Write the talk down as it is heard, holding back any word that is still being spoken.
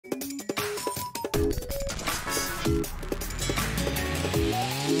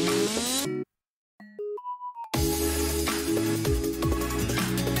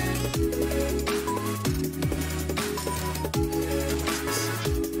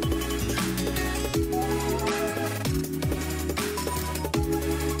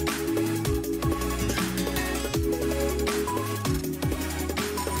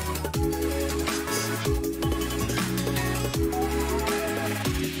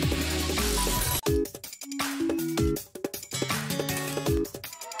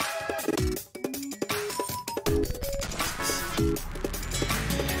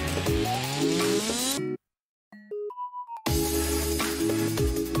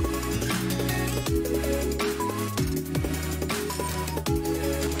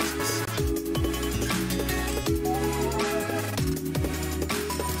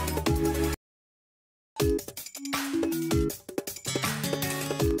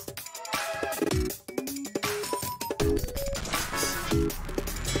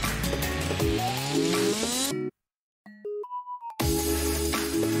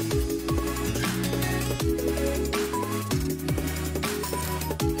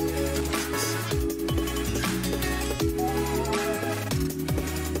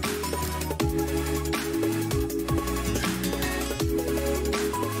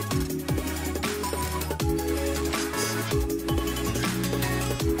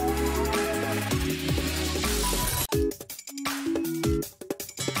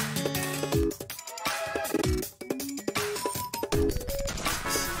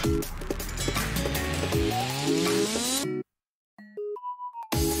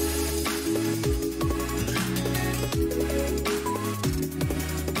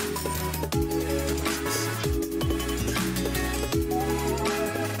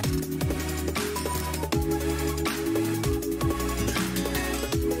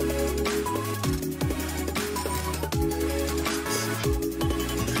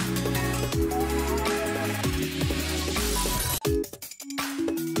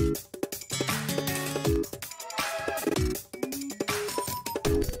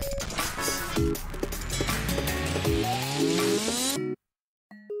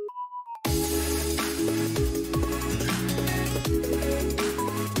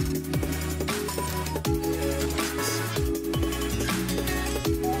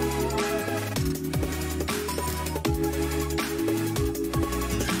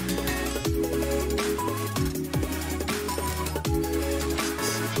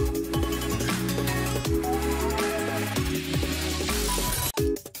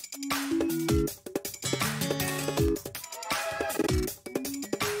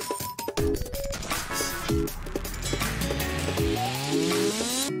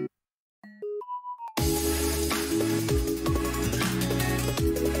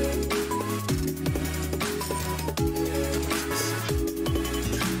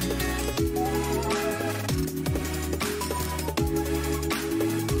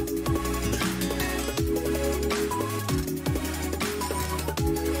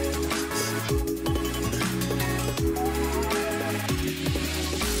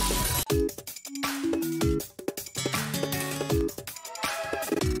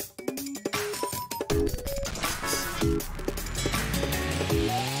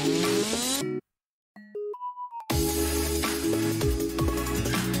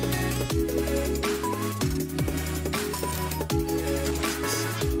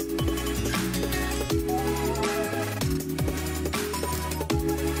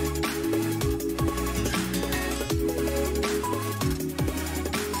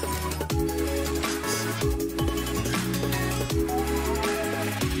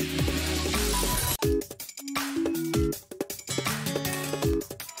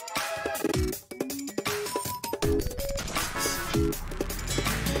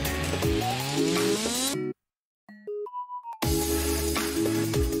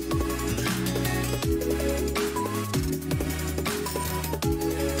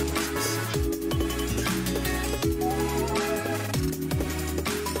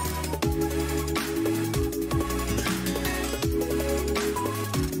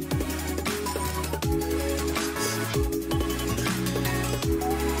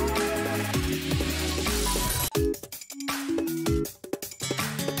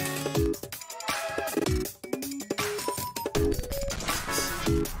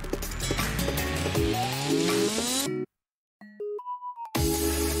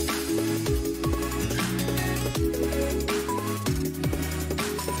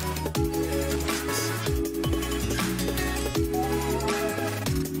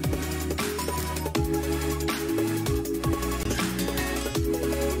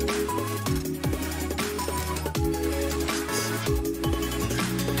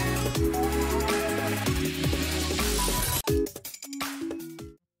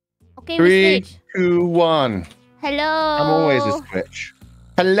name is Switch. 3, 2, 1. Hello. I'm always a Switch.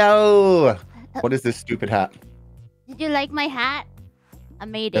 Hello. What is this stupid hat? Did you like my hat? I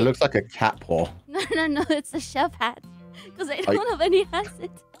made it. It looks like a cat paw. No, it's a chef hat. Because I don't have any hats.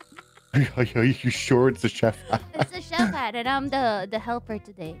 Are you sure it's a chef hat? It's a chef hat, and I'm the helper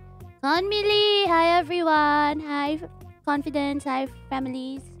today. Con Millie, hi everyone. Hi Confidence, hi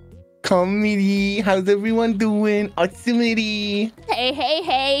families. Con Millie, how's everyone doing? Awesomity.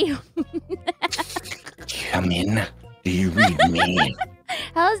 Hey. Come in. Do you read me?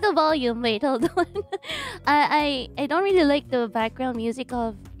 How's the volume? Wait, hold on. I don't really like the background music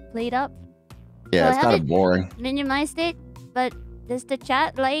of Played Up. Yeah, so it's kind of boring. Minimized it, but does the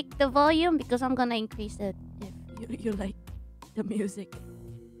chat like the volume? Because I'm gonna increase it if you like the music.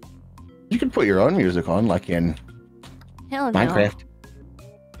 You can put your own music on, like in Hell no. Minecraft.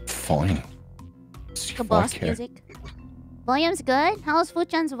 Fine. The boss music. Volume's good. How's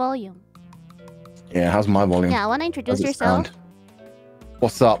Fuuchan's volume? Yeah, how's my volume? Yeah, wanna introduce yourself? Sound?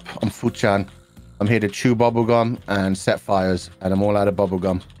 What's up? I'm Fuuchan. I'm here to chew bubblegum and set fires, and I'm all out of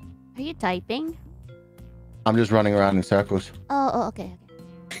bubblegum. Are you typing? I'm just running around in circles. Oh, okay.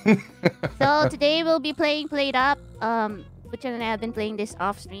 So today we'll be playing Played Up. Fuuchan and I have been playing this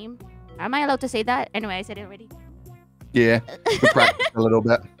off stream. Am I allowed to say that? Anyway, I said it already. Yeah, we practiced a little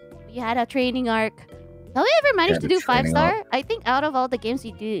bit. We had a training arc. Have we ever managed to do 5-star? I think out of all the games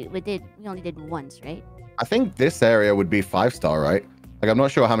we only did once, right? I think this area would be 5-star, right? Like, I'm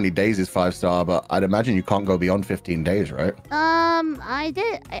not sure how many days is 5-star, but I'd imagine you can't go beyond 15 days, right? I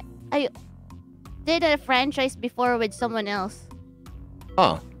did a franchise before with someone else.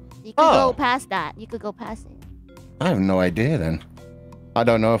 Oh. You could go past that. You could go past it. I have no idea then. I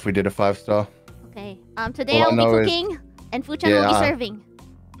don't know if we did a 5-star. Okay. Today I'll be cooking and Fuuchan will be serving.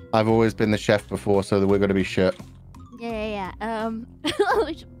 I've always been the chef before, so that we're gonna be shit. Yeah.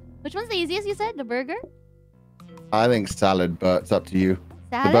 Which one's the easiest you said? The burger? I think salad, but it's up to you.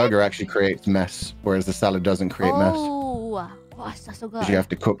 Salad? The burger actually creates mess, whereas the salad doesn't create mess. Oh, that's so good. Because you have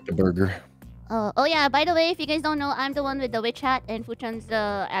to cook the burger. Oh yeah, by the way, if you guys don't know, I'm the one with the witch hat and Fuuchan's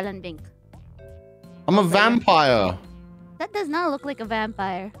Alan Bink. I'm a vampire. That does not look like a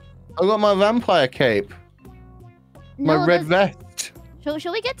vampire. I got my vampire cape. No, my red vest.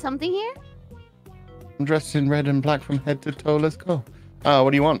 Should we get something here? I'm dressed in red and black from head to toe. Let's go. What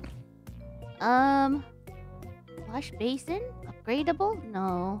do you want? Wash basin? Upgradable?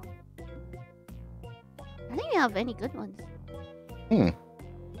 No. I think we have any good ones.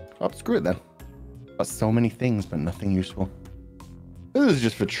 Oh, screw it then. Got so many things, but nothing useful. This is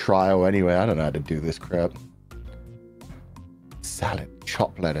just for trial anyway. I don't know how to do this crap. Salad,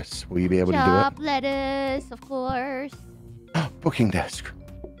 chopped lettuce. Will you be able to do it? Chopped lettuce, of course. Booking desk.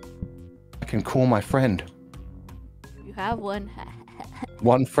 I can call my friend. You have one.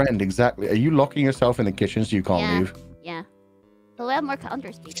 One friend, exactly. Are you locking yourself in the kitchen so you can't leave? Yeah. So we have more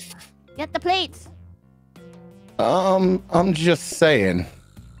counters, please. Get the plates. I'm just saying.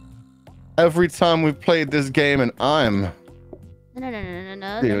 Every time we've played this game and I'm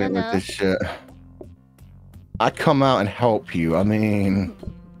dealing with this shit, I come out and help you. I mean,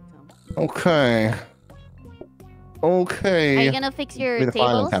 okay. Are you gonna fix your tables?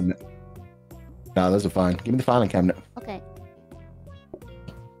 Filing cabinet. No, those are fine. Give me the filing cabinet. Okay.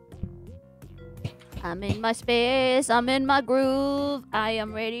 I'm in my space. I'm in my groove. I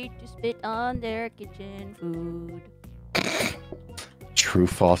am ready to spit on their kitchen food. True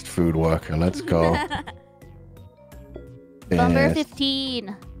fast food worker. Let's go. Bumber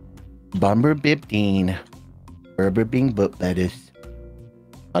 15. Bumber 15. Burger being book lettuce.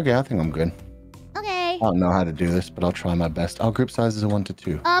 Okay, I think I'm good. Okay. I don't know how to do this, but I'll try my best. Our group size is a 1 to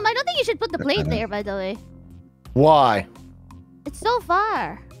 2. I don't think you should put the plate there, by the way. Why? It's so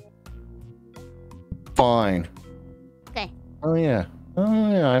far. Fine. Okay. Oh yeah.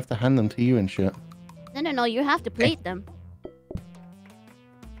 I have to hand them to you and shit. No. You have to plate them.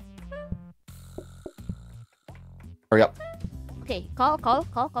 Hurry up. Okay, call. Oh,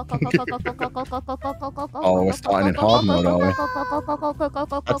 we're starting in hard mode, are we?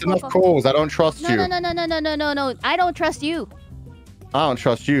 That's enough calls. I don't trust you. No. I don't trust you. I don't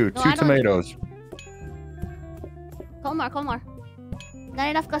trust you. No, 2 tomatoes. Call more. Not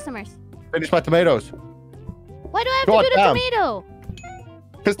enough customers. Finish my tomatoes. Why do I have to do the tomato?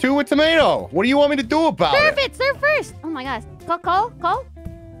 Because 2 with tomato. What do you want me to do about it? Serve first. Oh my gosh. Call.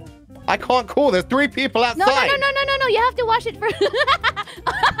 I can't call. There's 3 people outside. No. You have to wash it first.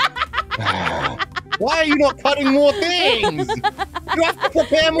 Why are you not cutting more things? You have to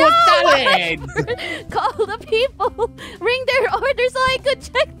prepare more salads. Call the people. Ring their order so I could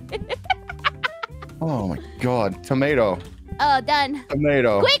check it. Oh my god. Tomato. Oh, done.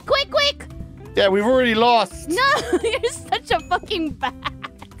 Tomato. Quick, quick, quick! Yeah, we've already lost. No, you're such a fucking bad.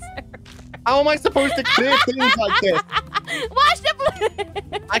 How am I supposed to clear things like this? Wash the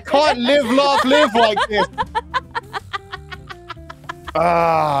plate. I can't live, laugh, live like this.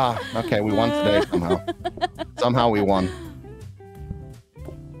 Okay, we won today somehow. Somehow we won.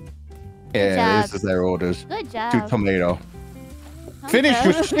 Yeah, this is their orders. Good job. 2 tomato. Finish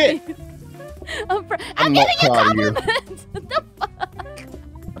your shit. I'm not giving you proud of you. compliments. What the fuck?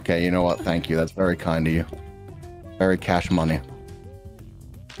 Okay, you know what? Thank you. That's very kind of you. Very cash money.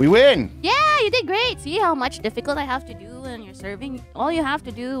 We win! Yeah, you did great. See how much difficult I have to do when you're serving? All you have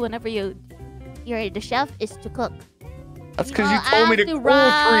to do whenever you're the chef is to cook. That's because you told me to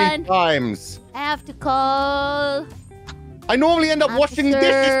call 3 times. I have to call. I normally end up washing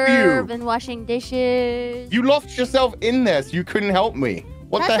dishes for you. And washing dishes. You locked yourself in there so you couldn't help me.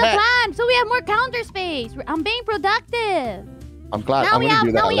 What That's the heck? the plan. So we have more counter space. I'm being productive. I'm glad. Now I'm going to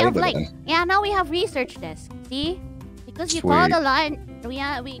do that later then. Yeah, now we have research desk. See? Because you Sweet. called the line, we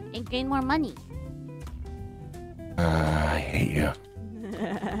gain more money. I hate you.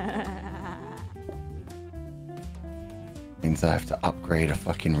 Means I have to upgrade a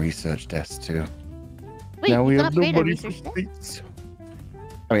fucking research desk too. Wait, now we you can have upgrade a nobody for research desk? seats.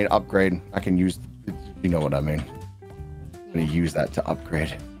 I mean, upgrade. I can use. You know what I mean. I'm gonna use that to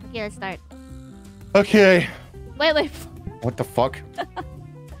upgrade. Okay, let's start. Okay. Wait. What the fuck? I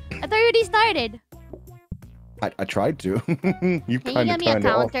thought you already started. I tried to. You Can you kind get of me a turned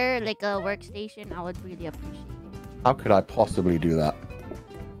it off. counter, like a workstation? I would really appreciate it. How could I possibly do that?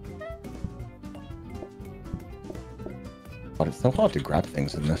 But it's so hard to grab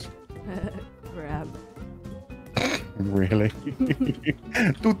things in this. Grab. Really?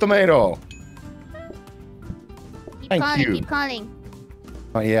 2 tomato. Thank you. Keep calling.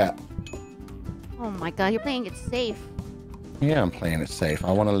 Oh yeah. Oh my god, you're playing it safe. Yeah, I'm playing it safe.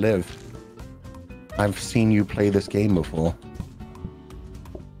 I want to live. I've seen you play this game before.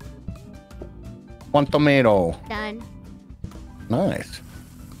 1 tomato. Done. Nice.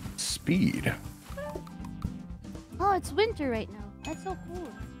 Speed. Oh, it's winter right now. That's so cool.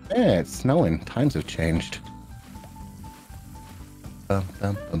 Yeah, it's snowing. Times have changed. Bum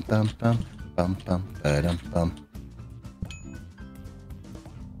bum bum bum bum bum bum ba-dum bum.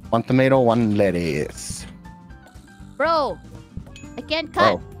 1 tomato, 1 lettuce. Bro, I can't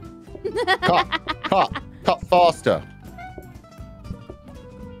cut. Oh. Cut faster.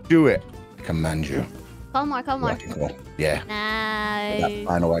 Do it. I command you. Come more. Cool. Yeah. Nice. That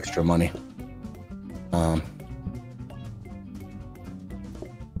final extra money. 1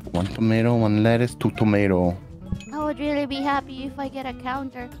 tomato, 1 lettuce, 2 tomato. I would really be happy if I get a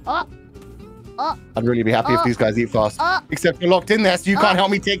counter. Oh. I'd really be happy if these guys eat fast. Except you're locked in there, so you can't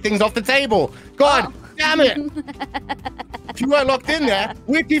help me take things off the table. God damn it! If you weren't locked in there,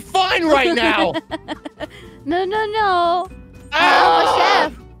 we'd be fine right now. No. I'm a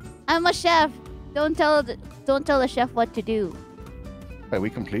chef. I'm a chef. Don't tell the chef what to do. Wait, we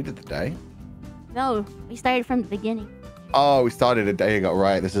completed the day? No, we started from the beginning. Oh, we started a day ago.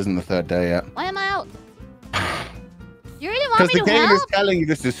 Right, this isn't the 3rd day yet. Why am I out? You really want me Because the to game help? is telling you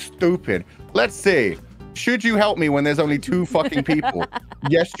this is stupid. Let's see. Should you help me when there's only 2 fucking people?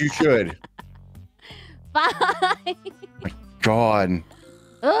 Yes, you should. Fine. God.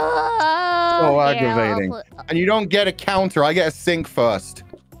 Oh, So here, aggravating. And you don't get a counter. I get a sink first.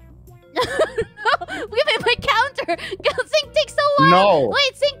 No, give me my counter. Sink takes so long. No.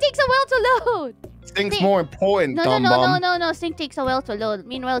 Wait, sink takes a while to load. Sink's more important, No. Sink takes a while to load.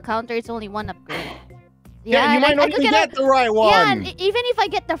 Meanwhile, counter is only 1 upgrade. Yeah, you might not even get the right one. Yeah, and even if I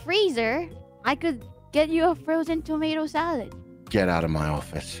get the freezer, I could get you a frozen tomato salad. Get out of my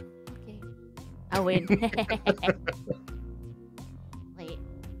office. Okay. I win. Wait.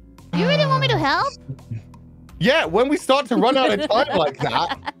 Do you really want me to help? Yeah, when we start to run out of time like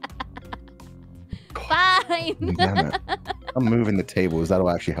that. Fine. Damn it. I'm moving the tables.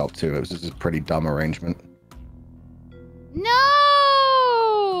 That'll actually help too. It was just a pretty dumb arrangement.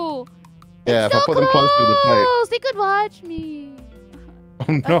 No! Yeah, It's if I put them close to the plate. They could watch me.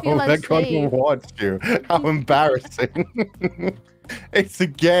 Oh no, they're unsafe. going to watch you. How embarrassing. It's a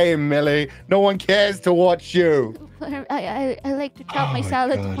game, Millie. No one cares to watch you. I like to chop my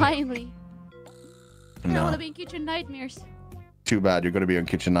salad finally. I don't want No. to be in kitchen nightmares. Too bad. You're going to be on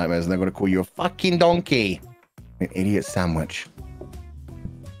Kitchen Nightmares and they're going to call you a fucking donkey. An idiot sandwich.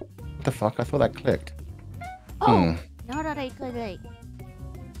 What the fuck? I thought that clicked. Oh, now that I could I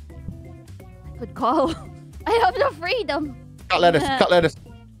could call. I have the freedom. Cut lettuce. Cut lettuce.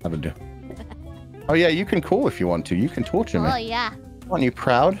 I would do. Oh yeah, you can call if you want to. You can torture me. Oh yeah. Aren't you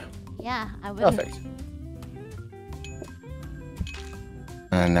proud? Yeah, I will. Perfect.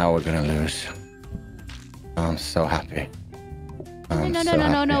 And now we're gonna lose. I'm so happy.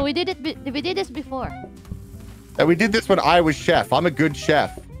 No. We did this before. We did this when I was chef. I'm a good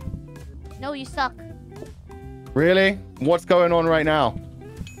chef. No, you suck. Really? What's going on right now?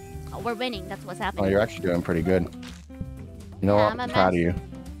 Oh, we're winning. That's what's happening. Oh, you're actually doing pretty good. You know what? I'm proud of you.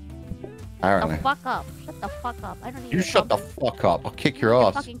 Apparently. Shut the fuck up. Shut the fuck up. I don't need you shut the fuck up. I'll kick your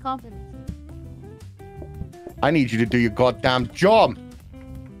ass. Fucking confidence. I need you to do your goddamn job.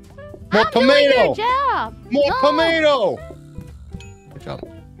 More I'm tomato. doing your job. More tomato. Good job.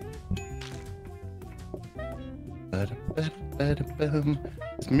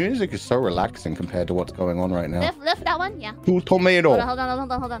 This music is so relaxing compared to what's going on right now. Lift that one, yeah. Two tomato. Hold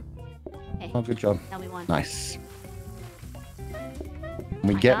on. Okay. Oh, good job. Now we won. Nice.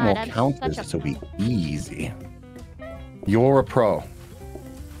 When we get more counters, this will be easy. You're a pro.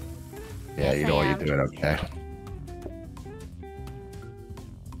 Yeah, you know what you're doing, okay.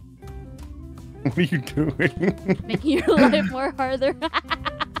 What are you doing? Making your life more harder.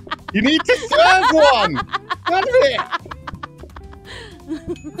 You need to serve one! Damn it!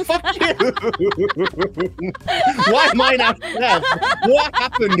 Fuck you! Why am I not chef? What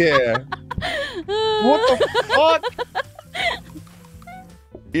happened here? What the fuck?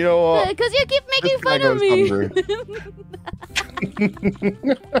 You know what? Because you keep making fun of me.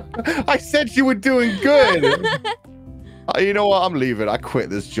 I said you were doing good. You know what? I'm leaving. I quit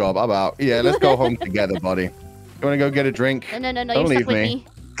this job. I'm out. Yeah, let's go home together, buddy. You want to go get a drink? No. Don't You're leave stuck with me.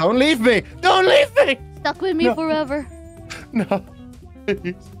 Don't leave me. Don't leave me. Stuck with me forever. No.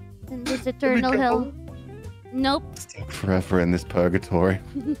 Please. In this eternal hell. Nope. Stuck forever in this purgatory.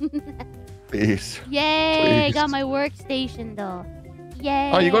 Please. Yay! Please. I got my workstation though.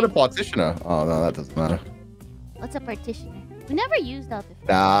 Yay! Oh, you got a partitioner. Oh no, that doesn't matter. What's a partitioner? We never used that before.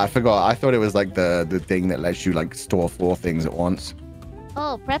 Nah, I forgot. I thought it was like the thing that lets you like store 4 things at once.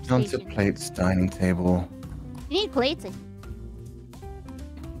 Oh, prep Counter station. plates, dining table. You need plates.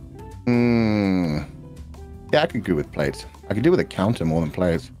 Yeah, I could do with plates. I could do with a counter more than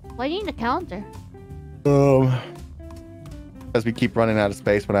plates. Why do you need a counter? As we keep running out of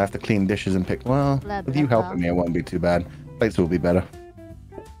space when I have to clean dishes and pick. Well, Blah, with you blah, helping me, it won't be too bad. Plates will be better.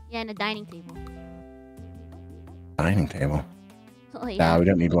 Yeah, and a dining table. Dining table? Oh, yeah. Nah, we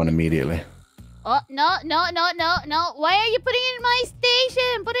don't need one immediately. Oh, no. Why are you putting it in my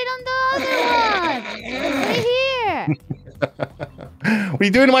station? Put it on the other one. Right here. What are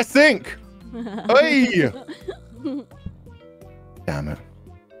you doing to my sink? Hey! Damn it.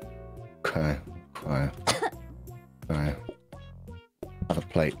 Okay. Have a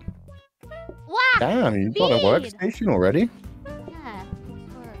plate. Wow! Damn, you got a workstation already? Yeah.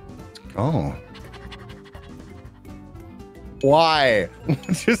 Oh. Why?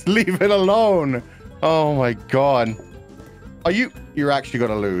 Just leave it alone. Oh my god. You're actually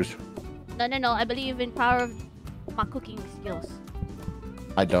gonna lose. No. I believe in power of my cooking skills.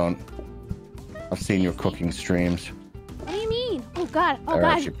 I don't. I've seen your cooking streams. What do you mean? Oh god. They're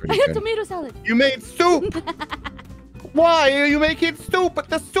actually pretty I had good. tomato salad. You made soup! Why are you making soup at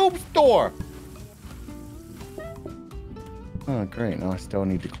the soup store? Oh great, now I still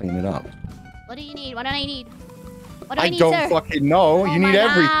need to clean it up. What do you need? What do I need? What do I need, don't sir? fucking know. Oh You need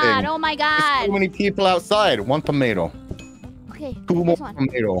everything. Oh my There's god. so many people outside. 1 tomato. Okay. 2 more this one.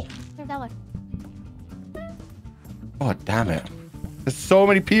 tomato. Serve that one. God damn it. There's so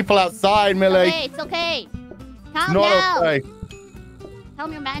many people outside, Millie. Okay, it's okay. Calm Not down. okay.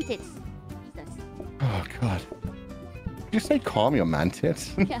 Calm your mantis. Jesus. Oh god. Did you say calm your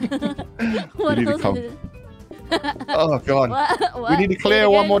mantis? Yeah. What You need to else calm- is it? Oh god. What? We need to clear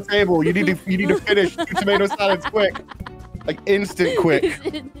one more table. You need to finish 2 tomato salads quick. Like instant quick.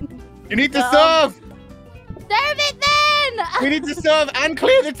 You need to serve. Serve it then! We need to serve and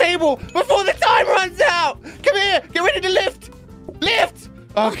clear the table before the time runs out. Come here. Get ready to lift. Lift.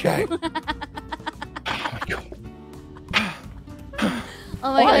 Okay. Oh my god.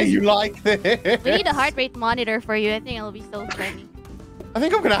 Oh my Why are gosh. you like this? We need a heart rate monitor for you. I think it'll be so funny. I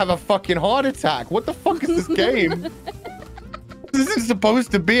think I'm gonna have a fucking heart attack. What the fuck is this game? This is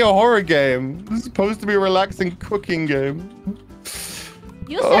supposed to be a horror game. This is supposed to be a relaxing cooking game.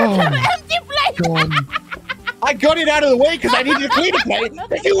 You served an empty plate! God. I got it out of the way because I needed to clean the plate,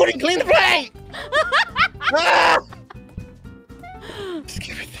 but you wouldn't clean the plate! Ah! Just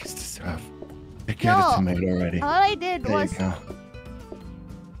give me things to serve. I get a tomato already. All I did There was... you go.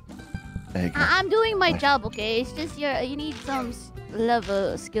 There you go. I'm doing my job, okay? It's just you need some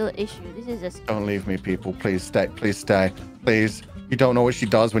level skill issue. This is a skill. Don't leave me, people. Please stay. Please stay. Please. You don't know what she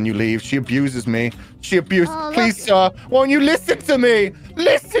does when you leave. She abuses me. She abuses... Oh, Please, sir. Won't you listen to me?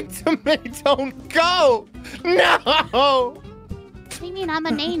 Listen to me. Don't go. No. do you mean I'm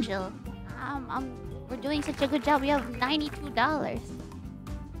an angel? We're doing such a good job. We have $92.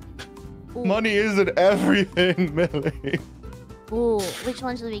 Ooh. Money isn't everything, Millie. Ooh, which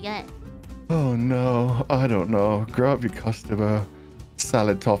ones do we get? Oh no, I don't know. Grow up your customer.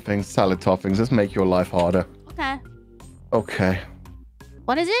 Salad toppings, salad toppings. Let's make your life harder. Okay. Okay.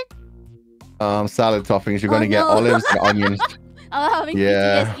 What is it? Salad toppings. You're gonna get olives and onions. I'm having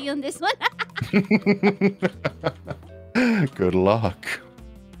PTSD on this one. Good luck.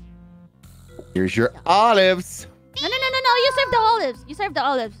 Here's your olives. No. You serve the olives. You serve the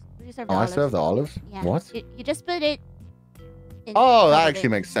olives. I serve the olives? Yeah. What? You just put it in. Oh, that actually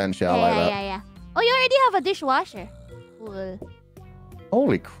makes sense. Yeah, I like that. Yeah. Oh, you already have a dishwasher. Cool.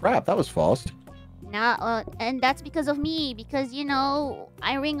 Holy crap, that was fast. Now, and that's because of me. Because, you know,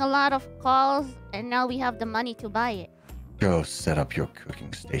 I ring a lot of calls, and now we have the money to buy it. Go set up your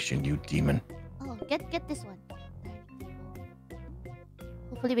cooking station, you demon. Oh, get this one.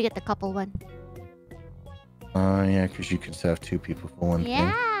 Hopefully we get the couple one. Yeah, because you can serve 2 people for one thing.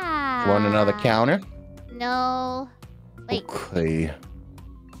 Yeah. Want another counter? No. Wait. Okay.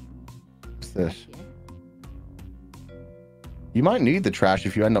 What's this? You might need the trash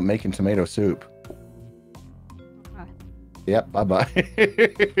if you end up making tomato soup. Okay. Yep, bye-bye.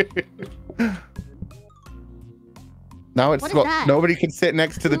 Now it's got nobody can sit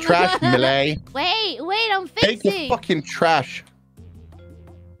next to the trash, Millie. Wait, I'm fixing. Take the fucking trash.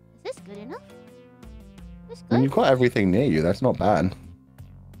 Is this good enough? When you've got everything near you, that's not bad.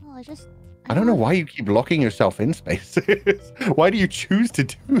 Oh, I don't know why you keep locking yourself in spaces. Why do you choose to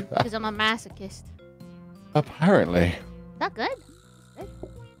do that? Because I'm a masochist. Apparently. Is that good?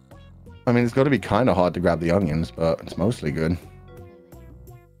 I mean, it's got to be kind of hard to grab the onions, but it's mostly good.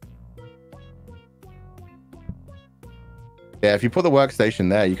 Yeah, if you put the workstation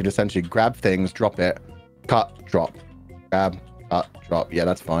there, you could essentially grab things, drop it, cut, drop, grab, cut, drop. Yeah,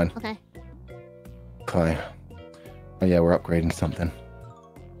 that's fine. Okay. Okay. Oh yeah, we're upgrading something.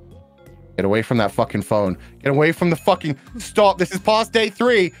 Get away from that fucking phone. Get away from the fucking... Stop. This is past day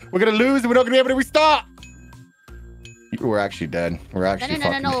 3. We're going to lose and we're not going to be able to restart. We're actually dead. We're actually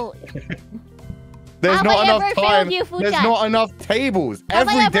No. There's not enough time. There's not enough tables.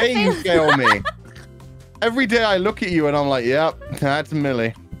 Every day you fail me. Every day I look at you and I'm like, yep, that's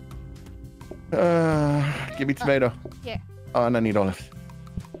Millie. Give me tomato. Here. Oh, and I need olives.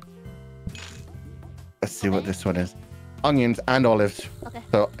 Let's see what this one is. Onions and olives. Okay.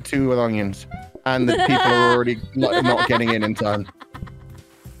 So 2 with onions. And the people are already not getting in time.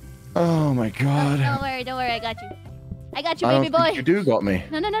 Oh my god. Don't worry, I got you. I got you, baby boy. You do got me.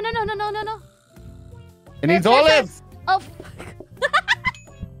 No. It needs olives. Oh, fuck.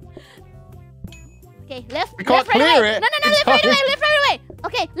 Okay, left. We can't clear it. No, left, right away.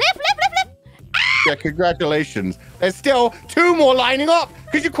 Okay, left. Ah! Yeah, congratulations. There's still 2 more lining up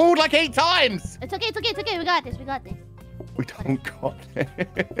because you called like 8 times. It's okay. We got this. We don't got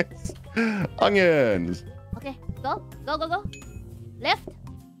this. Onions. Okay, go. Left.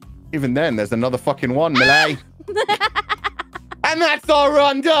 Even then, there's another fucking one, Millie. And that's our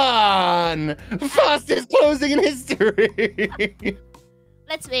run done. Fastest closing in history.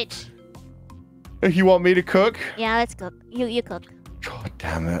 Let's switch. You want me to cook? Yeah, let's cook. You cook. God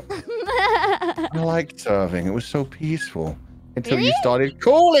damn it. I liked serving. It was so peaceful. Until you started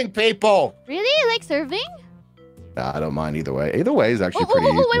calling people. Really? You like serving? Nah, I don't mind either way. Either way is actually pretty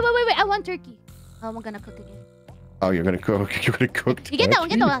easy. Wait. I want turkey. I'm gonna cook again. Oh, you're gonna cook? You're gonna cook turkey? You get that one.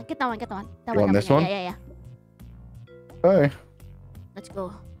 Get that one. You want this one? Yeah. Okay. Let's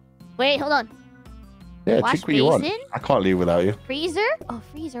go. Wait, hold on. Yeah, check what you want. I can't leave without you. Freezer? Oh,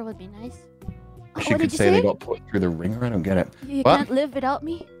 freezer would be nice. She could say they got put through the ringer. I don't get it. You can't live without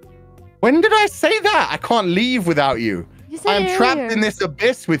me? When did I say that? I can't leave without you. I am trapped in this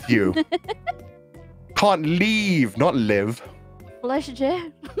abyss with you. Can't leave, not live. Flush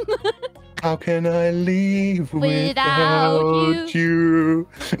J. How can I leave without you?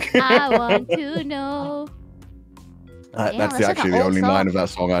 I want to know. That's actually the only line of that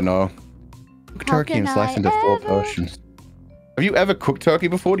song I know. Cook turkey and slice into 4 portions. Have you ever cooked turkey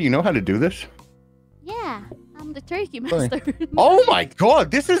before? Do you know how to do this? Yeah, I'm the turkey master. Oh my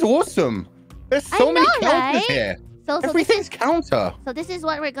god, this is awesome. There's so many counters here. So everything's counter. So this is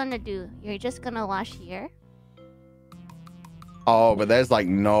what we're gonna do. You're just gonna wash here. Oh, but there's like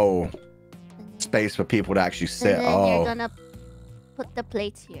no space for people to actually sit. And then you're gonna put the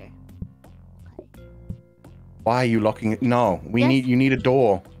plates here. Why are you locking it? No, you need a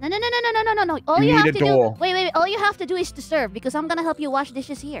door. No. All you have to do. Wait. All you have to do is to serve because I'm gonna help you wash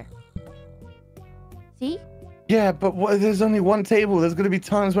dishes here. See? Yeah, but there's only one table. There's gonna be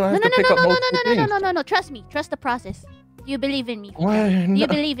times when I have to pick up multiple things. No. Trust me. Trust the process. You believe in me. What? No. You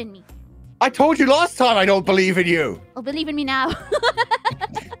believe in me. I told you last time I don't believe in you. Oh, believe in me now.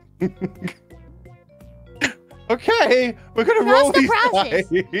 Okay, we're gonna roll these dice.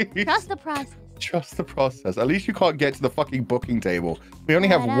 Trust the process. Trust the process. At least you can't get to the fucking booking table. We only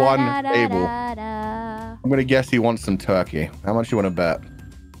have one table. I'm gonna guess he wants some turkey. How much you want to bet?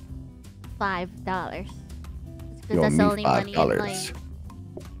 $5. Because that's the only money in my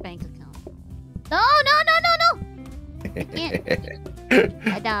bank account. No! I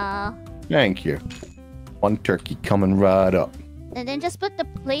can't. Thank you. One turkey coming right up. And then just put the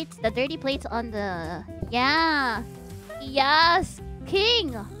plates, the dirty plates on the... Yeah. Yes,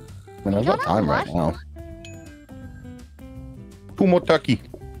 king. Man, I've got time right now. 2 more turkey.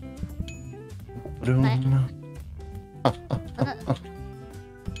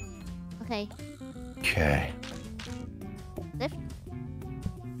 Okay. Okay. Lift.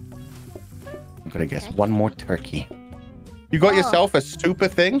 I'm gonna guess one more turkey. You got yourself a super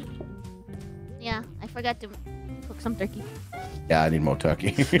thing? Yeah, I forgot to cook some turkey. Yeah, I need more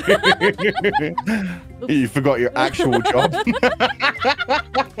turkey. You forgot your actual job.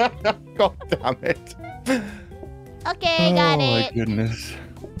 God damn it. Okay, got it. Oh my goodness.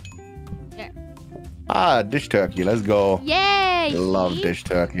 Here. Ah, dish turkey. Let's go. Yay! Love dish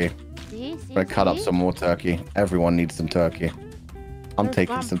turkey. I'm gonna cut up some more turkey. Everyone needs some turkey. I'm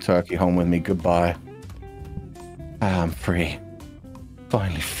taking some turkey home with me. Goodbye. I'm free.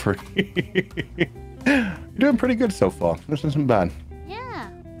 Finally free. You're doing pretty good so far. This isn't bad. Yeah.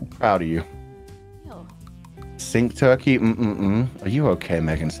 I'm proud of you. Yo. Sink turkey? Are you okay,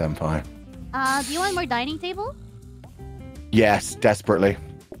 Megan Senpai? Do you want more dining table? Yes, desperately.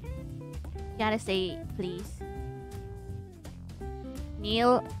 You gotta say please.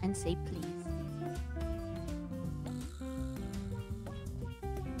 Kneel and say please.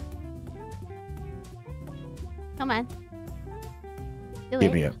 Come on. Give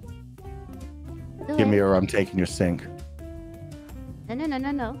me it. Give me it or I'm taking your sink.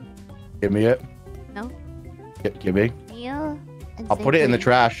 No. Give me it. No. Give me. Kneel and I'll put it in the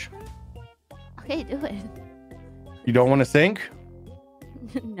trash. Okay, do it. You don't want to sink?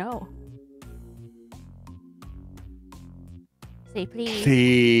 No. Say please.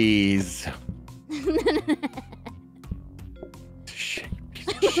 Please. Shit.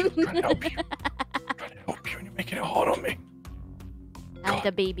 I'm trying to help you. And you're making it hard on me. I'm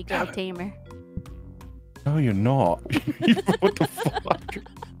the baby girl tamer. No, you're not. What the fuck?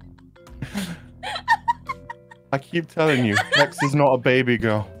 I keep telling you, Lex is not a baby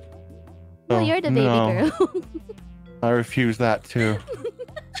girl. No, you're the baby girl. I refuse that too.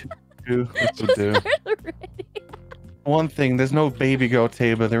 Do. One thing, there's no baby girl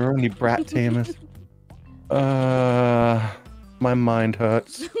tamer. There are only brat tamers. My mind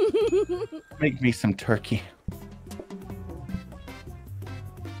hurts. Make me some turkey.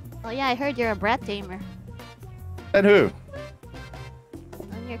 Oh yeah, I heard you're a brat tamer. And who?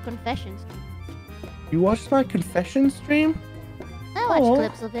 On your confessions. You watched my confession stream? I watched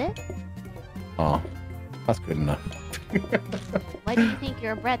clips of it. Oh, that's good enough. Why do you think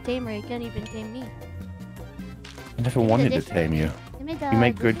you're a brat tamer? You can't even tame me. I never wanted to tame you. You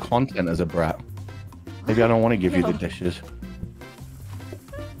make good content as a brat. Maybe I don't want to give you the dishes.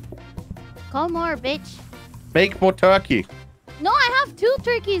 Call more, bitch. Make more turkey. No, I have 2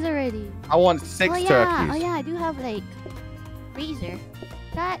 turkeys already. I want 6 turkeys. Oh yeah, I do have like freezer.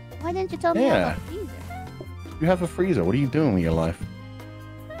 Why didn't you tell me I have a freezer? You have a freezer. What are you doing with your life?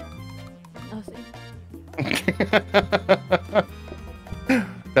 Nothing.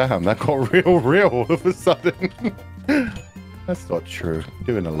 Damn, that got real all of a sudden. That's not true.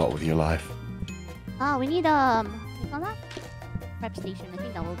 You're doing a lot with your life. Oh, we need what do you call that? Prep station. I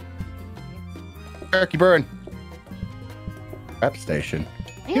think that will be Turkey burn. Prep station?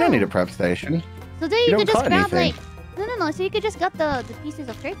 Yeah. You don't need a prep station. So then you could just grab like... No. So you could just get the pieces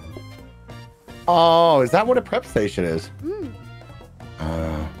of turkey. Oh, is that what a prep station is? Mm.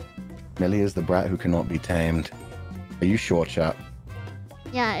 Millie is the brat who cannot be tamed. Are you sure, chap?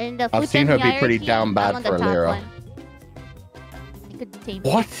 Yeah, and the I've seen her be pretty down bad for a lira. You could tame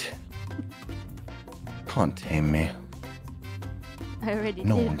What? Can't tame me. I already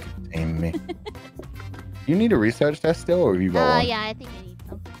No did. one can tame me. You need a research test still, or have you got one? Yeah, I think I need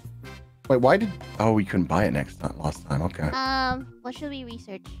some. Wait, why did... Oh, we couldn't buy it last time. Okay. What should we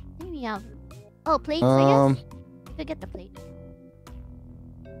research? I think we have... Oh, plates, I guess? We could get the plate.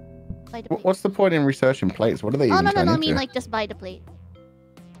 Buy the plate. What's the point in researching plates? What are they even no, I mean like just buy the plate.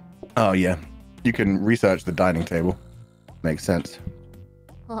 Oh, yeah. You can research the dining table. Makes sense.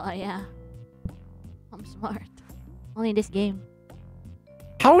 Oh, yeah. I'm smart. Only this game.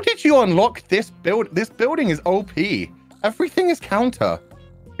 How did you unlock this build? This building is OP. Everything is counter.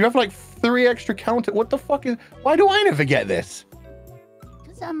 You have like 3 extra counter. What the fuck is? Why do I never get this?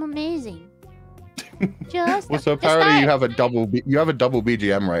 Because I'm amazing. Just. Well, so apparently you have a double. You have a double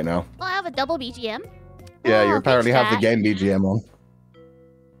BGM right now. Oh, I have a double BGM. Yeah, oh, you apparently have the game BGM on. I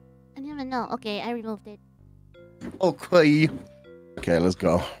didn't even know. Okay, I removed it. Okay. Okay, let's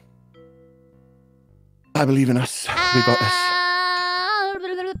go. I believe in us. We got this.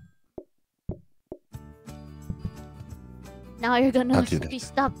 Now you're gonna be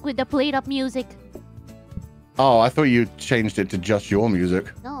stuck with the played up music. Oh, I thought you changed it to just your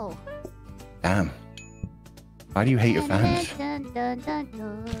music. No. Damn. Why do you hate your fans?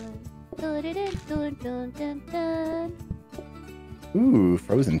 Ooh,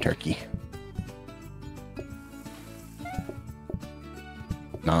 frozen turkey.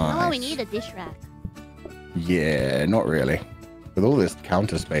 Nice. Oh, we need a dish rack. Yeah, not really. With all this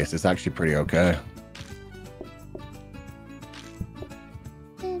counter space, it's actually pretty okay.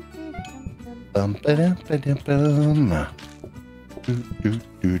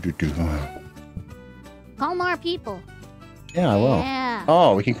 Call more people. Yeah, I will. Yeah.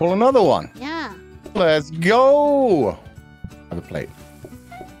 Oh, we can call another one. Yeah. Let's go. Have a plate.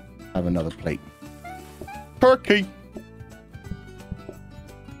 Have another plate. Turkey.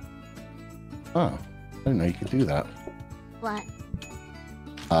 Oh, I didn't know you could do that. What?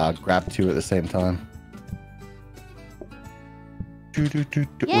 Grab 2 at the same time. We're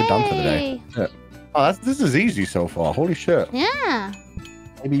done for the day. Yeah. Oh, this is easy so far. Holy shit. Yeah.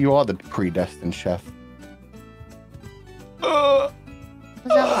 Maybe you are the predestined chef.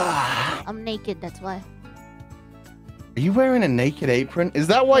 I'm naked, that's why. Are you wearing a naked apron? Is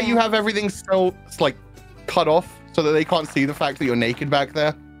that why you have everything so like cut off so that they can't see the fact that you're naked back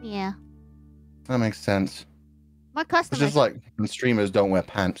there? Yeah. That makes sense. More customers. It's just like when streamers don't wear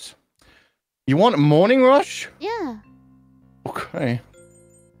pants. You want morning rush? Yeah. Okay.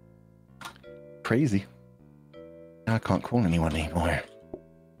 Crazy. I can't call anyone anymore.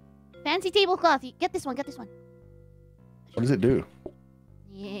 Fancy tablecloth. Get this one. Get this one. What does it do?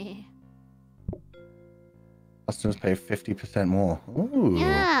 Yeah. Customers pay 50% more. Ooh.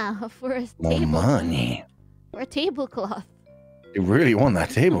 Yeah, for a more money. For a tablecloth. You really want that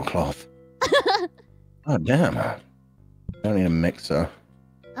tablecloth? Oh damn! I don't need a mixer.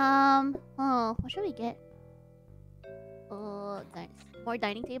 Oh, what should we get? More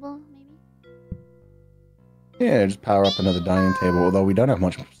dining table, maybe? Yeah, just power up another dining table. Although we don't have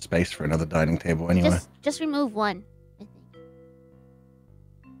much space for another dining table anyway. Just remove one, I think.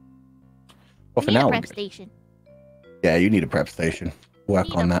 Well, for now, a prep station. Yeah, you need a prep station.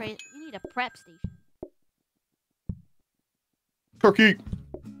 Work on that. You need a prep station. Turkey.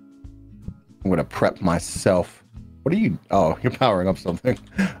 I'm gonna prep myself. What are you? Oh, you're powering up something.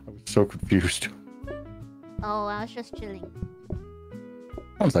 I was so confused. Oh, I was just chilling.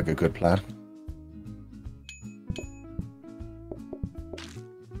 Sounds like a good plan.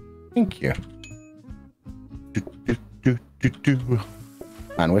 Thank you.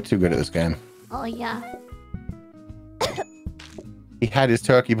 Man, we're too good at this game. Oh, yeah. He had his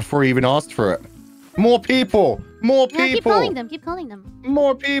turkey before he even asked for it. More people! More people! Yeah, keep calling them. Keep calling them.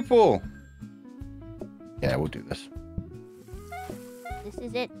 More people! Yeah, we'll do this. This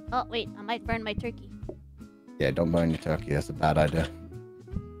is it. Oh, wait. I might burn my turkey. Yeah, don't burn your turkey. That's a bad idea.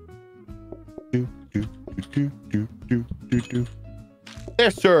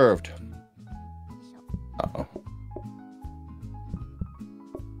 They're served. Uh-oh.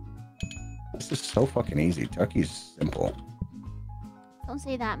 This is so fucking easy. Turkey's simple. Don't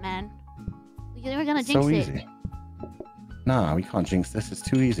say that, man. You're gonna jinx so it. Easy. Nah, we can't jinx this. It's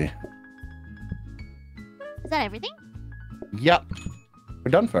too easy. Is that everything? Yep.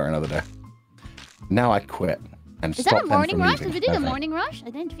 We're done for another day. Now I quit. And is that a morning rush? Did we do the morning rush? I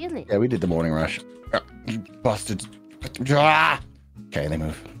didn't feel it. Yeah, we did the morning rush. You bastards. Okay, they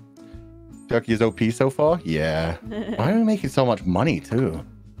move. Turkey is OP so far? Yeah. Why are we making so much money, too?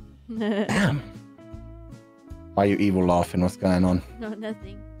 Damn. Why are you evil laughing? What's going on? No,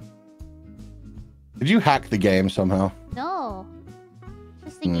 nothing. Did you hack the game somehow? No.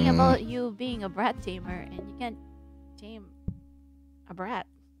 Just thinking about you being a brat tamer, and you can't tame a brat.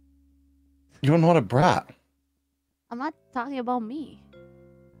 You're not a brat. I'm not talking about me.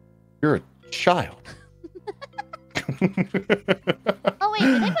 You're a child. Oh wait,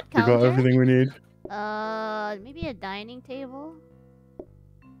 did I put counter? We got everything we need. Maybe a dining table?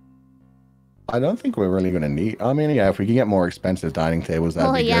 I don't think we're really gonna need. I mean, yeah, if we can get more expensive dining tables,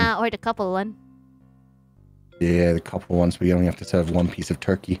 that'd be yeah, good. or the couple one. Yeah, the couple ones. We only have to serve one piece of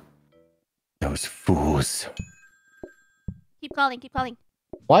turkey. Those fools. Keep calling, keep calling.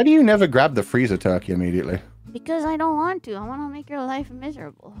 Why do you never grab the freezer turkey immediately? Because I don't want to. I want to make your life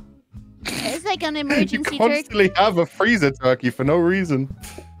miserable. It's like an emergency You constantly turkey. have a freezer turkey for no reason.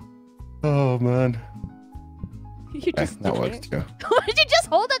 Oh man. You just that works too. Did you just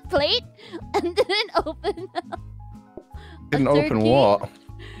hold that plate and didn't open? Didn't open what?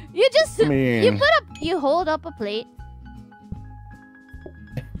 You just mean, you hold up a plate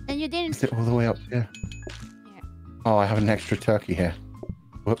and you didn't. Is it all the way up here? Yeah. Oh, I have an extra turkey here.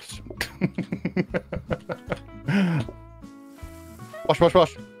 Whoops. Wash, wash,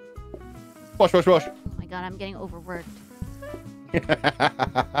 wash. Wash, wash, wash. Oh my god, I'm getting overworked.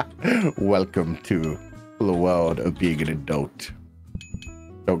 Welcome to the world of being an adult.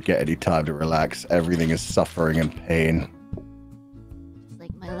 Don't get any time to relax. Everything is suffering and pain. Just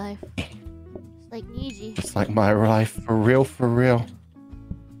like my life. Just like Niji. Just like my life. For real, for real.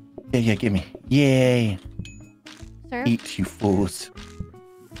 Yeah, give me. Yay. Sir? Eat, you fools.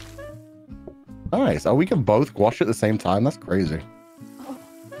 Nice. Oh, we can both wash at the same time? That's crazy. Oh,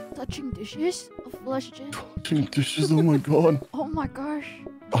 touching dishes? A flush dish? Touching dishes? Oh my god. Oh my gosh.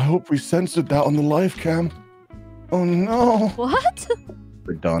 I hope we censored that on the live cam. Oh no. What?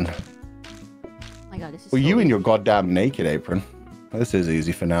 We're done. Oh my god, this is Well, so you easy. in your goddamn naked apron. This is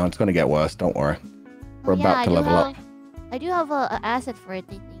easy for now. It's going to get worse. Don't worry. We're about to level up. I do have a asset for it,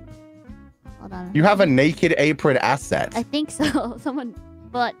 I think. Hold on. You have a naked apron asset. I think so. Someone,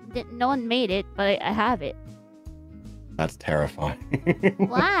 but no one made it, but I have it. That's terrifying.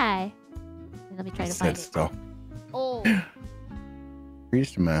 Why? Let me try to find it. Still. Oh.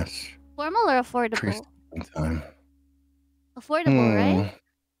 Increased mass. Formal or affordable? Increased time. Affordable, right?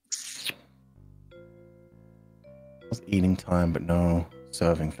 It's eating time, but no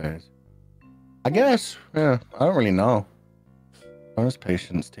serving phase. I guess. Yeah. I don't really know. Bonus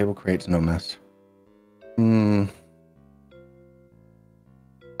patience. Table creates no mess.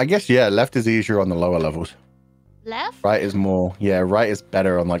 I guess, yeah, left is easier on the lower levels. Left? Right is more, yeah, right is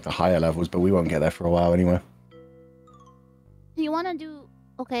better on like the higher levels, but we won't get there for a while anyway. You want to do,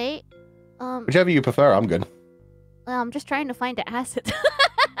 okay. Whichever you prefer, I'm good. I'm just trying to find the asset.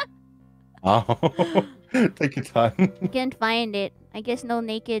 Oh, take your time. I can't find it. I guess no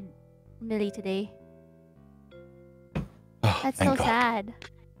naked Millie today. Oh, That's so thank God. sad.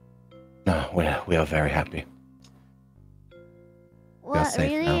 No, we are very happy. What,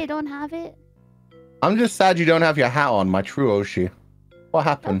 safe really? now. You don't have it? I'm just sad you don't have your hat on, my true Oshi. What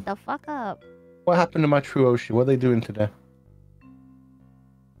happened? Shut the fuck up. What happened to my true Oshi? What are they doing today?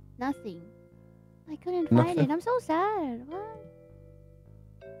 Nothing. I couldn't find Nothing? it. I'm so sad. What?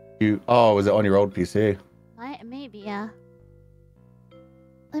 Oh, was it on your old PC? Maybe, yeah.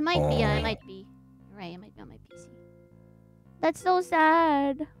 It might be, yeah, it Oh. might be. You're right, it might be on my PC. That's so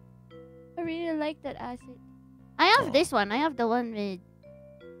sad. I really like that asset. I have this one. I have the one with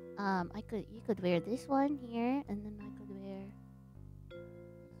you could wear this one here, and then I could wear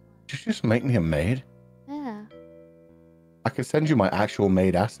Did you just make me a maid? yeah. I could send you my actual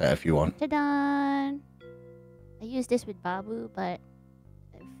maid asset if you want. Ta-da! I use this with Babu, but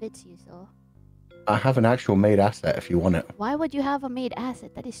it fits you, so. I have an actual maid asset if you want it. Why would you have a made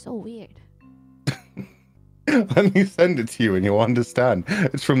asset? That is so weird. Let me send it to you and you'll understand.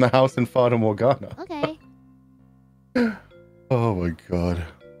 It's from the house in Fata Morgana. Okay. Oh my god.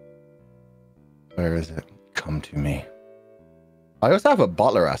 Where is it? Come to me. I also have a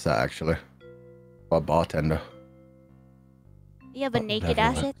butler asset, actually. Or a bartender. You have a naked Whatever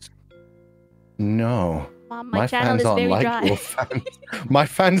asset? works. No. Mom, my channel fans is aren't very like dry. your fans. My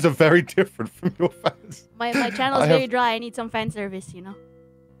fans are very different from your fans. My channel is very dry. I need some fan service, you know.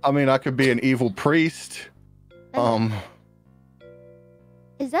 I mean, I could be an evil priest.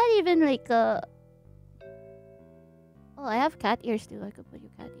 Is that even like a... Oh, I have cat ears too. I could put you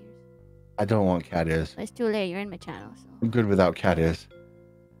cat ears. I don't want cat ears. But it's too late. You're in my channel, so... I'm good without cat ears.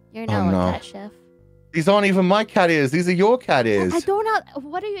 You're now no. a cat chef. These aren't even my cat ears. These are your cat ears. I don't know.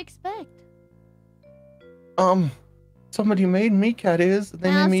 What do you expect? Somebody made me cat ears. They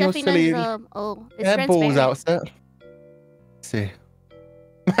made me your silly it's hair balls outset. Let's see.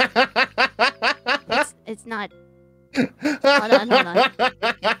 It's not. Hold on.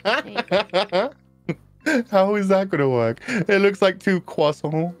 How is that gonna work? It looks like two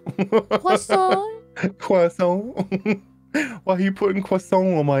croissants. Croissant? Croissant. Why are you putting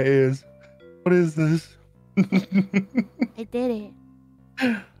croissant on my ears? What is this? I did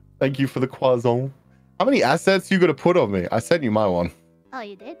it. Thank you for the croissant. How many assets you gonna put on me? I sent you my one. Oh,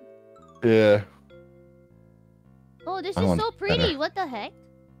 you did? Yeah. Oh, this My is one's so pretty. better. What the heck?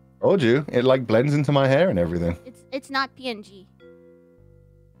 Told you. It like blends into my hair and everything. It's not PNG.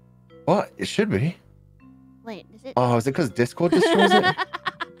 What? It should be. Wait, is it? Oh, is it because Discord destroys it?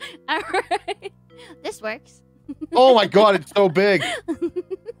 Alright. This works. Oh my god, it's so big.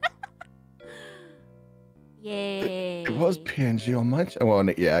 Yay. It was PNG on my... Well,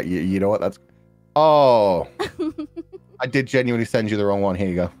 yeah, you know what? That's... Oh. I did genuinely send you the wrong one. Here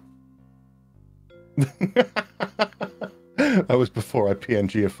you go. That was before I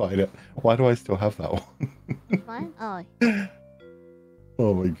PNG-ified it. Why do I still have that one? Fine? Oh.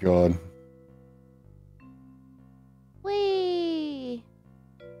 Oh my god. Whee!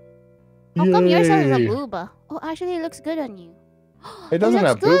 How come yours has a booba? Oh, actually, it looks good on you. It doesn't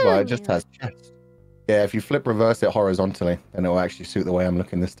have booba, it just has chest. Yeah, if you reverse it horizontally, then it will actually suit the way I'm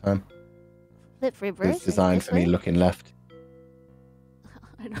looking this time. Flip reverse? It's designed for me looking left.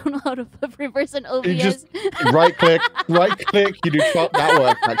 I don't know how to flip reverse in OBS. You just right click, you do that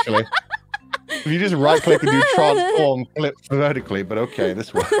works actually. If you just right click and do transform, flip vertically, but okay,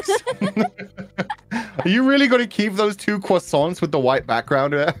 this works. Are you really going to keep those two croissants with the white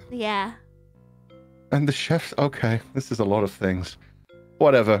background there? Yeah. And the chef's okay. This is a lot of things.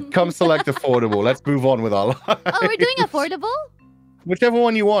 Whatever. Come select affordable. Let's move on with our lives. Oh, we're doing affordable? Whichever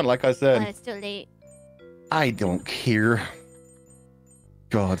one you want, like I said. Oh, it's too late. I don't care.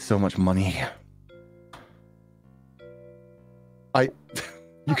 God, so much money.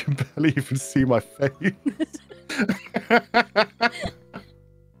 You can barely even see my face.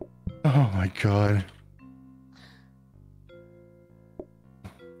 Oh my god.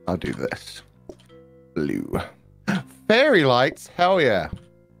 I'll do this. Blue. Fairy lights? Hell yeah.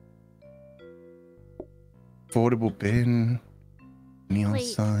 Affordable bin. Neon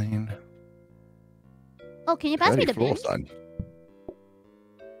sign. Oh, can you pass me the bin? Sign.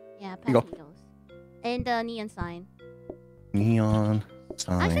 Yeah, pass me those. And the neon sign. Neon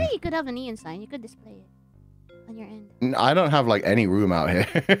sign. Actually, you could have a neon sign. You could display it on your end. I don't have like any room out here.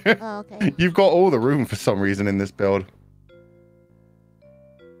 Oh, okay. You've got all the room for some reason in this build.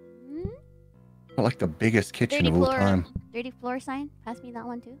 Got like the biggest kitchen of all time. 30 floor sign. Pass me that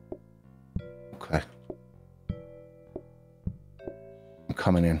one too. Okay. I'm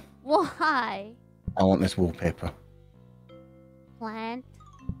coming in. Why? I want this wallpaper. Plant.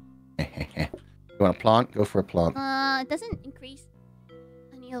 You want a plant? Go for a plant. It doesn't increase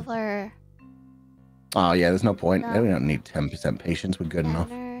any of our... Oh yeah, there's no point. We don't need 10% patience. We're good enough.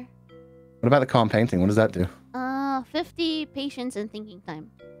 What about the calm painting? What does that do? 50 patience and thinking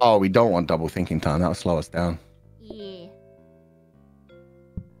time. Oh, we don't want double thinking time. That'll slow us down. Yeah.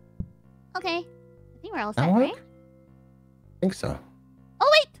 Okay. I think we're all set, right? I think so. Oh,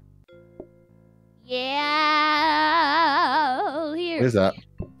 wait! Yeah! Here. What is that?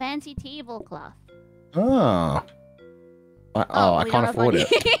 Fancy tablecloth. Oh. I can't afford funny.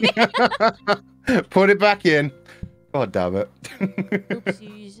 it. Put it back in. God damn it.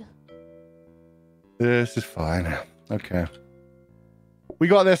 Oopsies. This is fine. Okay. We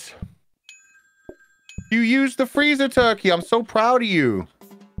got this. You used the freezer turkey. I'm so proud of you.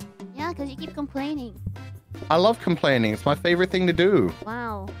 Yeah, because you keep complaining. I love complaining. It's my favorite thing to do.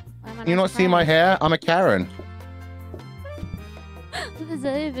 Wow. You not see my hair? I'm a Karen. What does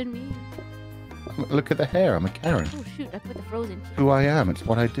that even mean? Look at the hair. I'm a Karen. Oh, shoot. I put the frozen. Who I am. It's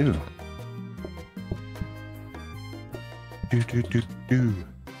what I do. Do, do, do, do.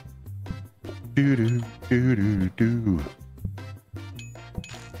 Do, do, do, do, do.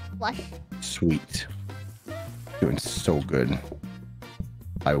 Flush. Sweet. Doing so good.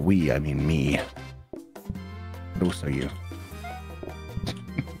 By we, I mean me. But also you.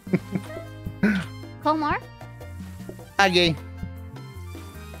 Call more? Aggie.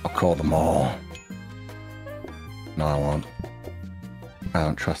 I'll call them all. No, I won't. I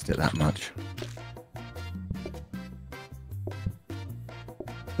don't trust it that much.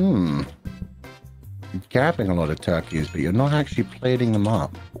 You're grabbing a lot of turkeys, but you're not actually plating them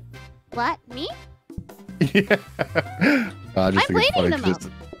up. What? Me? Yeah. I just I'm plating them up.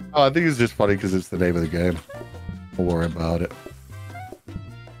 I think it's just funny because it's the name of the game. Don't worry about it.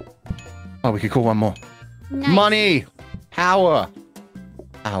 Oh, we could call one more. Nice. Money! Power!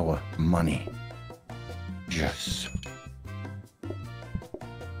 Power. Money. Yes.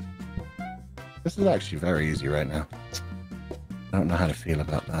 This is actually very easy right now. I don't know how to feel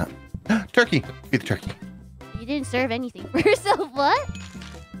about that. Turkey! Be the turkey. You didn't serve anything for yourself, what?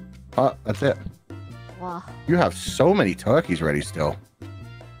 That's it. Wow. You have so many turkeys ready still.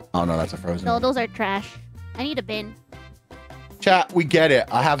 Oh no, that's a frozen No, one. those are trash. I need a bin. Chat, we get it.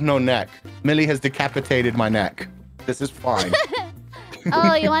 I have no neck. Millie has decapitated my neck. This is fine.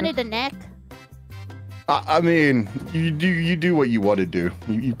 Oh, you wanted the neck? I mean, you do what you want to do.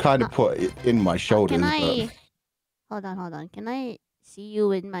 You kind of put it in my shoulders. Can I... But... Hold on. Can I see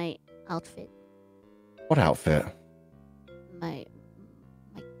you in my outfit? What outfit? My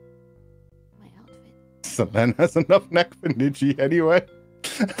outfit. Excellent. That's enough neck for Niji anyway.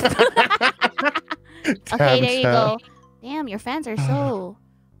 Okay, there you go. Damn, your fans are so...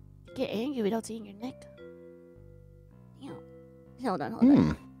 Get angry without seeing your neck. Damn. Hold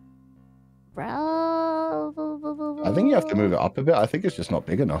on. Bro. I think you have to move it up a bit. I think it's just not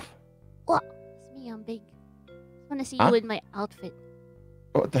big enough. What? It's me, I'm big. I just want to see you in my outfit.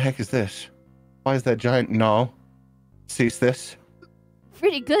 What the heck is this? Why is that giant? No. Cease this.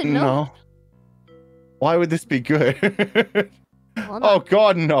 Pretty good, no? No. Why would this be good? Oh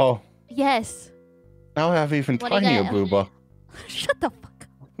God, no. Yes. Now I have even tinier booba. Shut the fuck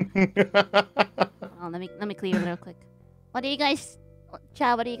up. Oh, let me clear it real quick. What do you guys,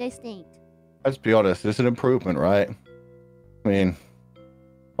 Chad? What do you guys think? Let's be honest. It's an improvement, right? I mean,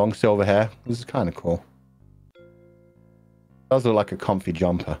 long silver hair. This is kind of cool. Does look like a comfy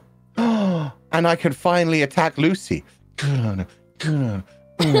jumper. And I can finally attack Lucy.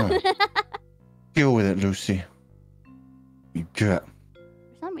 Deal with it, Lucy. You get.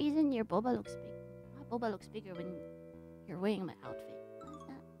 For some reason, your boba looks big. My boba looks bigger when you're wearing my outfit.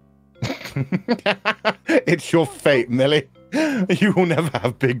 It's your fate, Millie. You will never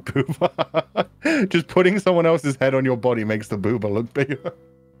have big booba. Just putting someone else's head on your body makes the booba look bigger.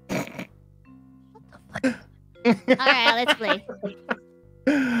 Alright, let's play.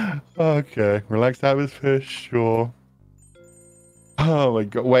 Okay, relaxed habits fish, sure. Oh my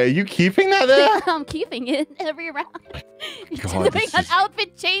God! Wait, are you keeping that there? Yeah, I'm keeping it every round. You're doing an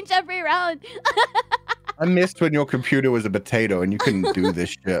outfit change every round. I missed when your computer was a potato and you couldn't do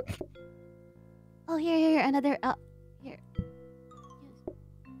this shit. Oh, here, another. Here.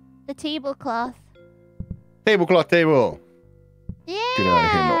 The tablecloth. Tablecloth table. Yeah. Get out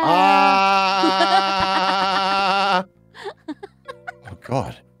of here! No. Ah! Oh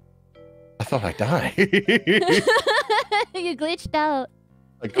God! I thought I died. You glitched out.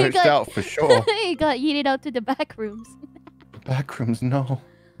 I glitched out for sure. You got yeeted out to the back rooms. Back rooms, no.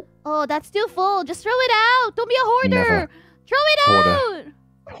 Oh, that's too full. Just throw it out. Don't be a hoarder. Never. Throw it out.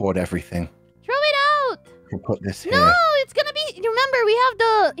 I hoard everything. Throw it out. We'll put this here. No, it's gonna be. Remember, we have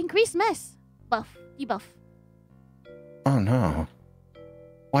the increased mess buff, debuff. Oh no.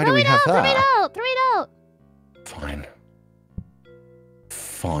 Why do we have that? Throw it out. Throw it out. Fine.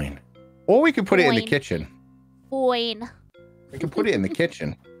 Fine. Or we could put it in the kitchen. Fine. We can put it in the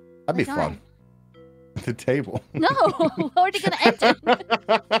kitchen. That'd be fun. The table. No, how are they gonna enter?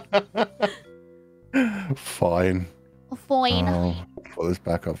 Fine. Fine. Oh, pull this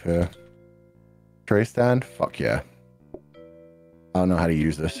back up here. Tray stand? Fuck yeah. I don't know how to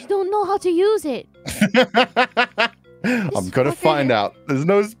use this. You don't know how to use it. I'm gonna find out. There's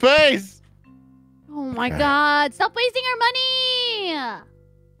no space. Oh my God. Stop wasting our money.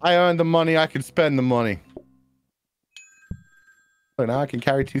 I earned the money. I can spend the money. So now I can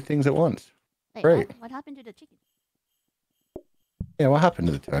carry two things at once. Wait, great. What happened to the chicken? Yeah, what happened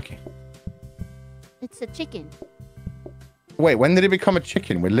to the turkey? It's a chicken. Wait, when did it become a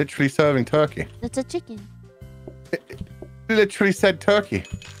chicken? We're literally serving turkey. It's a chicken. It literally said turkey.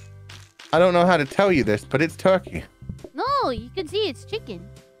 I don't know how to tell you this, but it's turkey. No, you can see it's chicken.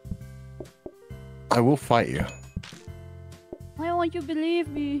 I will fight you. Why won't you believe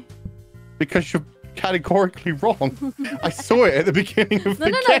me? Because you're categorically wrong. I saw it at the beginning of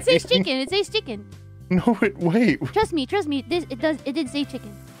the game. No, it says chicken. It says chicken. No, wait. Trust me. It did say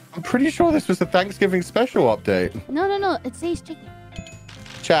chicken. I'm pretty sure this was a Thanksgiving special update. No. It says chicken.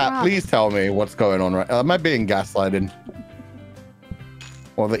 Chat, please tell me what's going on right now. Am I being gaslighted?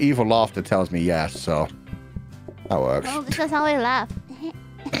 Well, the evil laughter tells me yes, so that works. Oh, this is how I laugh.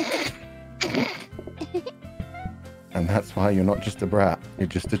 And that's why you're not just a brat. You're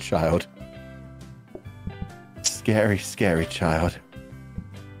just a child. Scary, scary child.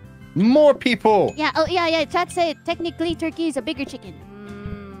 More people! Yeah, yeah. Chat said technically turkey is a bigger chicken.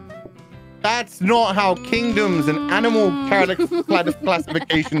 That's not how kingdoms and animal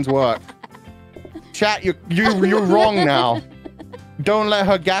classifications work. Chat, you're wrong now. Don't let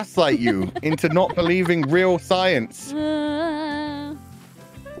her gaslight you into not believing real science. Oh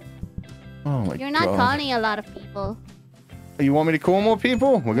my God. You're not calling a lot of people. You want me to call more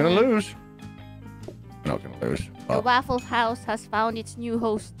people? We're gonna lose. We're not gonna lose. The Waffle House has found its new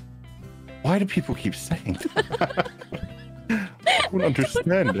host. Why do people keep saying that? I don't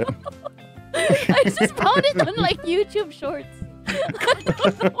understand it. I just found it on like YouTube Shorts. I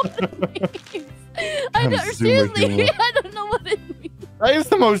don't know what it means. Seriously, I don't know what it means. That is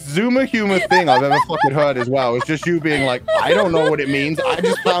the most Zoomer humor thing I've ever fucking heard as well. It's just you being like, I don't know what it means. I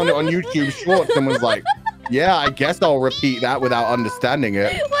just found it on YouTube Shorts and was like, yeah, I guess I'll repeat that without understanding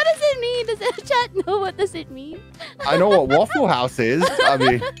it. What does it mean? Does the chat know what does it mean? I know what Waffle House is. I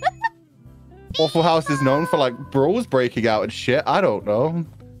mean, Waffle House is known for like bros breaking out and shit. I don't know.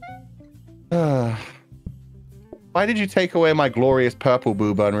 Why did you take away my glorious purple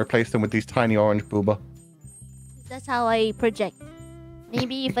booba and replace them with these tiny orange booba? That's how I project.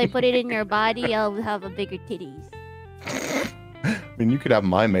 Maybe if I put it in your body, I'll have a bigger titties. I mean, you could have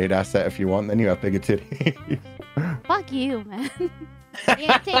my maid asset if you want, then you have bigger titties. Fuck you, man.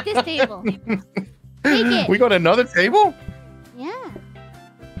 Yeah, take this table. Take it. We got another table? Yeah.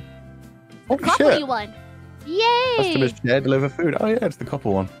 Holy Couple shit. one. Yay! Customers share, deliver food. Oh yeah, it's the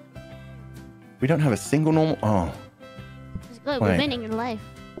couple one. We don't have a single normal. Oh. It's good. We're winning in life.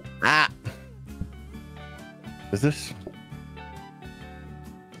 Ah. Is this?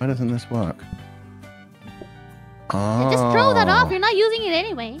 Why doesn't this work? Oh. Just throw that off. You're not using it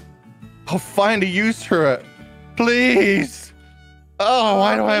anyway. I'll find a use for it. Please. Oh,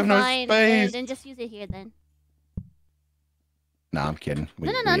 why do I have no space? Then just use it here then. Nah, I'm kidding.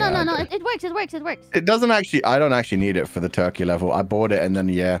 No. It works. It works. It works. It doesn't actually. I don't actually need it for the turkey level. I bought it and then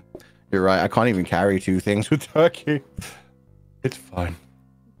yeah, you're right. I can't even carry two things with turkey. It's fine.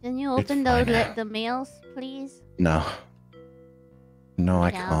 Can you open the mails, please? No. No, I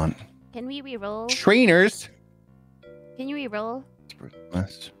can't. Can we re-roll? Trainers. Can you re-roll? How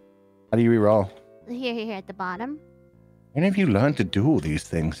do you re-roll? Here, at the bottom. When have you learned to do all these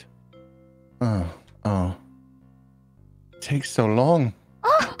things? Oh. It takes so long.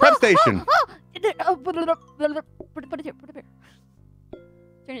 Prep station. Put it here.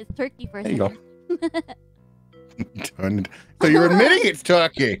 Turn it turkey for a second. There you go. So you're admitting it's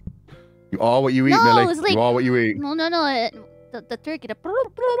turkey. You are what you eat, Millie. Like, you are what you eat. No. The turkey.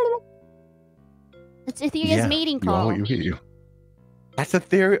 It's Etheria's mating call. You are what you eat. That's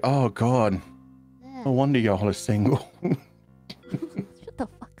Ethyria. Oh, God. Yeah. No wonder y'all are single. Shut the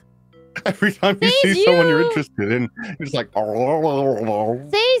fuck. Every time you see someone you're interested in, it's like...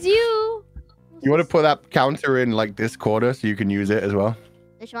 Says you. You want to put that counter in, like, this quarter so you can use it as well?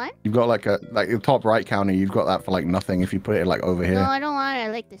 Which one? You've got, like, the top right counter. You've got that for, like, nothing if you put it, like, over here. No, I don't want it. I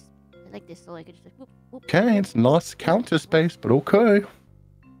like this. So I could just, like, whoop, whoop. Okay, it's nice counter space, but okay.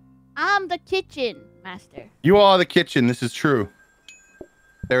 I'm the kitchen master. You are the kitchen. This is true.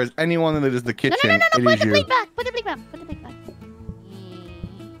 If there is anyone that is the kitchen, no. It Put is the you. plate back. Put the plate back.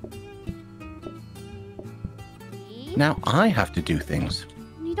 Now I have to do things.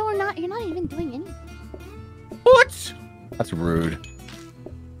 You're not even doing anything. What? That's rude.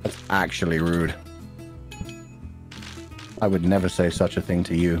 That's actually rude. I would never say such a thing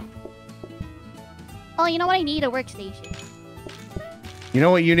to you. Oh, you know what? I need a workstation. You know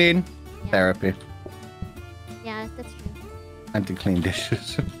what you need? Yeah. Therapy. Yeah, that's true. And to clean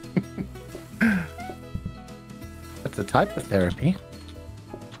dishes. That's a type of therapy.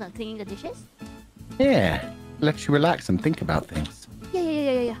 What, cleaning the dishes? Yeah. Lets you relax and think about things.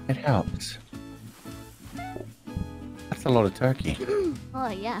 Yeah. It helps. That's a lot of turkey. Oh,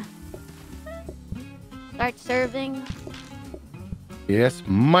 yeah. Start serving. Yes,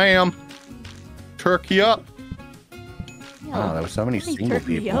 ma'am. Turkey up. Yo, Oh, there were so many single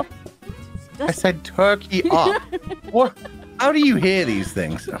people. Up. I said turkey up. What? How do you hear these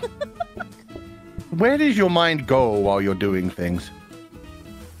things? Where does your mind go while you're doing things?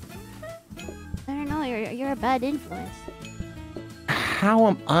 I don't know. You're a bad influence. How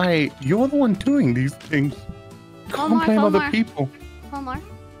am I? You're the one doing these things. Can't blame other people. One more.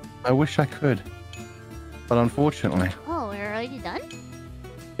 I wish I could, but unfortunately. Oh, we're already done?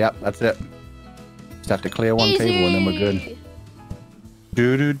 Yep, that's it. Just have to clear one table and then we're good.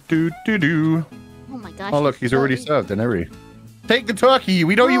 Do. Oh my gosh. Oh look, he's already served and everything. Take the turkey.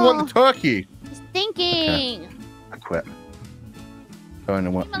 We know you want the turkey. He's thinking. Okay. I quit. Going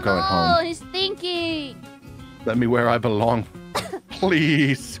home. Oh, he's thinking. Let me where I belong,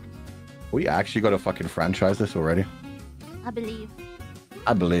 please. We actually got to fucking franchise this already. I believe.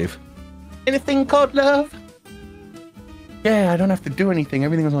 Anything called love? Yeah, I don't have to do anything.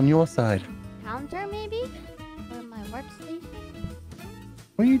 Everything is on your side. Counter, maybe? For my workstation?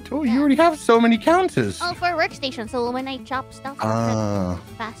 What are you doing? Yeah. You already have so many counters. Oh, for a workstation. So when I chop stuff, it's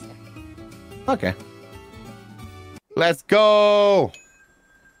faster. Okay. Let's go.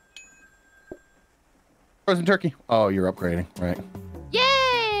 Frozen turkey. Oh, you're upgrading. Right.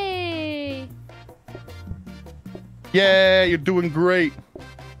 Yay! Yeah, you're doing great.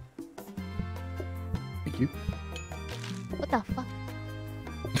 Thank you. What the fuck?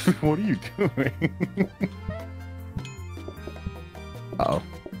 What are you doing? Uh-oh.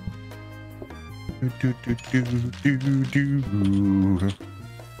 I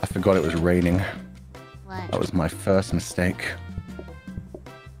forgot it was raining. What? That was my first mistake.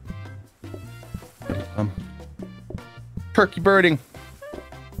 Turkey birding.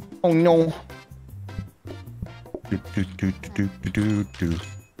 Oh no.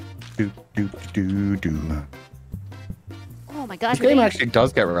 Oh my gosh. This game actually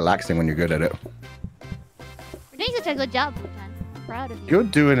does get relaxing when you're good at it. You're doing such a good job, Fuuchan. I'm proud of you. You're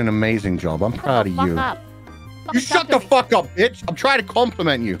doing an amazing job. I'm proud of you. Up. You shut the fuck up, bitch. I'm trying to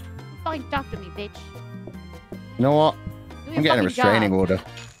compliment you. Fucking talk to me, bitch. You know what? I'm getting a restraining order.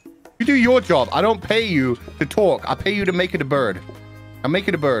 You do your job. I don't pay you to talk. I pay you to make it a bird. I'll make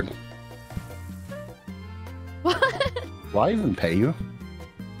it a bird. What? Why even pay you?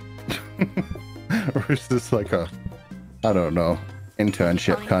 Or is this like a, I don't know,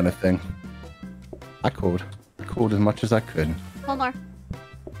 internship kind of thing? I called as much as I could. One more.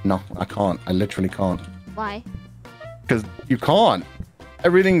 No, I can't. I literally can't. Why? Because you can't.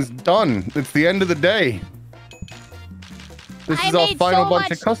 Everything's done. It's the end of the day. This is our final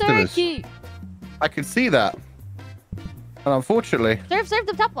bunch of customers. Turkey. I can see that. And unfortunately... Serve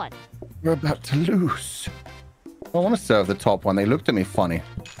the top one. We're about to lose. I don't want to serve the top one. They looked at me funny.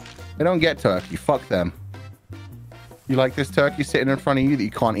 They don't get turkey. Fuck them. You like this turkey sitting in front of you that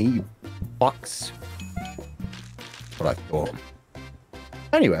you can't eat? Fucks. That's what I thought.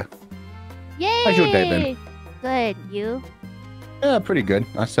 Anyway. Yay! How's your day been? Good. You? Yeah, pretty good.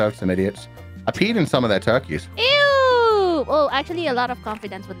 I served some idiots. I peed in some of their turkeys. Ew! Oh, actually, a lot of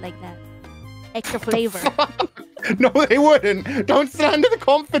confidence would like that. Extra flavor. No, they wouldn't. Don't slander the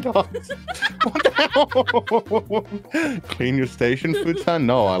confidants. What the hell? Clean your station, Fuuchan?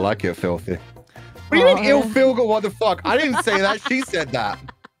 No, I like it filthy. What do you mean ill feel? What the fuck? I didn't say that. She said that.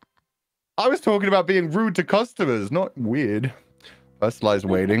 I was talking about being rude to customers, not weird. Personalized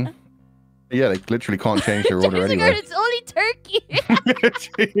waiting. Yeah, they literally can't change their order anyway. It's only turkey.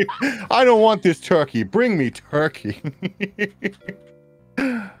 I don't want this turkey. Bring me turkey.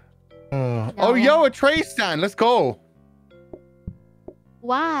 No. Oh, yo, a tray stand. Let's go.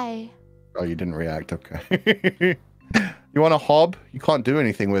 Why? Oh, you didn't react. Okay. You want a hob? You can't do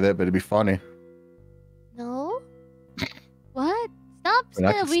anything with it, but it'd be funny. No. What?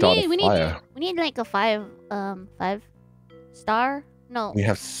 Stop. We need like a 5-star. No. We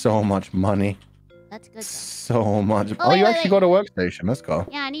have so much money. That's good. So much. Oh, you actually got a workstation. Let's go.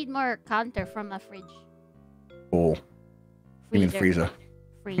 Yeah, I need more counter from my fridge. Cool. You mean freezer?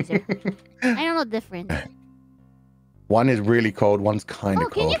 Freezer. I don't know the difference. One is really cold. One's kind of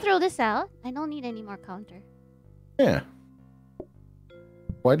cold. Can you throw this out? I don't need any more counter. Yeah.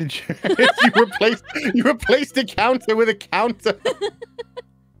 Why did you? you replaced a counter with a counter.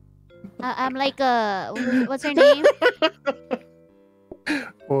 I'm like what's her name?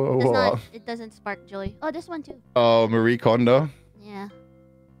 It doesn't spark joy. Oh, this one too. Oh, Marie Kondo. Yeah.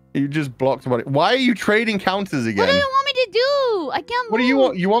 You just blocked money. Why are you trading counters again? What do you want me to do? I can't move. What do you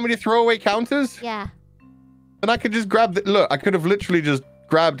want? You want me to throw away counters? Yeah. Then I could just grab the... Look, I could have literally just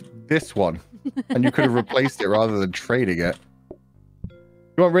grabbed this one. And you could have replaced it rather than trading it.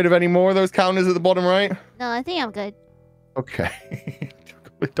 You want rid of any more of those counters at the bottom right? No, I think I'm good. Okay.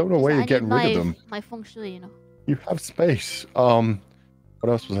 I don't know why you're getting rid of them. My feng shui, you know. You have space. What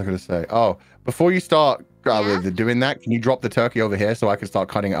else was I going to say? Oh, before you start doing that, can you drop the turkey over here so I can start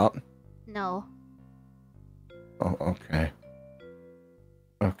cutting it up? No. Oh, okay.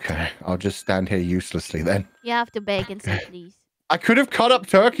 Okay, I'll just stand here uselessly then. You have to beg and say please. I could have cut up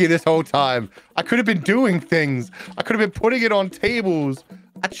turkey this whole time. I could have been doing things. I could have been putting it on tables.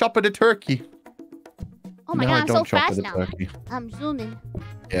 I chop it a turkey. Oh my god, I'm so fast now. Turkey. I'm zooming.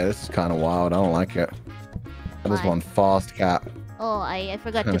 Yeah, this is kind of wild. I don't like it. That is one fast cat. Oh, I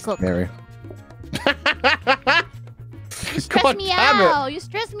forgot to cook. Scary. You stress me out. You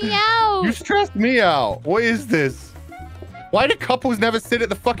stress me out. You stressed me out. What is this? Why do couples never sit at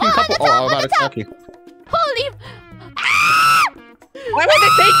the fucking couple? Oh, I'm about a turkey. Holy! Why would they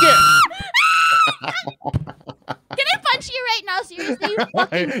take it? Can I punch you right now? Seriously, you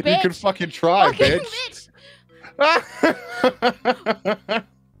fucking bitch. You can fucking try, bitch.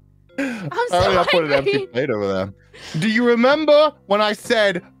 I'm so I put an empty plate over there. Do you remember when I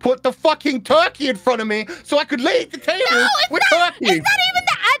said put the fucking turkey in front of me so I could lay at the table with turkey? It's not even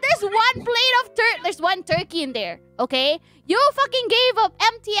that. There's one plate of There's one turkey in there. Okay, you fucking gave up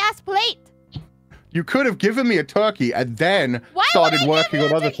empty ass plate. You could have given me a turkey and then started working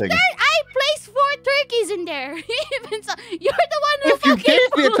on other things. I placed 4 turkeys in there. You're the one who if you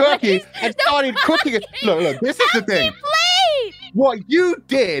gave me a turkey and started cooking it. Look, this is the thing. What you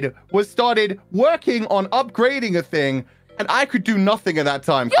did was started working on upgrading a thing, and I could do nothing at that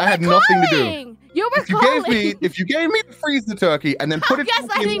time. I had nothing to do. You were if you gave me the freezer turkey and then put it in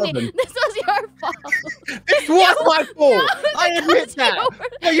the oven. This was your fault. This was my fault. I admit that.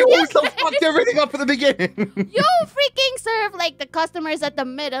 But you also fucked everything up at the beginning. You freaking serve like the customers at the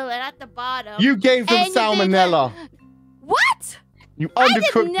middle and at the bottom. You gave them salmonella. What? You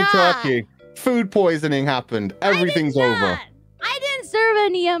undercooked the turkey. Food poisoning happened. Everything's over. I didn't serve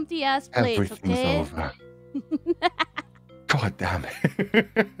any empty ass plates. Everything's over. God damn it. We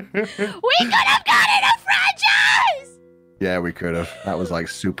could have gotten a franchise! Yeah, we could have. That was like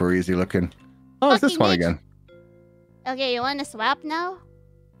super easy looking. Oh, it's this one again. Okay, you want to swap now?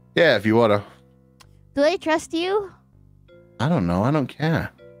 Yeah, if you wanna. Do I trust you? I don't know. I don't care.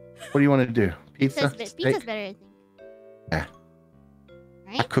 What do you want to do? Pizza? Pizza's better, I think. Yeah.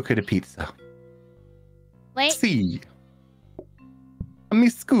 Right? I cook it a pizza. Wait. See. Mi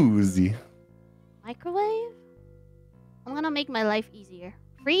scusi. Microwave? I'm gonna make my life easier.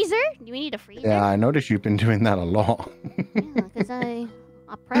 Freezer? Do we need a freezer? Yeah, I noticed you've been doing that a lot. Yeah, because I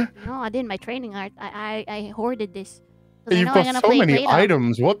prepped, you know, I did my training art. I hoarded this. You've got so many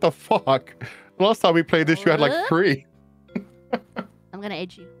items. What the fuck? Last time we played this, you had like 3. I'm gonna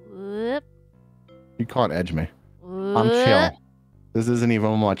edge you. Whoop. You can't edge me. Whoop. I'm chill. This isn't even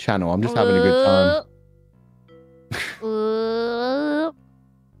on my channel. I'm just having a good time.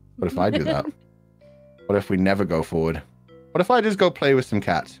 What if I do that? What if we never go forward? What if I just go play with some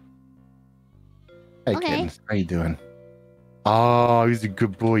cats? Hey, kittens. How you doing? Oh, he's a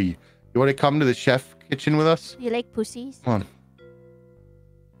good boy. You want to come to the chef kitchen with us? You like pussies? Come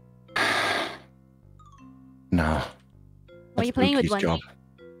on. No. Are you playing with one? Job.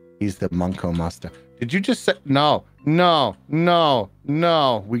 He's the Monko master. Did you just say no? No, no,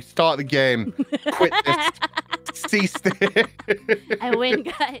 no. We start the game. Quit this. Cease this. I win,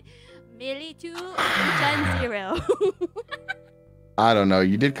 guys. Millie 2, Fuuchan 0. I don't know.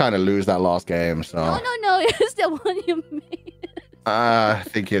 You did kind of lose that last game, so. No. It's the one you made. I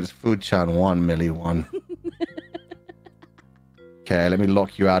think it's Fuuchan 1, Millie 1. Okay, let me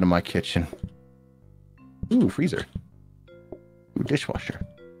lock you out of my kitchen. Ooh, freezer. Ooh, dishwasher.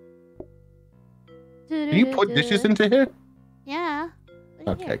 Can you put dishes into here? Yeah.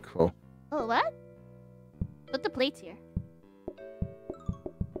 Okay, cool. Oh, what? Put the plates here.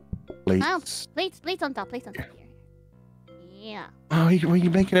 Plates. Oh, plates on top here. Yeah. Oh, were you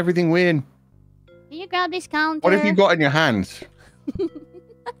making everything weird? Can you grab this counter? What have you got in your hands?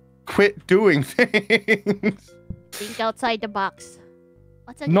 Quit doing things. Think outside the box.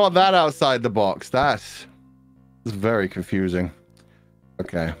 Not that outside the box. That's very confusing.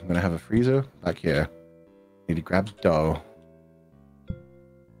 Okay, I'm gonna have a freezer back here. Need to grab dough.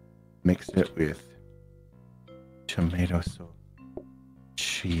 Mix it with tomato sauce.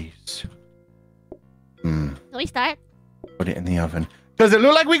 Cheese. Can we start? Put it in the oven. Does it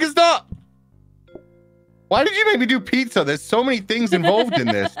look like we can start? Why did you make me do pizza? There's so many things involved in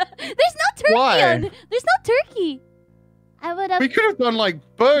this. There's no turkey. Why? There's no turkey. I would have. We could have done like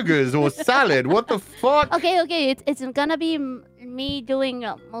burgers or salad. What the fuck? Okay. It's gonna be me doing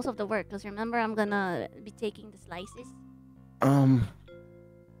most of the work. Because remember, I'm gonna be taking the slices.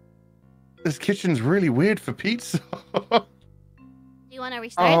 This kitchen's really weird for pizza. Do you want to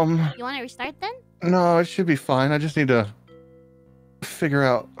restart? You want to restart then? No, it should be fine. I just need to figure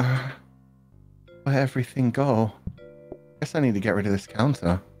out where everything go. Guess I need to get rid of this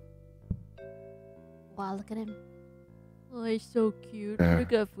counter. Wow, look at him. Oh, he's so cute. Yeah.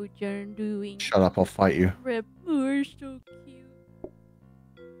 Look at Fuuchan doing. Shut up, I'll fight you. Rip. Oh, he's so cute.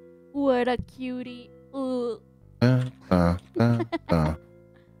 What a cutie. Ooh.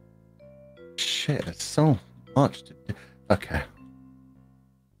 Shit, it's so much to do. Okay.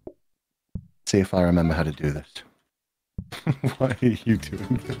 See if I remember how to do this. Why are you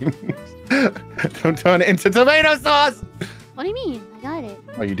doing things? Don't turn it into tomato sauce! What do you mean? I got it.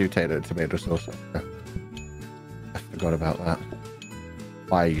 Oh, you do take the tomato sauce. Okay. I forgot about that.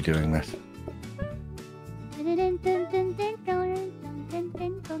 Why are you doing this?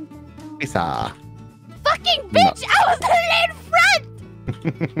 Pizza. Fucking bitch! No. I was literally in front!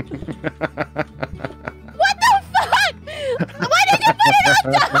 What the fuck? Why did you put it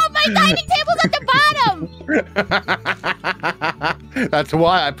on top? My dining table's at the bottom! That's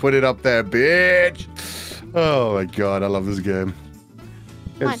why I put it up there, bitch! Oh my god, I love this game.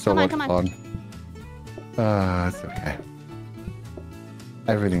 It's so much fun. It's okay.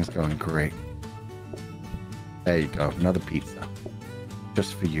 Everything's going great. There you go, another pizza.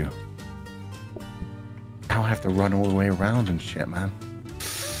 Just for you. Now I have to run all the way around and shit, man.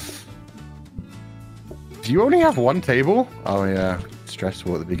 Do you only have one table? Oh yeah,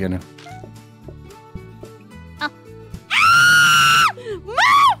 stressful at the beginning. Move!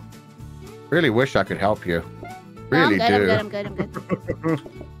 Really wish I could help you. Really do. I'm good.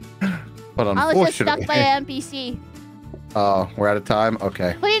 But I was just unfortunately... stuck by an NPC. Oh, we're out of time?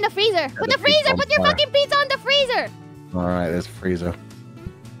 Okay. Put it in the freezer. Put the freezer. Put your fucking pizza on the freezer. Alright, there's a freezer.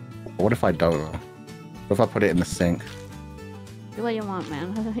 But what if I don't? What if I put it in the sink? Do what you want,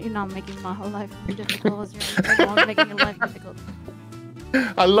 man. You're not making my whole life difficult. You're making your life difficult.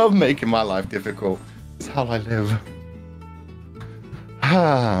 I love making my life difficult. It's how I live.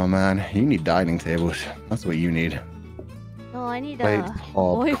 Ah, man. You need dining tables. That's what you need. No, I need Plate, a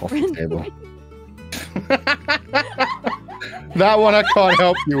hob, coffee boyfriend. table. That one I can't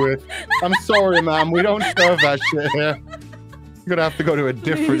help you with. I'm sorry, ma'am. We don't serve that shit here. You're gonna have to go to a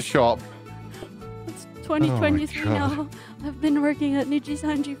different shop. It's 2023 now. I've been working at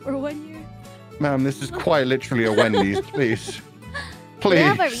NIJISANJI for 1 year. Ma'am, this is quite literally a Wendy's. Please. Please. Do you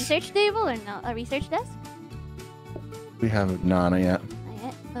have a research table or no? A research desk? We haven't. No, not yet.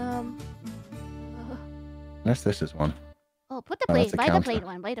 Not yet. Unless this is one. Oh, put the plate. Buy the plate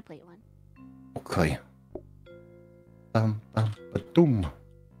one. Buy the plate one. Okay. Ba-doom.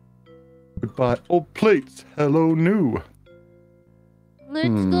 Goodbye, old plates. Hello, new. Let's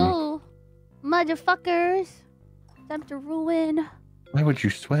go, motherfuckers. Time to ruin. Why would you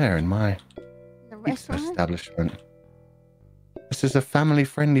swear in my pizza establishment? This is a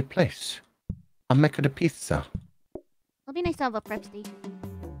family-friendly place. I'll make it a pizza. It'll be nice to have a prep station.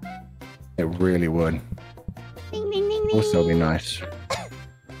 It really would. Ding, ding, ding, ding. Also be nice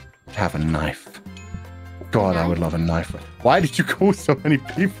to have a knife. God, I would love a knife. Why did you call so many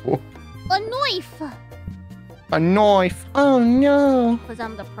people? A knife! A knife! Oh no! Because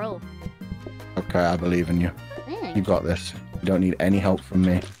I'm the pro. Okay, I believe in you. Thanks. You got this. You don't need any help from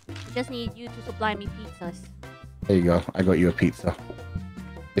me. I just need you to supply me pizzas. There you go. I got you a pizza.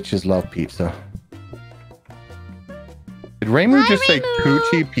 Bitches love pizza. Did Raymond just say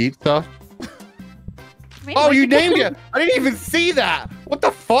Coochie Pizza? Oh, you named it! I didn't even see that! What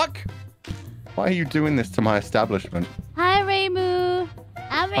the fuck? Why are you doing this to my establishment? Hi, Raymu.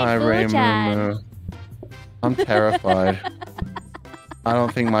 I'm Hi, Raymu. I'm terrified. I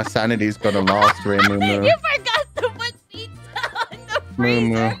don't think my sanity's gonna last, Raymu. You forgot to put pizza on the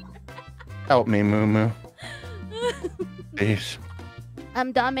freezer. Help me, Moo. Please.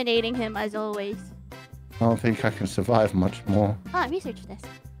 I'm dominating him as always. I don't think I can survive much more. Ah, research this.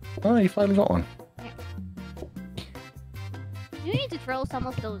 Oh, you finally got one. You need to throw some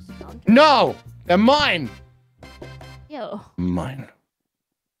of those counters. No! They're mine! Yo. Mine.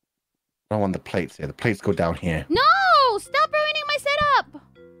 I don't want the plates here. The plates go down here. No! Stop ruining my setup!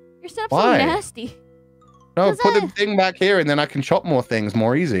 Your setup's Why? so nasty. No, put the thing back here and then I can chop more things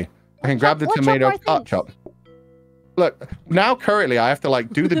more easy. I can grab the tomato, chop. Look, now currently I have to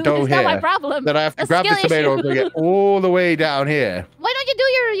like do the dough here. Not my problem. Then I have to grab the tomato and bring it all the way down here. Why don't you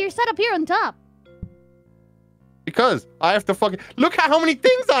do your setup here on top? Because I have to fucking... Look at how many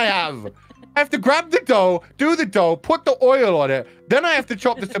things I have! I have to grab the dough, do the dough, put the oil on it, then I have to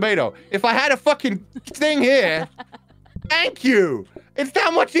chop the tomato. If I had a fucking thing here... Thank you! It's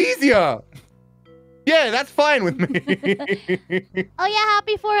that much easier! Yeah, that's fine with me. Oh yeah,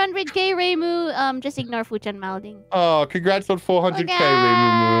 happy 400k, Raymu. Just ignore Fuuchan mouthing. Oh, congrats on 400k,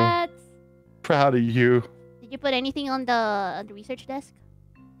 Raymu. Proud of you. Did you put anything on the research desk?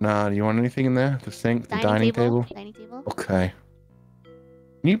 Nah, do you want anything in there? The sink, the dining table? Dining table? Okay.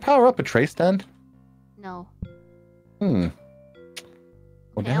 Can you power up a tray stand? No. Well,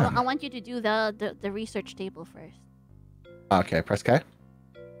 okay, I want you to do the research table first. Okay, press K.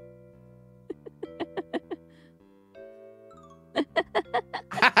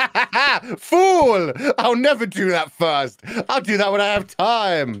 Fool! I'll never do that first. I'll do that when I have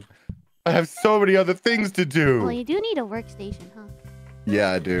time. I have so many other things to do. Well, you do need a workstation, huh?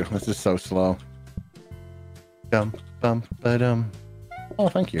 Yeah, I do. This is so slow. Ba-dum. Oh,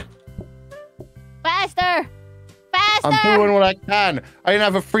 thank you. Faster! Faster! I'm doing what I can. I didn't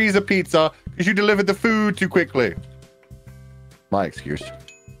have a freezer pizza because you delivered the food too quickly. My excuse.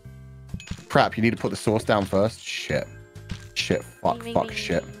 Crap, you need to put the sauce down first. Shit. Fuck,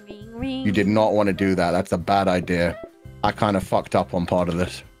 shit. You did not want to do that. That's a bad idea. I kind of fucked up on part of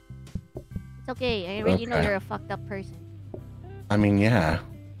this. It's okay. I already know you're a fucked up person. I mean, yeah.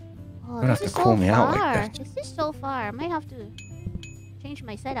 Oh, you don't have to call me out like this. This is so far. I might have to change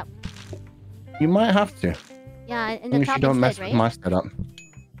my setup. You might have to. Yeah, in the top you don't mess with my setup.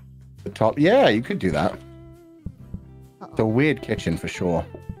 The top? Yeah, you could do that. It's a weird kitchen for sure.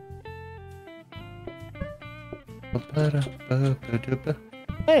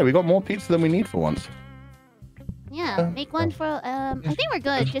 Hey, we got more pizza than we need for once. Yeah, make one for I think we're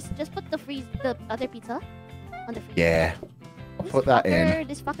good. Just put the other pizza on the freezer. Yeah. I'll put that in.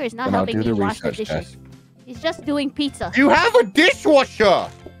 This fucker is not helping me wash the dishes. He's just doing pizza. You have a dishwasher!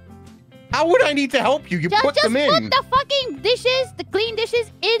 How would I need to help you? You put them in. Just put the fucking dishes, the clean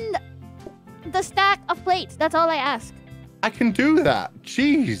dishes, in the stack of plates. That's all I ask. I can do that.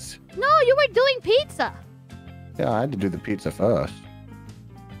 Jeez. No, you were doing pizza. Yeah, I had to do the pizza first.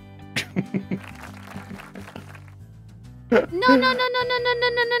 No,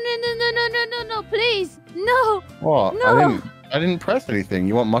 please. No. What? No. I didn't press anything.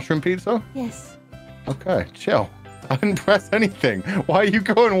 You want mushroom pizza? Yes. Okay, chill. I didn't press anything. Why are you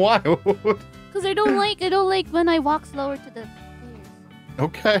going wild? Because I don't like when I walk slower to the stairs.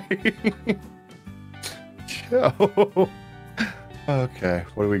 Okay. Chill. Okay,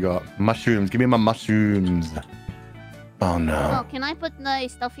 what do we got? Mushrooms. Give me my mushrooms. Oh no. Oh, can I put my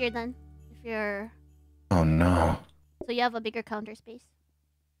stuff here then? If you're... Oh no. So you have a bigger counter space?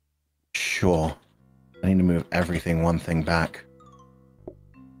 Sure. I need to move everything one thing back.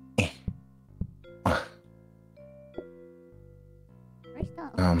 Where's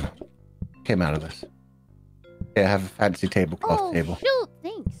that? Came out of this. Yeah, I have a fancy tablecloth table. Shoot,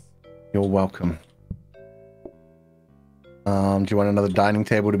 thanks. You're welcome. Do you want another dining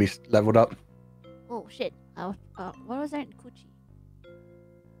table to be leveled up? Oh shit. What was that? Coochie.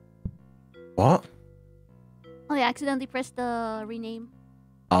 What? Oh, I accidentally pressed the rename.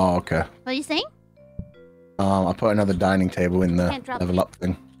 Oh, okay. What are you saying? I put another dining table in the level up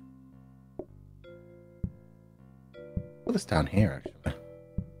thing. Put this down here, actually.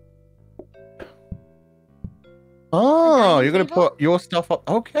 Oh, you're going to put your stuff up.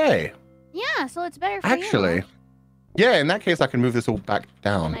 Okay. Yeah, so it's better for actually, you. Yeah, in that case, I can move this all back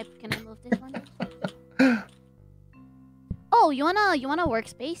down. Can I move this one? Oh, you wanna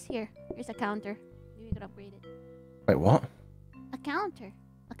workspace? Here. Here's a counter. Maybe you could upgrade it. Wait, what? A counter.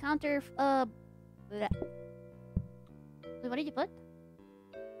 Bleh. Wait, what did you put?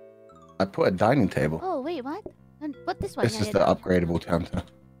 I put a dining table. Oh, wait, what? Then put this one. This is the upgradable counter.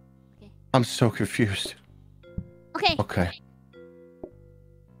 Okay. I'm so confused. Okay. Okay.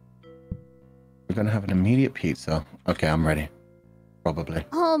 We're gonna have an immediate pizza. Okay, I'm ready. Probably.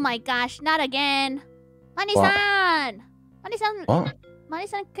 Oh my gosh, not again. Mani-san! Mani-san! What?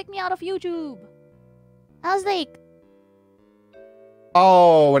 Mani-san kicked me out of YouTube. I was like...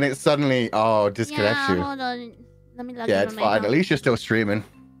 Oh, when it suddenly disconnects you. Hold on. Let me log Yeah, in it's on my fine. account. At least you're still streaming.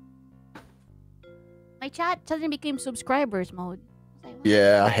 My chat suddenly became subscribers mode. Like,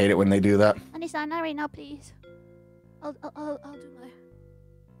 yeah, I hate it when they do that. Mani-san, not right now, please. I'll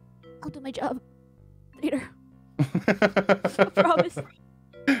do my job later. I promise.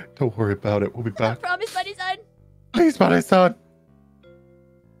 Don't worry about it. We'll be back. I promise, Mani-san. Please, Mani-san.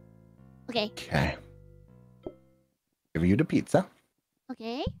 Okay. Okay. Give you the pizza.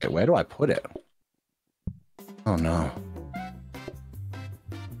 Okay. Okay, where do I put it? Oh no.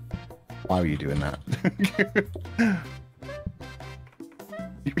 Why were you doing that?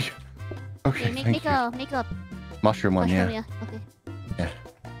 Okay, make a mushroom one, yeah. Okay. Yeah,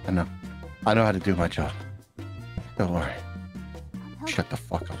 I know. I know how to do my job. Don't worry. Shut the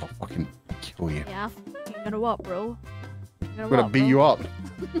fuck up. I'll fucking kill you. Yeah. You're gonna what, bro? I'm gonna beat you up.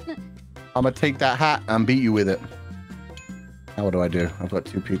 I'm gonna take that hat and beat you with it. Now what do I do? I've got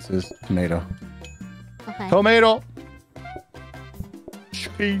 2 pizzas. Tomato. Okay. Tomato!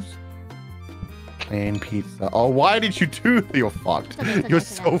 Cheese. Plain pizza. Oh, why did you do that? You're fucked. Okay, You're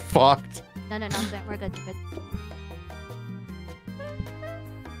so fucked. No, we're good.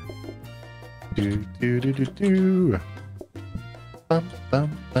 Do. Bum,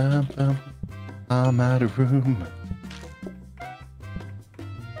 bum, bum, bum. I'm out of room.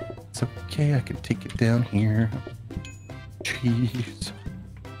 It's okay, I can take it down here. Cheese.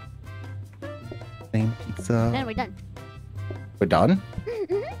 Plain pizza. Then we're done. We're done?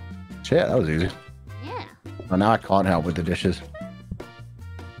 Mm-hmm. Shit, that was easy. Yeah. Well, now I can't help with the dishes.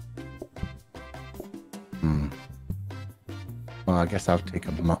 Well, I guess I'll take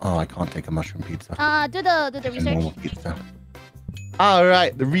a... Oh, I can't take a mushroom pizza. Do the research. Normal pizza. All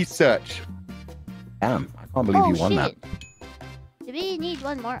right, the research. Damn, I can't believe you won that. Do we need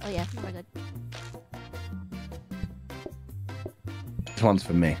one more? Oh yeah, we're good. This one's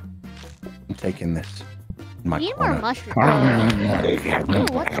for me. I'm taking this. In my Need corner. more mushrooms. Ooh,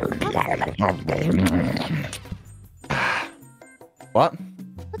 what the fuck? What?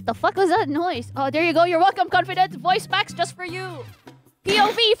 What the fuck was that noise? Oh, there you go. You're welcome, Confident. Voice packs just for you.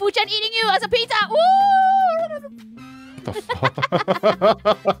 POV, Fuuchan eating you as a pizza. Woo! What the fuck?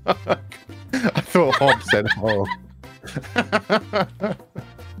 I thought Hob said ho.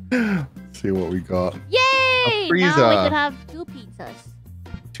 See what we got. Yay! A freezer. Now we could have 2 pizzas.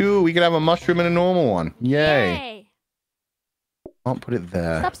 2. We could have a mushroom and a normal one. Yay. Yay. Can't put it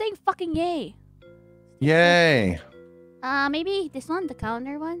there. Stop saying fucking yay. Yay. Maybe this one, the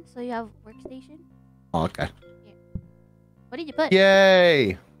counter one. So you have workstation. Oh, okay. Here. What did you put?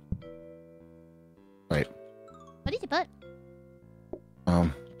 Yay! Wait. What did you put?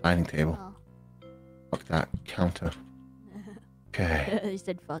 Dining table. Oh. Fuck that. Counter. Okay. You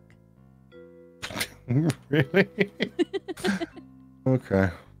said fuck. Really? Okay.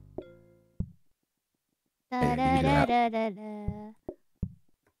 Da, da, da, da, da, da.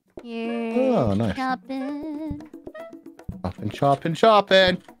 Here. Oh, nice. Shopping.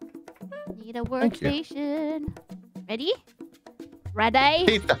 Chopping. Need a workstation. Ready? Ready?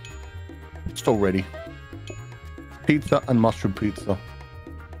 Pizza. Still ready. Pizza and mushroom pizza.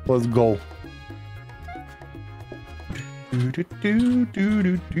 Let's go.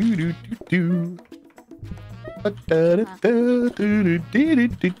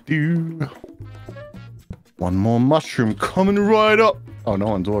 One more mushroom coming right up. Oh, no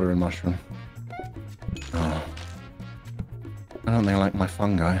one's ordering mushroom. Oh. I don't think I like my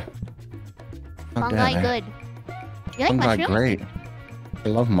fungi. Fungi good. You like Fungi mushroom? great. I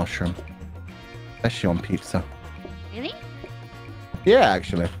love mushroom. Especially on pizza. Really? Yeah,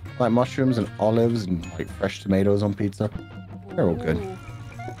 actually. I like mushrooms and olives and like fresh tomatoes on pizza. They're all good. Ooh.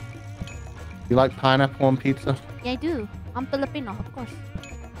 You like pineapple on pizza? Yeah, I do. I'm Filipino, of course.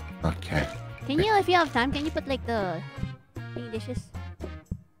 Okay. Can you, if you have time, can you put like the three dishes?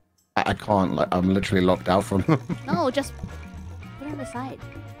 I can't. Like, I'm literally locked out from them. No, just put it on the side.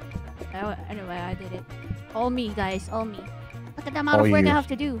 Anyway, I did it. All me, guys. All me. Look at the amount All of work you. I have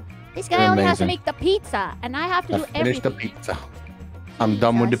to do. This guy You're only has to amazing. make the pizza, and I have to do Finish everything. the pizza. I'm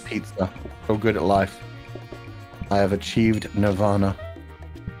done with the Jesus. pizza. So good at life. I have achieved nirvana.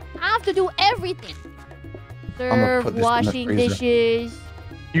 I have to do everything. gonna Serve, put this in the washing freezer. dishes.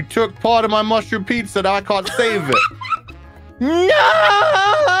 You took part of my mushroom pizza. Now I can't save it. No!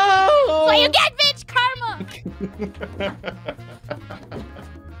 So you get bitch karma.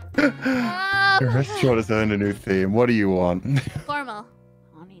 Restaurant has earned a new theme. What do you want? Formal.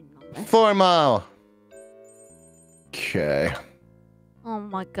 I don't need no. Formal. Okay. Oh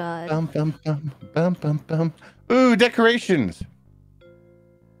my god. Bum, bum, bum, bum, bum, bum. Ooh, decorations.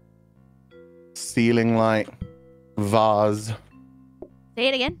 Ceiling light. Vase. Say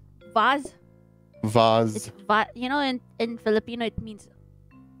it again. Vase. Vase. It's you know, in Filipino it means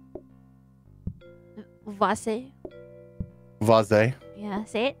vase. Vase. Yeah,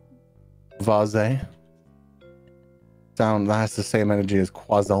 say it. Vase. Sound that has the same energy as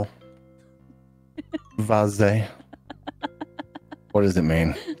quasal. Vase. What does it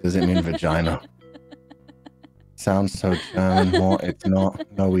mean? Does it mean vagina? Sounds so German. What? It's not.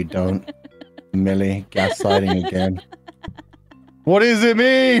 No, we don't. Millie, gaslighting again. What does it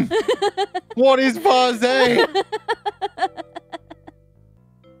mean? What is vase?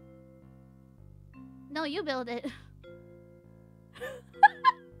 No, you build it.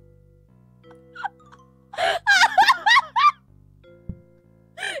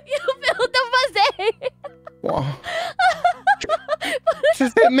 You build the vase. What? What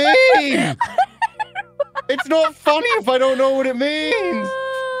does it mean? It's not funny if I don't know what it means.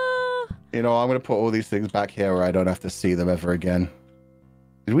 You know, I'm going to put all these things back here where I don't have to see them ever again.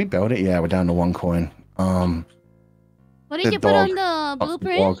 Did we build it? Yeah, we're down to 1 coin. What did you put on the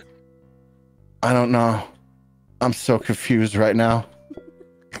blueprint? Dog. I don't know. I'm so confused right now.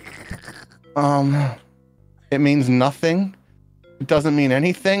 It means nothing. It doesn't mean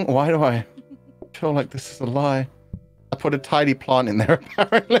anything. Why do I feel like this is a lie? I put a tidy plant in there,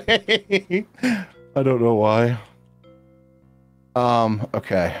 apparently. I don't know why.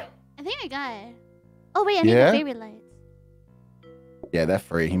 Okay. I think I got it. Oh wait, I need the fairy lights. Yeah, they're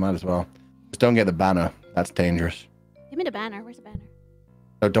free. You might as well. Just don't get the banner. That's dangerous. Give me the banner. Where's the banner?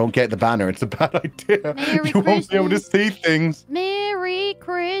 No, don't get the banner. It's a bad idea. Merry You won't be able to see things. Merry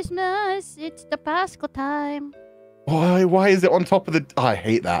Christmas. It's the Paschal time. Why is it on top of the... Oh, I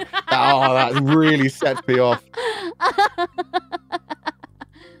hate that. Oh, that really sets me off.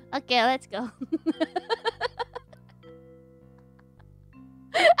 Okay, let's go.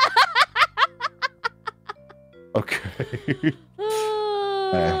 Okay.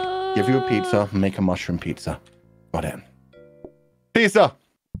 Give you a pizza. Make a mushroom pizza. Got it. Pizza!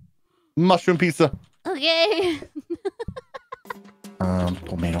 Mushroom pizza. Okay.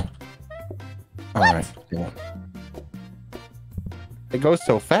 Tomato. Alright. Cool. It goes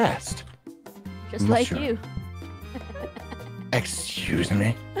so fast. Just like you. Excuse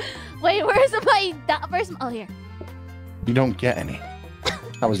me? Wait, where's my... Oh, here. You don't get any.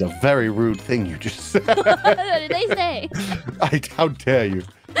 That was a very rude thing you just said. What did they say? How dare you?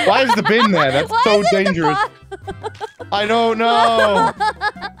 Why is the bin there? That's Why so is it dangerous. the I don't know.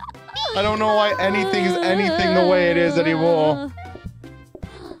 I don't know why anything is anything the way it is anymore.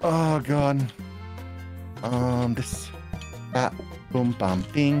 Oh god. This, that, boom, bam,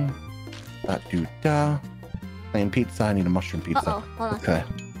 bing, that, do, da. Plain pizza. I need a mushroom pizza. Uh-oh, hold on. Okay.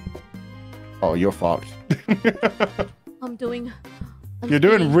 Oh, you're fucked. You're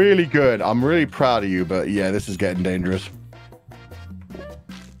doing really good. I'm really proud of you, but yeah, this is getting dangerous.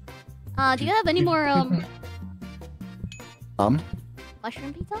 Do you have any more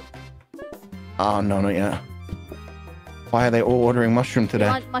mushroom pizza? Oh no, not yet. Why are they all ordering mushroom today?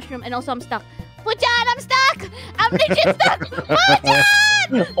 I want mushroom, and also I'm stuck. Fuuchan, I'm stuck! I'm legit stuck! Fuuchan!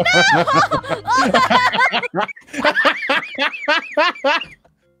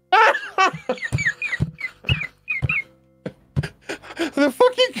 The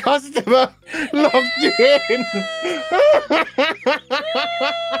fucking customer locked you in.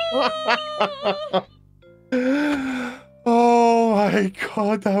 Oh my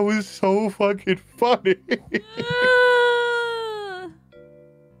god, that was so fucking funny.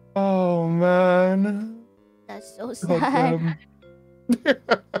 Oh man. That's so sad.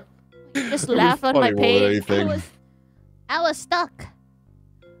 Just laugh on my pain. I was stuck.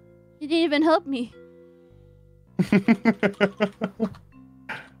 You didn't even help me.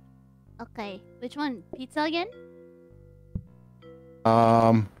 Okay, which one? Pizza again? It's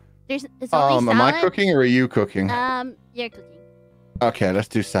only salad. Am I cooking or are you cooking? You're cooking. Okay, let's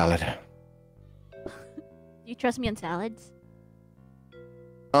do salad. Do you trust me on salads?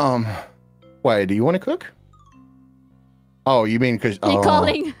 Wait, do you want to cook? Oh, you mean because You're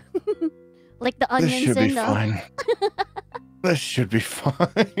calling like the onions. This should be fine. This should be fine.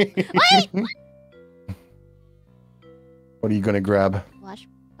 Wait! What are you gonna grab? Wash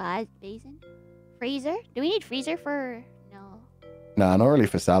basin? Freezer? Do we need freezer for... No. Nah, not really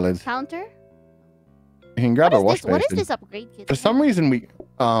for salads. Counter? You can grab a wash basin. What is this upgrade kit? For some reason,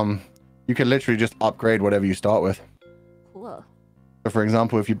 you can literally just upgrade whatever you start with. Cool. So for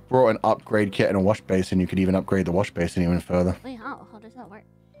example, if you brought an upgrade kit and a wash basin, you could even upgrade the wash basin even further. Wait, how? How does that work?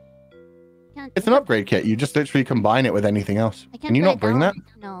 It's an upgrade kit. You just literally combine it with anything else. Can you not bring that?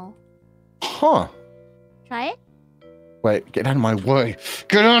 No. Huh. Try it? Wait, get out of my way.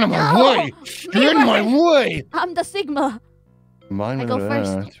 Get out of my way. Get out of my way. I'm the Sigma. Mine I go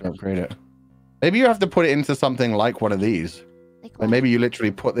first. To upgrade it. Maybe you have to put it into something like one of these. Like maybe you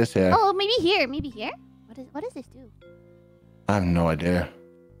literally put this here. Oh, maybe here. Maybe here? What does this do? I have no idea.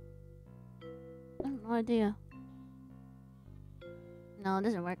 I have no idea. No, it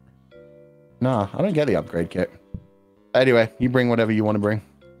doesn't work. Nah, I don't get the upgrade kit. Anyway, you bring whatever you want to bring.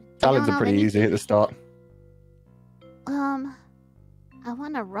 Salads are pretty easy at the start. I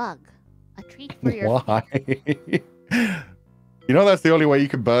want a rug. A treat for your... Why? You know that's the only way you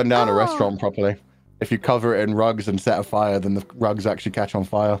can burn down a restaurant properly. If you cover it in rugs and set a fire, then the rugs actually catch on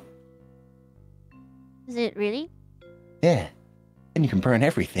fire. Is it really? Yeah. Then you can burn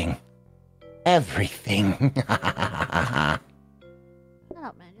everything. Everything. Shut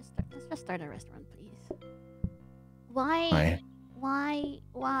up, man. Let's just start a restaurant, please. Why?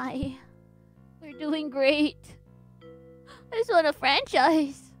 We're doing great. I just want a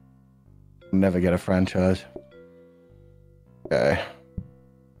franchise. Never get a franchise. Okay.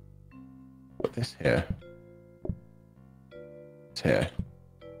 Put this here. It's here.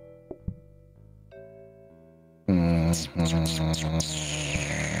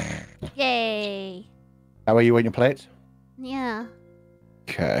 Yay. How are you on your plates? Yeah.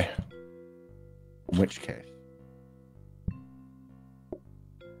 Okay. In which case?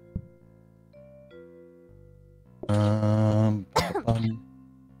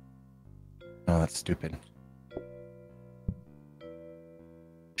 No, that's stupid.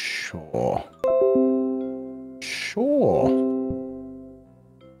 Sure.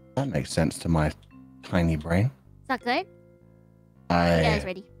 That makes sense to my tiny brain. Is that good? I guys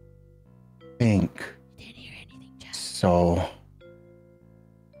ready? think You didn't hear anything, Jeff. so.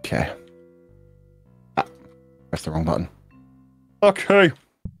 Okay. Press the wrong button. Okay.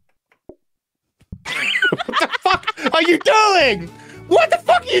 What the fuck are you doing? What the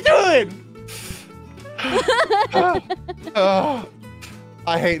fuck are you doing?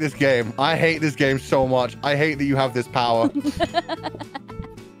 I hate this game. I hate this game so much. I hate that you have this power.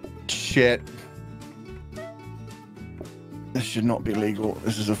 Shit. This should not be legal.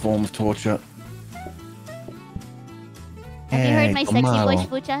 This is a form of torture. Have you heard my sexy voice,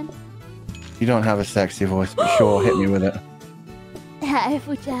 Fuuchan? You don't have a sexy voice, but sure, hit me with it. Hi,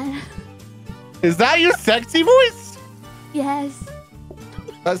 Fuuchan. Is that your sexy voice? Yes.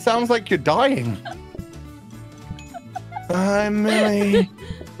 That sounds like you're dying. Hi, Millie.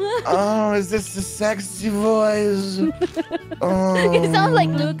 Oh, is this the sexy voice? Oh. It sounds like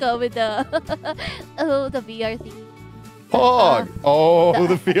Luca with the the VR thing.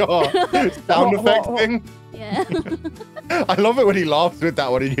 The VR sound effect thing. Yeah. I love it when he laughs with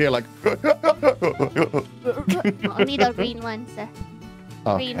that one in here, like. Only the green ones.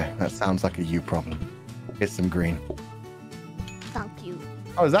 Okay, that sounds like a you problem. Get some green. Thank you.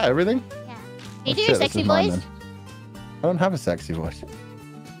 Oh, is that everything? Yeah. Did you do your sexy voice? I don't have a sexy voice.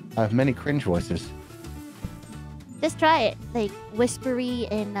 I have many cringe voices. Just try it, like whispery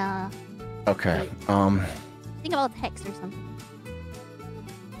and Okay. Think about Hex or something.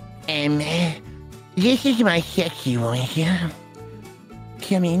 This is my sexy voice.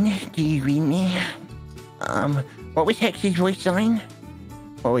 Come in, do you read me? What was Hex's voice line?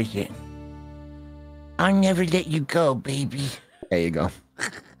 What was it? I'll never let you go, baby. There you go.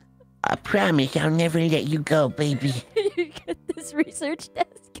 I promise I'll never let you go, baby. You get this research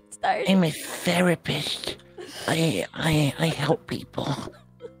desk started. I'm a therapist. I help people.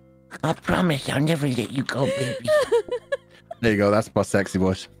 I promise I'll never let you go, baby. There you go. That's my sexy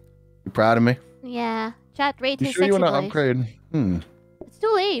voice. You proud of me? Yeah. Chat rate You his sure you sexy want to voice. upgrade? It's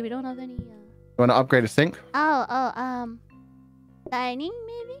too late. We don't have any. You want to upgrade a sink? Dining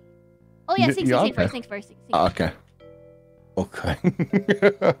maybe? Oh yeah, sink first. Oh, okay. Okay.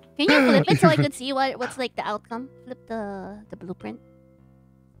 Can you flip it so I could see what's like the outcome? Flip the blueprint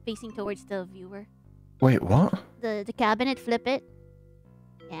facing towards the viewer. Wait, what? The cabinet, flip it.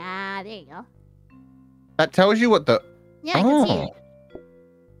 Yeah, there you go. That tells you what the. Yeah, I can see it.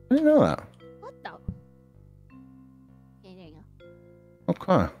 I didn't know that. What the? Okay, there you go.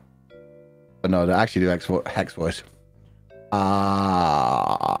 Okay. But no, they actually do Hex voice.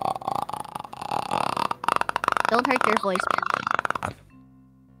 Don't hurt your voice, please.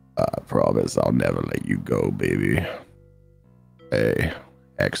 I promise I'll never let you go, baby. Hey,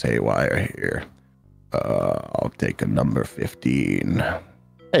 XAY are here. I'll take a number 15.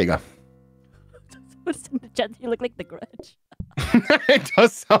 There you go. What's in the chat? You look like the Grudge. It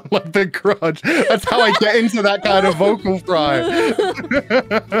does sound like the Grudge. That's how I get into that kind of vocal fry.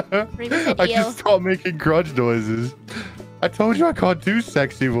 I just start making Grudge noises. I told you I can't do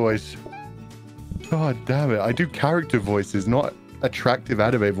sexy voice. God damn it. I do character voices, not attractive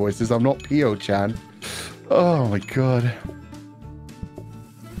anime voices. I'm not Fuuchan. Oh my god.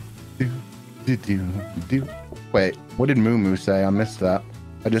 Wait, what did Moo say? I missed that.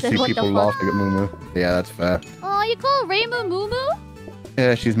 I just see people laughing at Moo. Yeah, that's fair. Oh, you call Reimu Moo?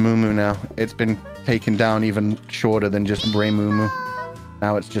 Yeah, she's Moo now. It's been taken down even shorter than just Moo.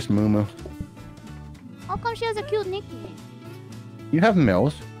 Now it's just Moo. How come she has a cute nickname? You have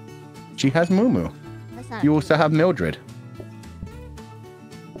Mills. She has Moo. That's not. You also have Mildred.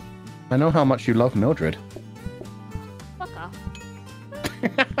 I know how much you love Mildred. Fuck off.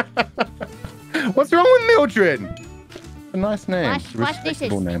 What's wrong with Mildred? A nice name. Wash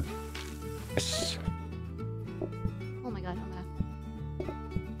dishes. Name. Yes. Oh my god,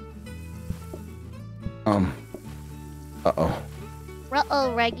 Uh-oh.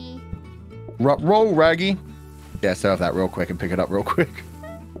 Ruh-oh, Raggy. Roll, Raggy. Yeah, serve that real quick and pick it up real quick.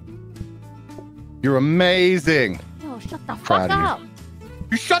 You're amazing. Yo, shut the fuck up.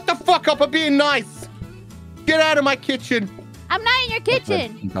 You shut the fuck up. I'm being nice. Get out of my kitchen. I'm not in your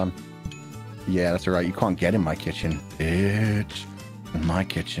kitchen. I'm done. Yeah, that's alright. You can't get in my kitchen, bitch. In my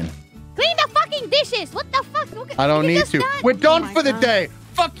kitchen. Clean the fucking dishes. What the fuck? I don't need to. We're done for the day.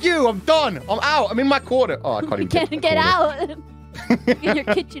 Fuck you. I'm done. I'm out. I'm in my quarter. Oh, I can't even get out. In your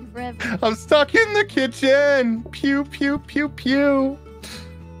kitchen forever. I'm stuck in the kitchen. Pew, pew, pew, pew.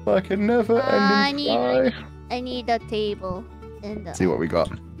 Like a never-ending cry. I need a table. And see what we got.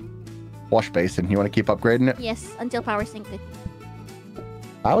 Wash basin. You want to keep upgrading it? Yes, until power sink it.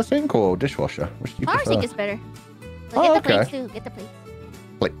 Power sink or dishwasher? Which do you power prefer? sink is better. So get the plates too. Get the plates.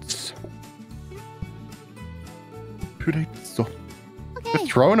 Plates. Okay.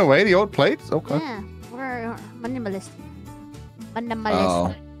 Just throwing away the old plates? Okay. Yeah, we're minimalist.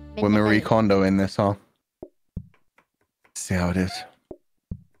 Oh, we're Marie Kondo in this, huh? Let's see how it is.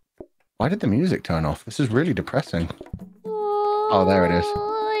 Why did the music turn off? This is really depressing. Oh, there it is.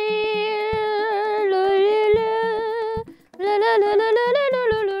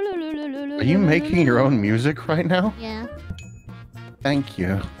 Are you making your own music right now? Yeah. Thank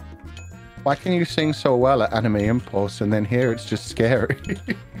you. Why can you sing so well at Anime Impulse and then here it's just scary?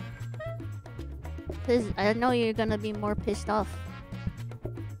 Because I know you're gonna be more pissed off.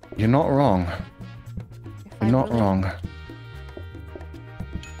 You're not wrong. You're not wrong.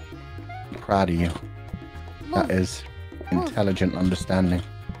 I'm proud of you. That is intelligent understanding.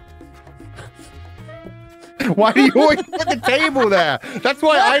 Why do you always put the table there? That's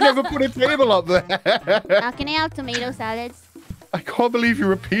why I never put a table up there. Can I have tomato salads? I can't believe you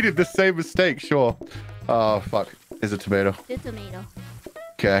repeated the same mistake. Sure. Oh, fuck. There's a tomato. 2 tomato.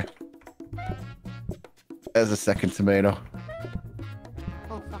 Okay. There's a second tomato.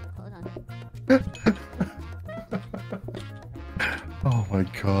 Oh, fuck. Hold on. Oh, my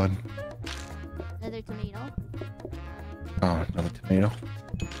God. Another tomato. Oh, another tomato.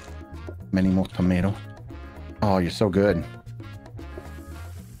 Many more tomato. Oh, you're so good.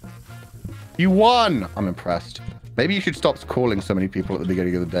 You won! I'm impressed. Maybe you should stop calling so many people at the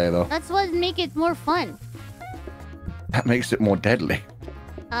beginning of the day, though. That's what make it more fun. That makes it more deadly.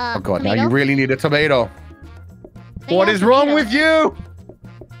 Oh, God, tomato? now you really need a tomato. They What have is wrong tomato. with you?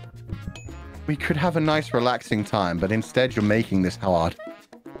 We could have a nice, relaxing time, but instead you're making this hard.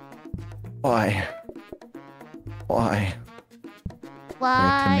 Why? Why?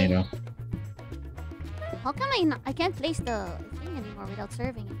 Why? Tomato. How come I can't place the thing anymore without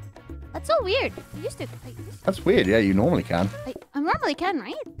serving it? That's so weird. I used to. That's weird. Yeah, you normally can. I normally can,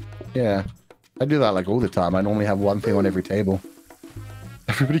 right? Yeah. I do that like all the time. I normally have one thing on every table.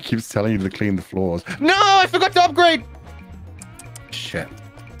 Everybody keeps telling you to clean the floors. No, I forgot to upgrade! Shit.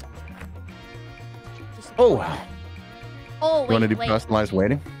 Oh, wow. Oh, You want to do wait. personalized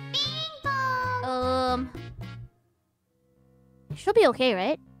waiting? Should be okay,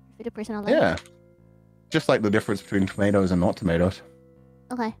 right? If we do personalized. Yeah. Just like the difference between tomatoes and not tomatoes.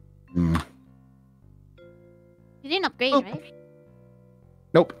 Okay. Hmm. You didn't upgrade, Oh. right?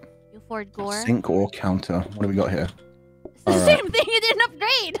 Nope. You Ford Gore. Sink or counter. What do we got here? It's the All same thing. You didn't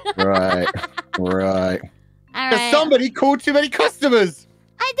upgrade. Right. Right. All Because right. somebody called too many customers.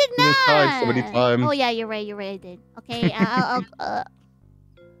 I did It was tied not. so many times. Oh yeah, you're right. You're right. I did. Okay.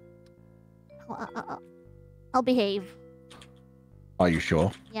 I'll behave. Are you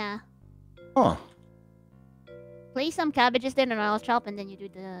sure? Yeah. Huh. Place some cabbages then, and I'll chop, and then you do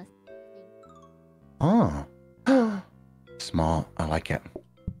the thing. Oh. Smart. I like it.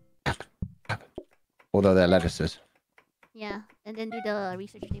 Although they're lettuces. Yeah, and then do the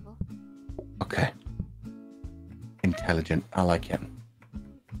research table. Okay. Intelligent. I like it.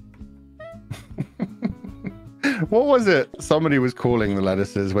 What was it somebody was calling the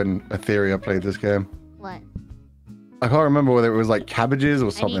lettuces when Ethyria played this game? What? I can't remember whether it was like cabbages or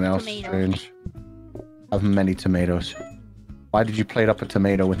need something else tomatoes. strange. I have many tomatoes. Why did you plate up a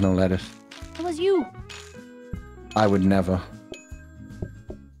tomato with no lettuce? It was you. I would never.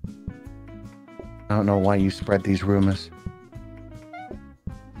 I don't know why you spread these rumors.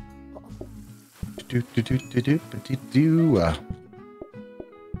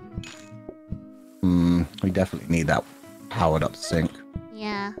 We definitely need that powered up sink.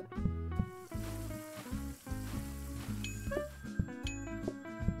 Yeah.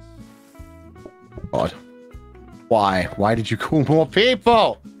 God. Why? Why did you call more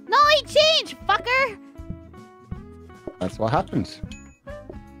people? No, I changed, fucker. That's what happens.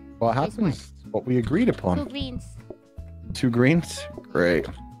 What happens? What we agreed 2 upon. greens. 2 greens? Great.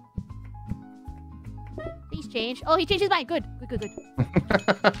 Please change. Oh, he changed his mind. Good. Good.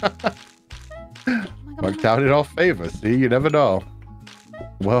 Oh my God, Worked out in our favor. See, you never know.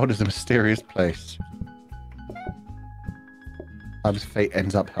 The world is a mysterious place. Sometimes fate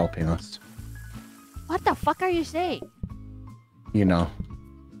ends up helping us. What the fuck are you saying? You know.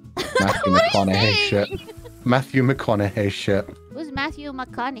 Matthew What are you McConaughey saying? shit. Matthew McConaughey shit. Who's Matthew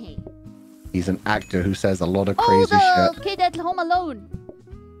McConaughey? He's an actor who says a lot of Oh, crazy the shit. kid at Home Alone.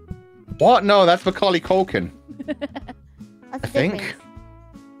 What? No, that's Macaulay Culkin. That's I think.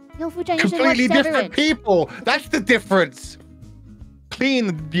 Yo, Fuuchan, you should watch Completely different Severance. people. That's the difference.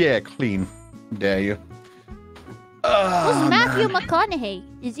 Clean. Yeah, clean. Dare you. Who's Matthew McConaughey?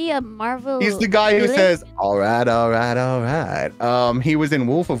 Is he a Marvel? He's the guy who villain? says, all right, all right, all right. He was in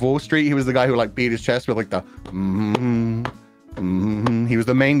Wolf of Wall Street. He was the guy who like beat his chest with like the He was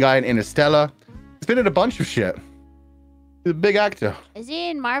the main guy in Interstellar. He's been in a bunch of shit. He's a big actor. Is he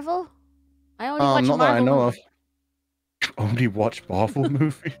in Marvel? I only watch Not Marvel. that I know movies. of. Only watch Marvel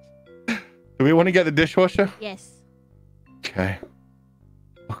movies. Do we want to get the dishwasher? Yes. Okay.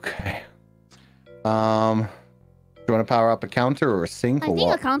 Okay. Do you want to power up a counter or a sink I or think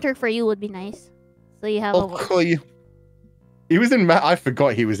what? a counter for you would be nice. So you have a. Okay. He was in. I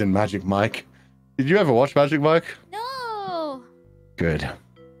forgot he was in Magic Mike. Did you ever watch Magic Mike? No. Good.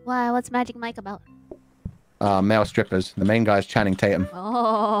 Why? What's Magic Mike about? Male strippers. The main guy is Channing Tatum.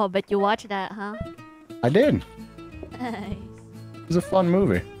 Oh, but you watch that, huh? I did. Nice. It was a fun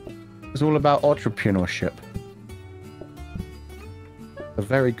movie. It was all about entrepreneurship. A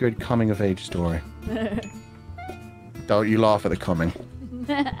very good coming-of-age story. Don't you laugh at the coming.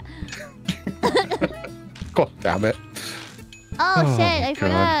 God damn it. Oh, Oh, shit, I God.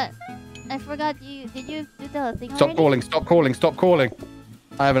 forgot. I forgot you. Did you do the thing Stop already? calling, stop calling, stop calling.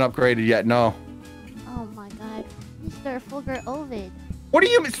 I haven't upgraded yet, no. Oh my god. Mr. Fulger Ovid. What do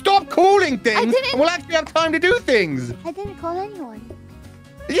you mean? Stop calling things! I didn't- And we'll actually have time to do things! I didn't call anyone.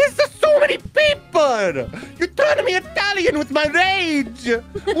 Yes, there's so many people! You're turning me Italian with my rage!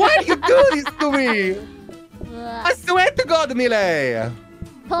 Why do you do this to me? I swear to God, Millie!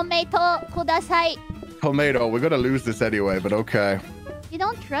 Tomato kudasai. Tomato, we're gonna lose this anyway, but okay. You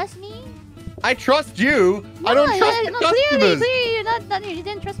don't trust me? I trust you! I don't trust the customers! Clearly, you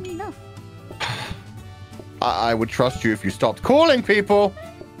didn't trust me enough. I would trust you if you stopped calling people!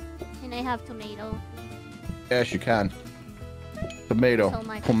 Can I have tomato? Yes, you can. Tomato. So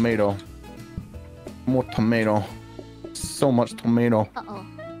much. Tomato. More tomato. So much tomato. Uh-oh.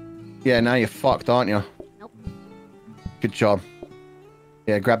 Yeah, now you're fucked, aren't you? Nope. Good job.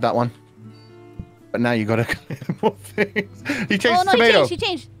 Yeah, grab that one. But now you gotta clear more things. You changed Oh, no, tomato. he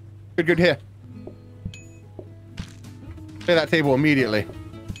changed. Good, good, here. Clear that table immediately.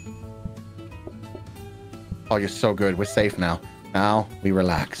 Oh, you're so good. We're safe now. Now we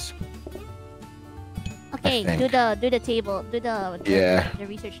relax. Okay, think. do the table. Do the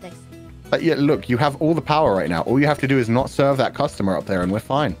research desk. But yeah, look, you have all the power right now. All you have to do is not serve that customer up there and we're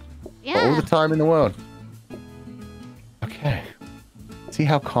fine. Got all Yeah. the time in the world. Okay. See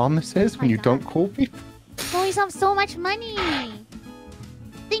how calm this is when you don't call people? Oh, we have so much money.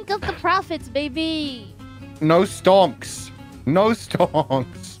 Think of the profits, baby. No stonks. No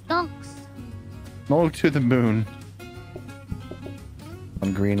stonks. Dunks. No to the moon.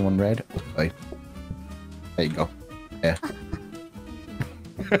 One green, one red. Okay. There you go. Yeah.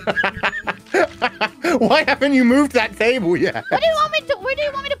 Why haven't you moved that table yet? What do you want me to? Where do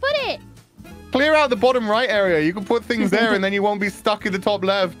you want me to put it? Clear out the bottom right area. You can put things there and then you won't be stuck in the top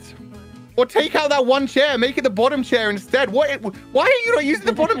left. Or take out that one chair. Make it the bottom chair instead. Why are you not using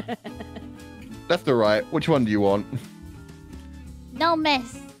the bottom? Left or right? Which one do you want? No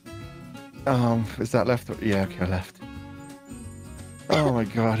mess. Is that left? Or... Yeah, okay, left. Oh my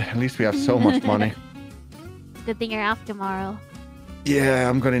God. At least we have so much money. Good thing you're off tomorrow. Yeah,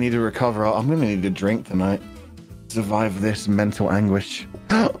 I'm going to need to recover. I'm going to need a drink tonight. Survive this mental anguish.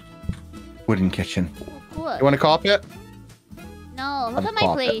 Wooden kitchen. Oh, cool. You want a carpet? No, look at my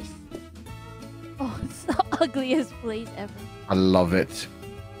carpet. place. Oh, it's the ugliest place ever. I love it.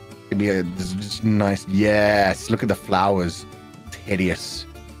 Give me a just nice... Yes, look at the flowers. It's hideous.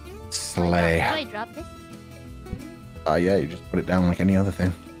 Slay. Do I drop this? Yeah, you just put it down like any other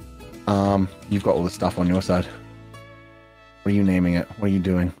thing. You've got all the stuff on your side. What are you naming it? What are you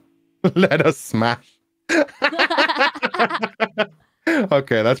doing? Let us smash.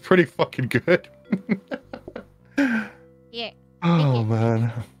 Okay, that's pretty fucking good. Here. Oh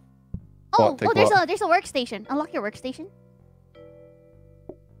man. Oh, Take there's what? a workstation. Unlock your workstation.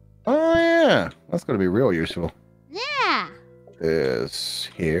 Oh yeah, that's gonna be real useful. Yeah. Is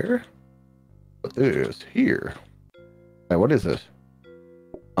here. What is here? Hey, what is this?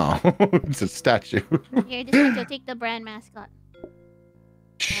 Oh, it's a statue. Here, this one to take the brand mascot.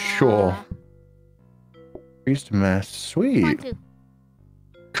 Sure. Priest mask. Sweet. One, two.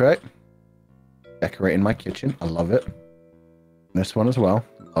 Okay. Decorating my kitchen. I love it. This one as well.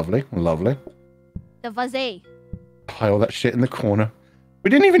 Lovely. Lovely. The vase. Pile that shit in the corner. We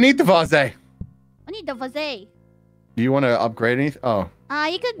didn't even need the vase. I need the vase. Do you want to upgrade anything? Oh.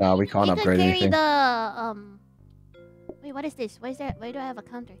 You could. No, we can't you upgrade could carry anything. the Wait, what is this? Why is there? Why do I have a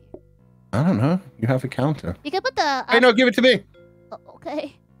counter here? I don't know. You have a counter. You could put the. Hey, no, give it to me.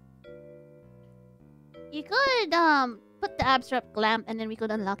 Okay. You could put the abstract lamp and then we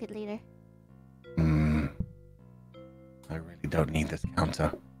could unlock it later. I really don't need this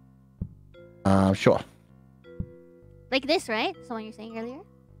counter. Sure. Like this, right? So what you're saying earlier,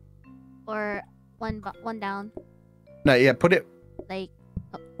 or one down, No, yeah, put it. like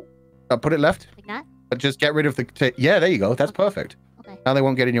Put it left. like that. But just get rid of the. Yeah, there you go. That's perfect. Okay. Now they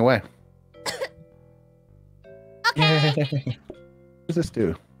won't get in your way. Okay. What does this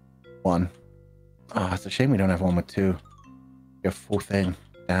do? One. Oh, it's a shame we don't have one with two. Your full thing.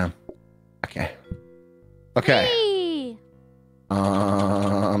 Damn. Okay. Okay. Hey!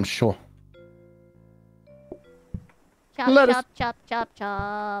 Sure. Chop, Lettuce. chop, chop, chop,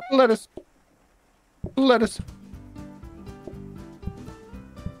 chop. Lettuce. Lettuce.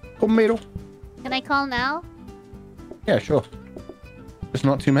 Tomato. Can I call now? Yeah, sure. Just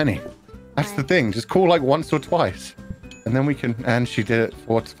not too many. That's the Alright. thing. Just call like once or twice. And then we can... And she did it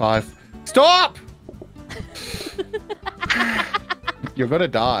 4 to 5. Stop! You're gonna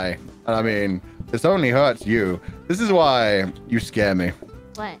die. I mean, this only hurts you. This is why you scare me.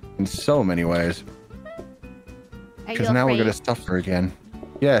 What? In so many ways. because now we're gonna suffer again.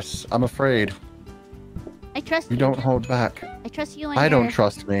 Yes, I'm afraid. I trust you. You don't hold back. I trust you. I don't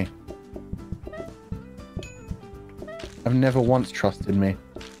trust me. I've never once trusted me.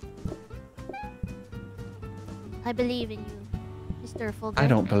 I believe in you, Mr. Fulger. I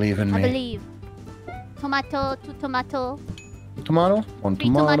don't believe in me. I believe. Tomato, 2 tomato. Tomato? 1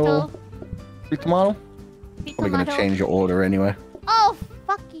 tomato. 3 tomato? Probably gonna change your order anyway. Oh,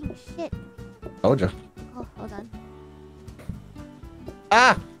 fucking shit. Told you. Oh, hold on.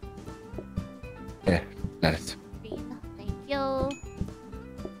 Ah! Yeah, lettuce. Green, thank you.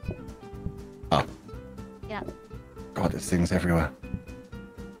 Oh. Yeah. God, there's things everywhere.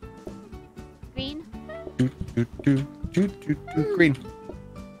 Green. Green.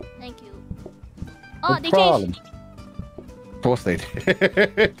 Thank you. Oh, they problem. changed. Of course they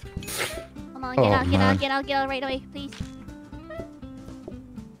did. Come on, get out right away, please.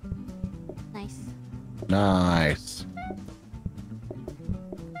 Nice. Nice.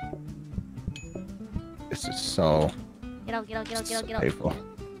 This is so... Get out. Painful.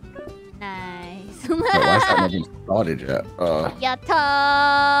 Nice. Oh, why is that not even started yet?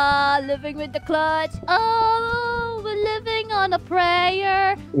 Yatta! Living with the clutch. Oh, we're living on a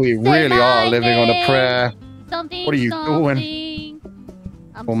prayer. We really are living on a prayer. Something. What are you doing?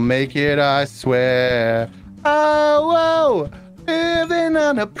 We'll make it, I swear. Oh, whoa! Living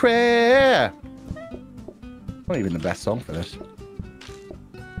on a prayer. Not even the best song for this.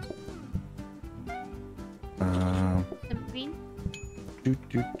 Some green.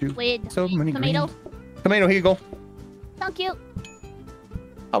 With so many tomato. Greens. Tomato, here you go. Thank you.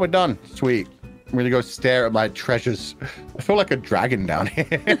 Oh, we're done. Sweet. I'm gonna go stare at my treasures. I feel like a dragon down here.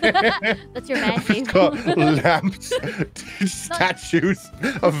 That's your man cave. It's got lamps, statues,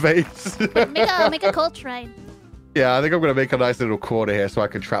 a vase. make a cold shrine. Yeah, I think I'm gonna make a nice little quarter here so I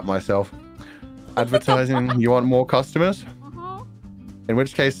can trap myself. Advertising. You want more customers? In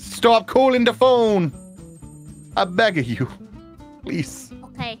which case, stop calling the phone. I beg of you, please.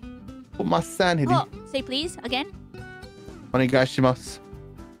 Okay. For my sanity. Oh, say please again. Onegaishimasu.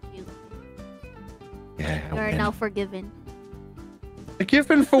 Yeah. You are now forgiven.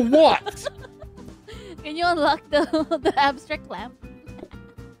 Forgiven for what? Can you unlock the abstract lamp?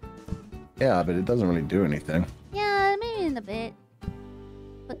 Yeah, but it doesn't really do anything. Yeah, maybe in a bit.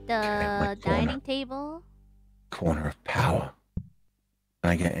 But the dining table. Corner of power.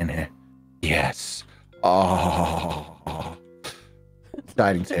 Can I get in here? Yes. Oh.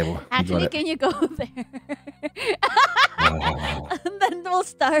 Dining table. Actually, can you go there? And then we'll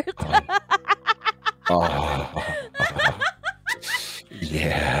start.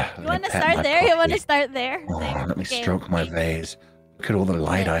 Yeah. You want to start there? You want to start there? Let me stroke my vase. Look at all the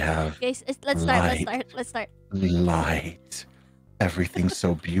light I have. Okay, let's start. Light. Everything's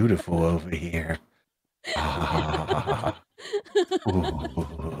so beautiful over here.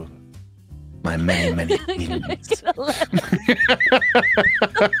 Ooh. My many things.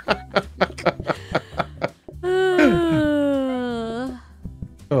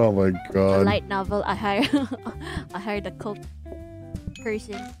 Oh my god. The light novel. I hired a cook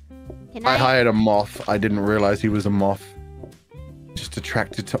person. I hired a moth. I didn't realize he was a moth. Just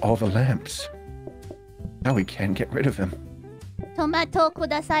attracted to all the lamps. Now we can't get rid of him. Tomato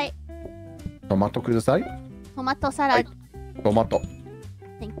kudasai. Tomato kudasai? Tomato salad. Tomato.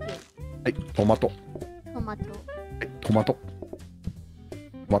 Thank you. Hey, tomato. Tomato. Hey, tomato.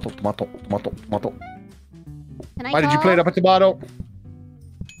 Tomato. Why did you plate up a tomato?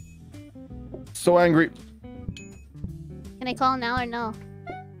 So angry. Can I call now or no?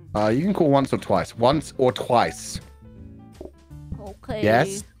 You can call once or twice. Once or twice. Okay.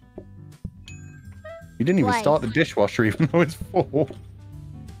 Yes. You didn't even start the dishwasher even though it's full.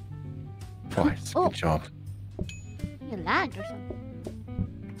 Twice. Good job. You lagged or something.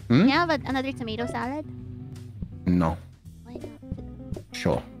 Hmm? Can you have another tomato salad? No. Why not?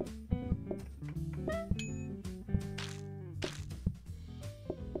 Sure.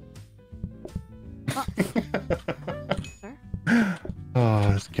 Oh. Sir?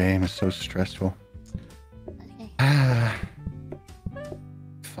 Oh, this game is so stressful. Okay.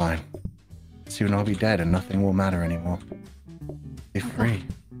 Fine. Soon I'll be dead and nothing will matter anymore. Be free.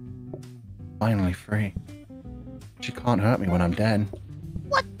 Finally free. She can't hurt me when I'm dead.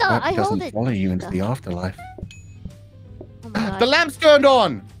 What the? I hold doesn't it. follow you into the afterlife. Oh my God. The lamp's turned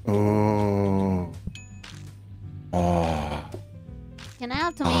on! Oh. Oh. Can I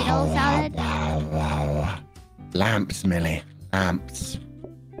have tomato salad? Wow. Lamps, Millie. Lamps.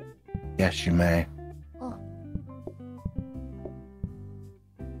 Yes, you may. Oh.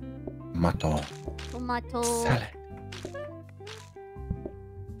 Tomato. Salad.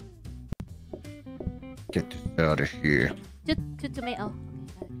 Get to out of here. Two tomato.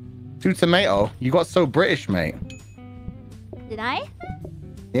 Two tomato? You got so British, mate. Did I?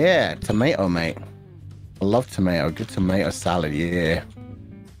 Yeah, tomato, mate. I love tomato. Good tomato salad, yeah.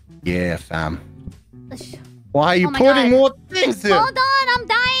 Yeah, fam. Why are you putting more things in? Hold on, I'm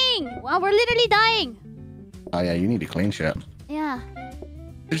dying. Wow, we're literally dying. Oh, yeah, you need to clean shit. Yeah.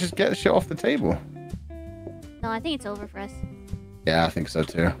 Just get the shit off the table. No, I think it's over for us. Yeah, I think so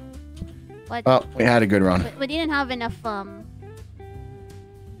too. What? Well, we had a good run. We didn't have enough,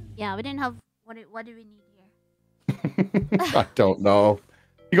 Yeah, we didn't have... What do we need here? I don't know.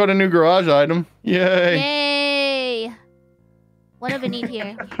 You got a new garage item. Yay. Yay. What do we need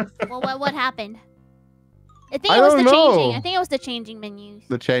here? What happened? I think it was the changing. I think it was the changing menus.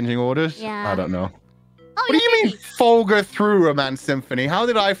 The changing orders? Yeah. I don't know. Oh, what do you mean Folger threw a man symphony? How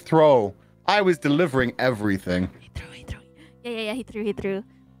did I throw? I was delivering everything. He threw. Yeah, he threw.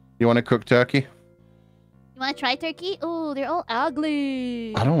 You want to cook turkey? You want to try turkey? Oh, they're all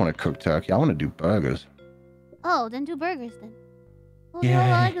ugly. I don't want to cook turkey. I want to do burgers. Oh, then do burgers then. Oh, yeah.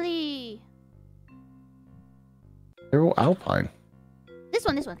 they're all ugly. They're all alpine. This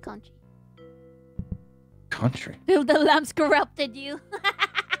one, country. Country? Till the lamps corrupted you.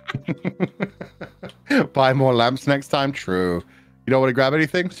 Buy more lamps next time? True. You don't want to grab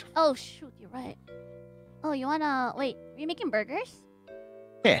anything? Oh, shoot, you're right. Oh, you want to... Wait, are you making burgers?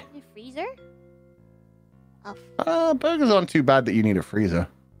 Yeah. Your freezer? Burgers aren't too bad that you need a freezer.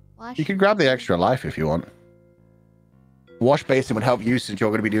 You can grab the extra life if you want. Wash basin would help you since you're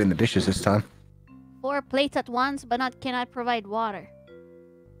going to be doing the dishes this time. 4 plates at once, but cannot provide water.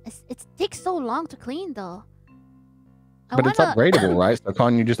 It takes so long to clean, though. But it's upgradable, right? So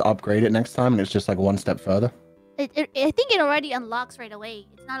can't you just upgrade it next time and it's just like one step further? I think it already unlocks right away.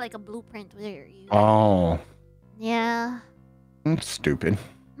 It's not like a blueprint where you... Oh. Yeah. That's stupid.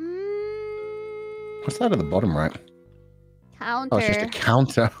 What's that at the bottom right? Counter. Oh, it's just a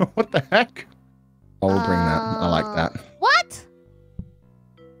counter. What the heck? I'll bring that. I like that. What?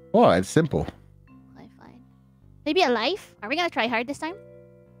 What? It's simple. Okay, fine. Maybe a life? Are we going to try hard this time?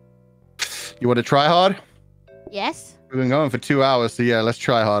 You want to try hard? Yes. We've been going for 2 hours, so yeah, let's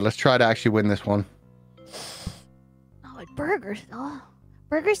try hard. Let's try to actually win this one. Oh, burgers. Oh,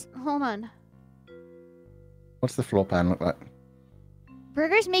 burgers. Hold on. What's the floor pan look like?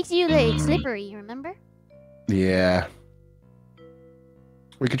 Burgers makes you like slippery, remember? Yeah.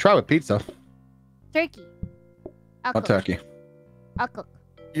 We could try with pizza. Turkey. What turkey? I'll cook.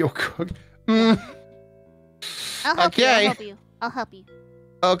 You'll cook? I'll help you. I'll help you.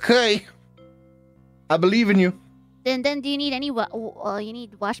 Okay. I believe in you. Then do you need any you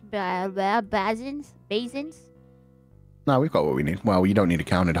need wash basins? No, we've got what we need. Well, you don't need to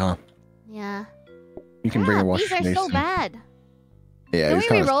count it, huh? Yeah. You can bring a wash. These are so bad. Yeah, Can we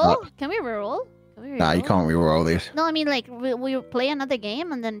reroll? Can we reroll? Nah, you can't reroll these. No, I mean like we play another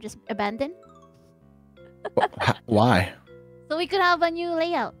game and then just abandon. Why? So we could have a new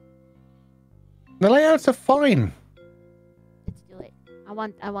layout. The layouts are fine. Let's do it. I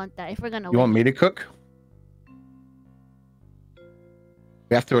want that. If we're gonna You want me to cook?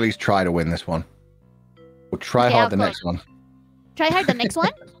 We have to at least try to win this one. We'll try hard the next one. Try hard the next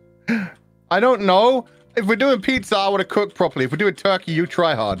one? I don't know. If we're doing pizza, I want to cook properly. If we're doing turkey, you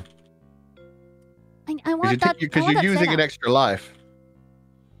try hard. I want that. Because you're using an extra life.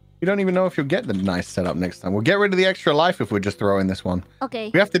 You don't even know if you'll get the nice setup next time. We'll get rid of the extra life if we're just throwing this one.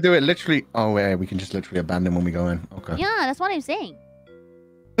 Okay. We have to do it literally. Oh, yeah, we can just literally abandon when we go in. Okay. Yeah, that's what I'm saying.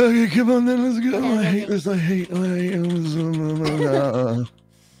 Okay, come on then, let's go. Yeah, I hate this. I hate.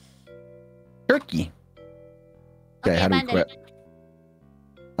 Turkey. Okay, how do we quit?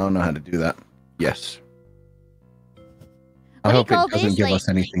 I don't know how to do that. Yes. I hope it doesn't give us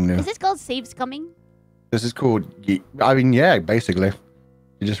anything new. Is this called saves coming? This is called, I mean, yeah, basically.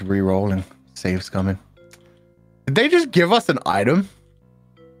 You just re-roll and saves coming. Did they just give us an item?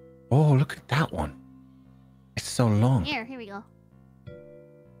 Oh, look at that one. It's so long. Here we go.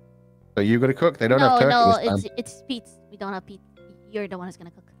 So you gonna cook? They don't have turkey this time. it's Pete's. We don't have Pete. You're the one who's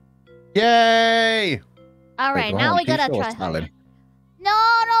gonna cook. Yay! All right, now we gotta try salad. No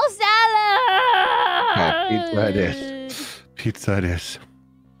salad! Okay, pizza it is. Pizza it is.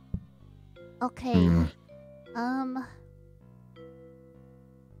 Okay.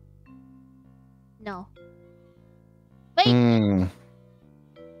 No. Wait.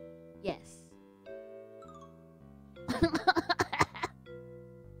 Yes.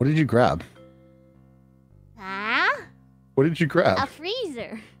 What did you grab? Huh? What did you grab? A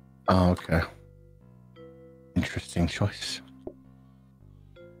freezer. Oh, okay. Interesting choice.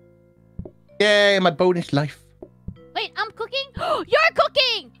 Yay, my bonus life. Wait, I'm cooking? You're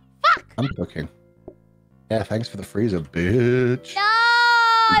cooking! Fuck! I'm cooking. Yeah, thanks for the freezer, bitch. No,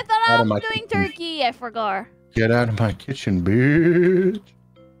 I thought I Out of my was doing kitchen. turkey. I forgot. Get out of my kitchen, bitch.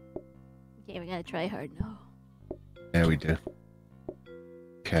 Okay, we gotta try hard now. Yeah, we do.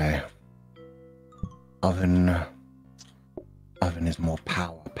 Okay. Oven is more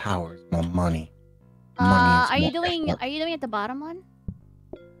power. Power is more money. Money is are you more doing effort. at the bottom one?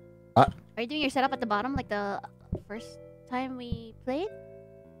 What? Are you doing your setup at the bottom like the first time we played?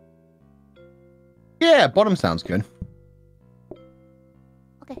 Yeah, bottom sounds good.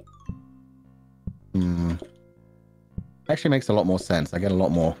 Okay. Actually makes a lot more sense. I get a lot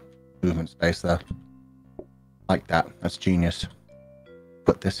more movement space there. Like that. That's genius.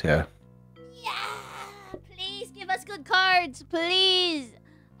 Put this here. Yeah! Please give us good cards, please.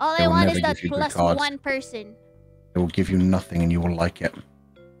 All They I will want never is that give you good plus cards. 1 person. It will give you nothing and you will like it.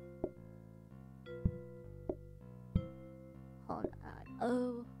 Hold on.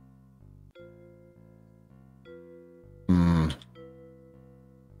 Oh.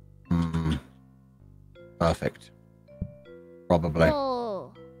 Perfect. Probably.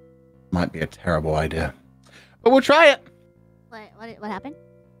 Oh. Might be a terrible idea. But we'll try it. What happened?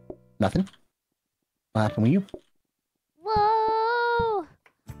 Nothing. What happened with you? Whoa!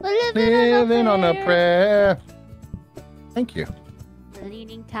 Living on a prayer. Thank you. The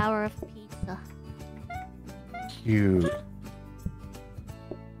Leaning Tower of Pizza. Cute.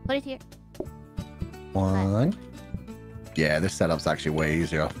 Put it here. One. Yeah, this setup's actually way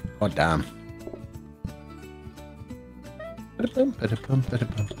easier. God damn.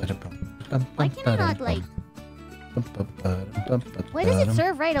 Why can I not, like... Why does it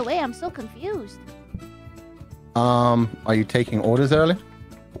serve right away? I'm so confused. Are you taking orders early?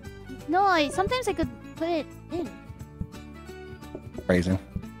 No, sometimes I could put it in. Phrasing.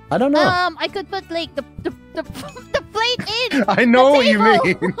 I don't know. I could put, like, the plate in! I know what you table.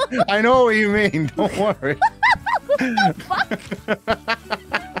 mean. I know what you mean. Don't worry.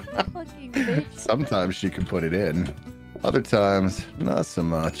 Fucking bitch. Sometimes she can put it in. Other times, not so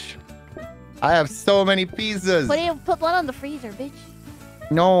much. I have so many pizzas. Put one on the freezer, bitch.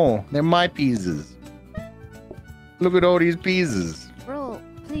 No, they're my pizzas. Look at all these pizzas. Bro,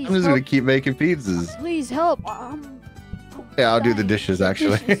 please. I'm just gonna keep making pizzas. Please help. Yeah, I'll do the dishes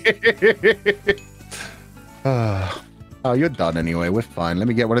actually. Oh, you're done anyway. We're fine. Let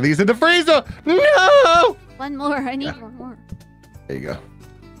me get one of these in the freezer. No! One more. I need one more. There you go.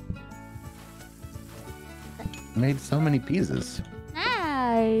 Made so many pizzas.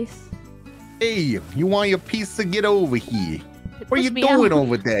 Nice. Hey, you want your pizza? Get over here. What are you me doing out.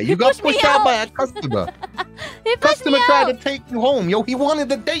 over there? You got pushed out by a customer. Customer tried to take you home. Yo, he wanted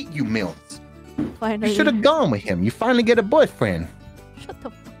to date you, Mills. Finally. You should have gone with him. You finally get a boyfriend. Shut the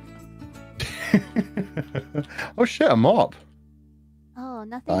fuck up. Oh shit, a mop. Oh,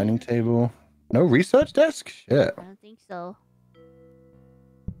 nothing. Dining table. No research desk? Shit. I don't think so.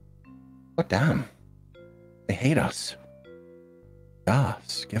 Oh damn. They hate us.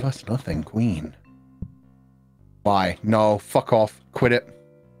 Yes, give us nothing, queen. Why? No, fuck off. Quit it.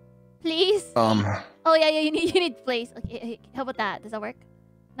 Please? Oh yeah, you need place. Okay, how about that? Does that work?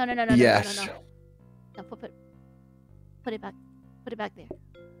 No. Yes. No, put it back. Put it back there.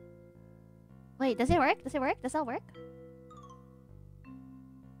 Wait, does it work? Does it work? Does that work?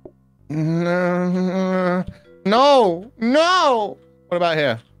 No. No. What about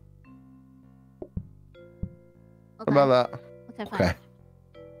here? Okay. What about that? Okay, fine. Okay.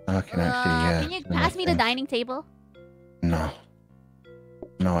 I can actually, yeah. Can you pass me the dining table? No.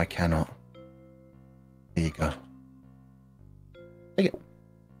 No, I cannot. There you go. Take it.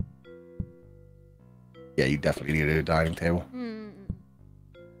 Yeah, you definitely need a dining table.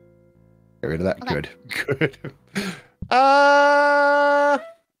 Get rid of that. Okay. Good.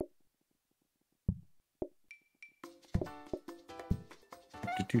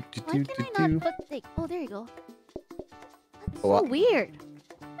 Why can I not put the... Oh, there you go. That's so What? weird.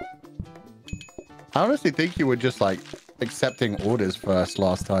 I honestly think you were just like accepting orders first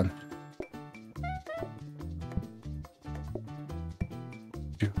last time.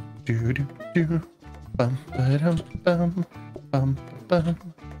 Bum, ba-dum, bum, bum, bum.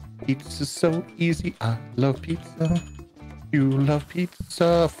 Pizza's so easy. I love pizza. You love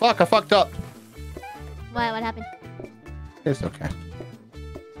pizza. Fuck, I fucked up. Why? What happened? It's okay.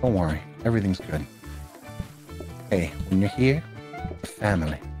 Don't worry. Everything's good. Hey, when you're here,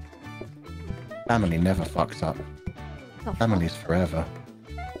 family. Family never fucks up. Oh, Family's forever.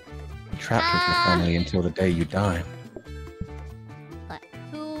 You're trapped with your family until the day you die. What?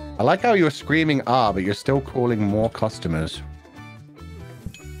 I like how you're screaming but you're still calling more customers.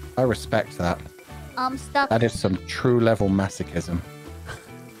 I respect that. I'm stuck. That is some true level masochism.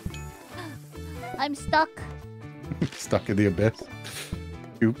 I'm stuck. Stuck in the abyss.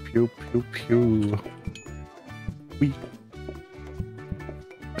 Pew, pew, pew, pew. Wee.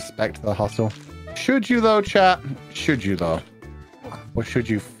 Respect the hustle. Should you though, chat? Should you though? Or should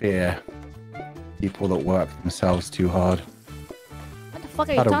you fear people that work themselves too hard? What the fuck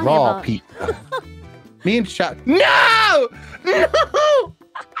are you talking about? Pizza. Me and chat. No! No!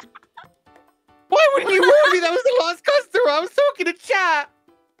 Why wouldn't you warn me that was the last customer? I was talking to chat.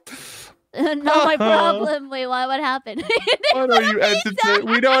 Not my problem. Wait, what happened? Oh no, you entertain.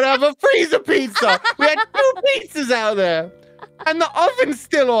 We don't have a freezer pizza. We had 2 pizzas out there. And the oven's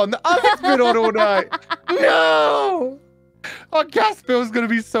still on. The oven's been on all night. No! Our gas bill's going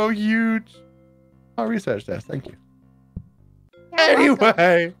to be so huge. I'll research this. Thank you.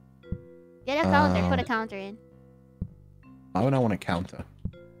 Anyway. Get a counter. Put a counter in. Why would I want a counter?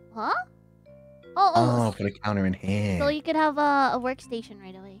 Huh? Oh, put a counter in here. So you could have a workstation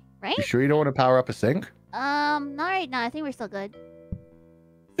right away, right? You sure you don't want to power up a sink? Not right now. I think we're still good.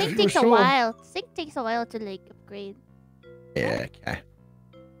 Sink takes a while. Sink takes a while to like upgrade. Yeah, okay.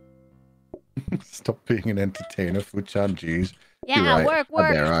 Stop being an entertainer, Fuuchan, jeez. Yeah, right. work.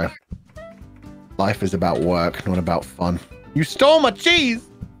 Right. Life is about work, not about fun. You stole my cheese!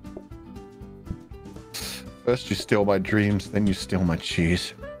 First you steal my dreams, then you steal my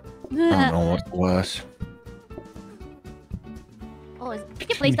cheese. I don't know what's worse. Oh, you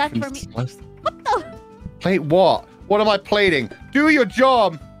can place that for me. What the? Plate what? What am I plating? Do your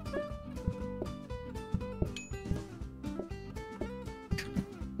job!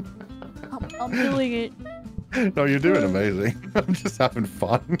 I'm doing it. No, you're doing amazing. I'm just having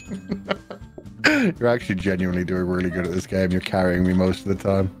fun. You're actually genuinely doing really good at this game. You're carrying me most of the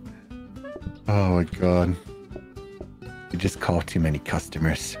time. Oh my god. You just call too many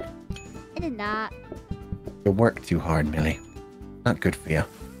customers. I did not. You work too hard, Millie. Not good for you.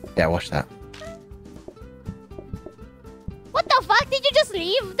 Yeah, watch that. What the fuck? Did you just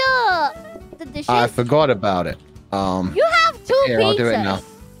leave the dishes? I forgot about it. You have 2 pizzas. I'll do it now.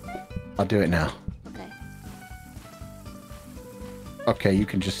 I'll do it now. Okay. Okay, you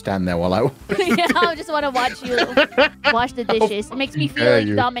can just stand there while I... Yeah, I just want to watch you wash the dishes. It makes me feel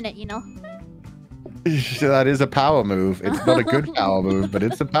like dominant, you know? That is a power move. It's not a good power move, but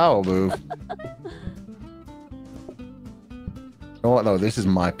it's a power move. You know what, though? This is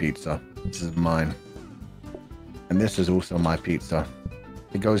my pizza. This is mine. And this is also my pizza.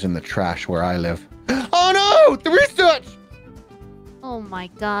 It goes in the trash where I live. Oh, no! The research! Oh, my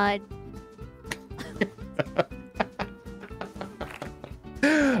God.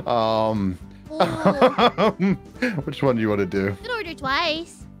 Which one do you want to do? You can order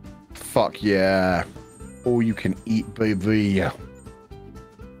twice. Fuck yeah. All you can eat, baby.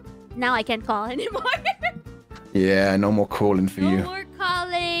 Now I can't call anymore. Yeah, no more calling for you. No more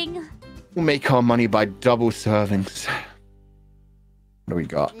calling. We'll make our money by double servings. What do we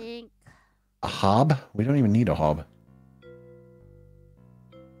got? A hob? We don't even need a hob.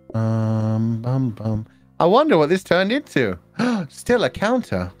 I wonder what this turned into. Still a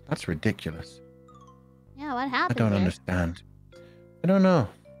counter. That's ridiculous. Yeah, what happened? I don't understand. I don't know.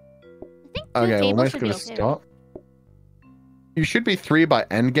 I think okay, well, we're just gonna stop. You should be 3 by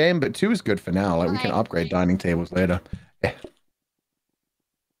end game, but 2 is good for now. Like we can upgrade dining tables later. Yeah.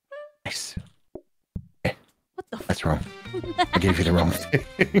 Nice. Yeah. What the? That's wrong. I gave you the wrong thing.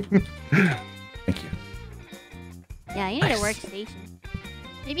 Thank you. Yeah, you need a workstation.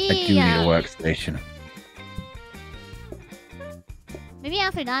 Maybe. I do need a workstation. Maybe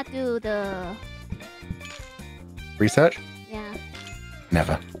after that, do the research. Yeah.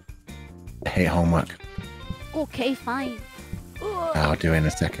 Never. I hate homework. Okay, fine. I'll do it in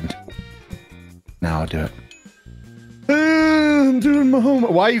a second. Now I'll do it. I'm doing my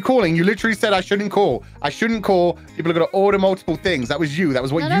homework. Why are you calling? You literally said I shouldn't call. I shouldn't call. People are going to order multiple things. That was you. That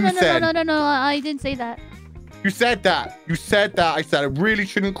was what you said. No. I didn't say that. You said that. You said that. I said I really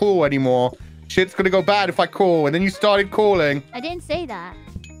shouldn't call anymore. Shit's going to go bad if I call. And then you started calling. I didn't say that.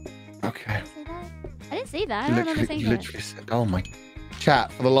 Okay. I didn't say that. I don't remember saying that. You literally said, oh my...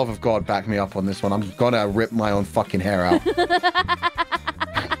 Chat, for the love of God, back me up on this one. I'm gonna rip my own fucking hair out.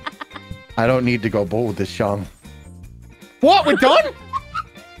 I don't need to go bald this young. What? We're done?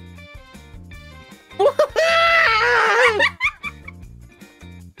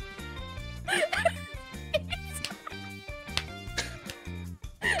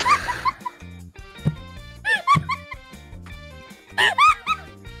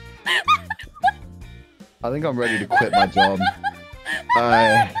 I think I'm ready to quit my job.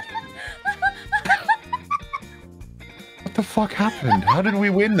 What the fuck happened? How did we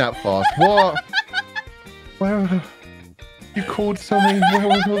win that fast? What? Where? You called so many. Where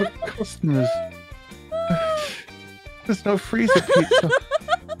was all the customers? There's no freezer pizza.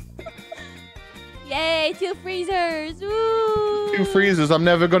 Yay, 2 freezers. Woo. 2 freezers I'm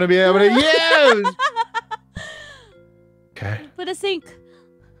never going to be able to use. Okay. Put a sink.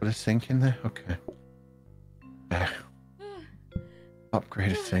 Put a sink in there? Okay.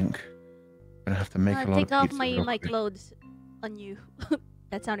 Upgrade a sink. I'm going to have to make a lot of pizza. Take off my clothes on you.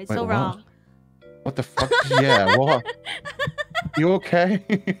 That sounded so wrong. What the fuck? Yeah, what? You okay?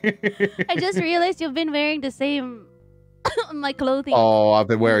 I just realized you've been wearing the same my clothing. Oh, I've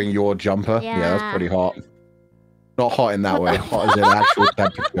been wearing your jumper. Yeah, that's pretty hot. Not hot in that way. Hot as in actual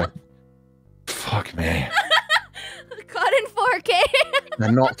temperature. Fuck me. Caught in 4K.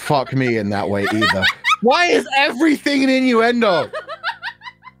 And not fuck me in that way either. Why is everything an innuendo?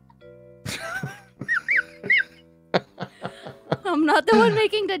 I'm not the one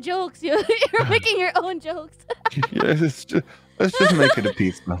making the jokes. You're making your own jokes. Yeah, let's just make it a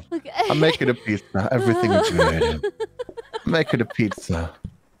pizza. Okay. I'll make it a pizza. Everything is good. Make it a pizza.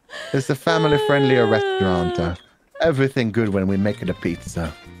 It's a family-friendlier restaurant. Everything good when we make it a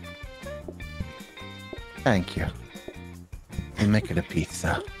pizza. Thank you. We make it a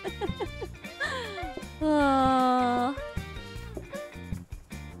pizza.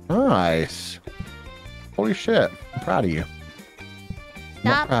 Nice. Holy shit. I'm proud of you.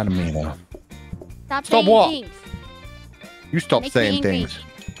 Not proud of me, though. Stop saying what? things. You stop saying things.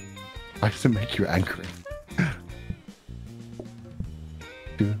 I have to make you angry.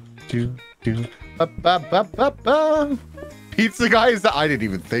 Pizza guys, I didn't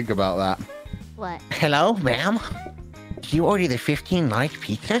even think about that. What? Hello, ma'am? Did you order the 15 large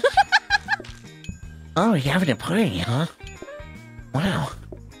pizzas? Oh, you're having a party, huh? Wow.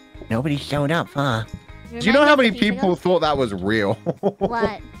 Nobody showed up, huh? Do you know how many people thought that was real?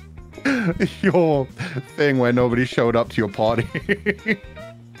 What? Your thing where nobody showed up to your party.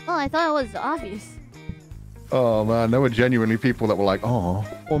 Oh, I thought it was obvious. Oh man, there were genuinely people that were like, oh,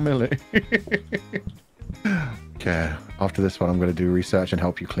 poor Millie. Okay, after this one, I'm going to do research and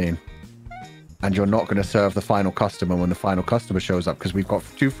help you clean. And you're not going to serve the final customer when the final customer shows up because we've got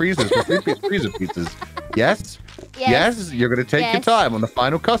 2 freezers for freezer pizzas. Yes? Yes? You're going to take your time on the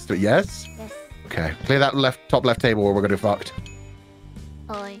final customer. Yes? Yes. Okay, clear that top left table or we're going to fucked.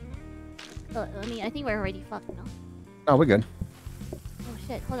 Oh, I mean, I think we're already fucked now. Oh, we're good. Oh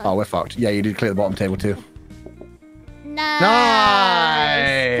shit, hold on. Oh, we're fucked. Yeah, you did clear the bottom table too. Nice!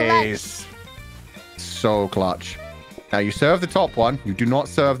 Clutch. So clutch. Now you serve the top one. You do not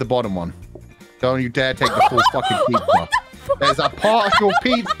serve the bottom one. Don't you dare take the full fucking pizza. There's a partial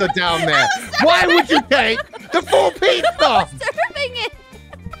pizza down there. Why would you take the full pizza? Serving it.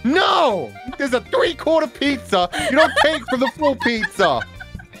 No! There's a 3/4 pizza. You don't take from the full pizza.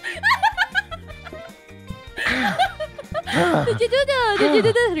 Did you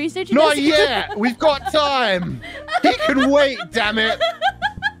do the research? Not yet. We've got time. He can wait, damn it.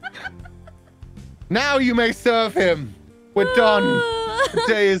 Now you may serve him. We're done. The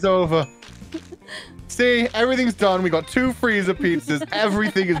day is over. See, everything's done. We got 2 freezer pizzas.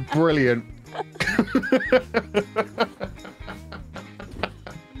 Everything is brilliant.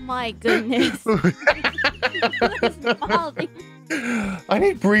 My goodness. I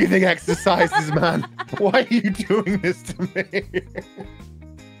need breathing exercises, man. Why are you doing this to me?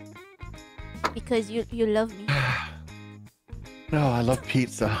 Because you love me. No, I love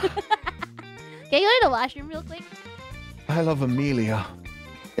pizza. Can you go to the washroom real quick? I love Amelia.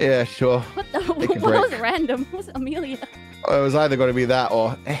 Yeah, sure. What the? What was random? What was Amelia? Oh, it was either going to be that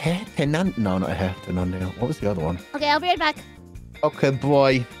or a hair to none. No, not a hair to none. What was the other one? Okay, I'll be right back. Okay,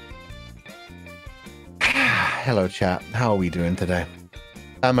 boy. Hello, chat. How are we doing today?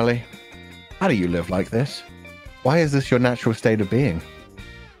 Emily, how do you live like this? Why is this your natural state of being?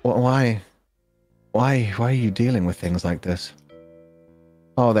 Why are you dealing with things like this?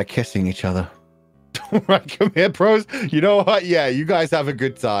 Oh, they're kissing each other. Right, come here, bros. You know what? Yeah, you guys have a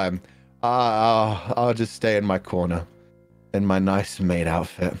good time. I'll just stay in my corner in my nice maid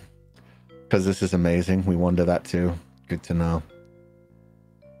outfit because this is amazing. We wonder that too. Good to know.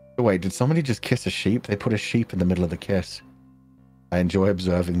 Wait, did somebody just kiss a sheep? They put a sheep in the middle of the kiss. I enjoy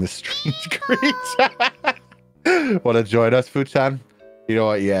observing this strange creature. Want to join us, Fuuchan? You know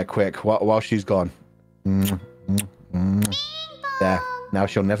what? Yeah, quick. While she's gone. There. Now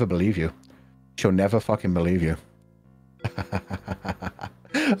she'll never believe you. She'll never fucking believe you.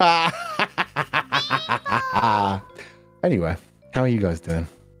 Anyway, how are you guys doing?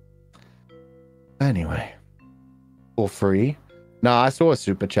 Anyway. For free? Nah, I saw a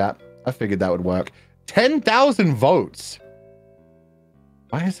super chat. I figured that would work. 10,000 votes.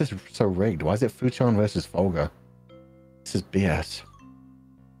 Why is this so rigged? Why is it Fuuchan versus Folga? This is BS.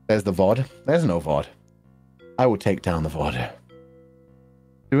 There's the VOD. There's no VOD. I will take down the VOD.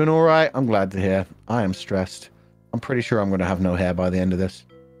 Doing all right? I'm glad to hear. I am stressed. I'm pretty sure I'm going to have no hair by the end of this.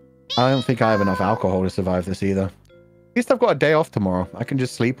 I don't think I have enough alcohol to survive this either. At least I've got a day off tomorrow. I can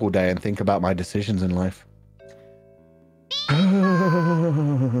just sleep all day and think about my decisions in life.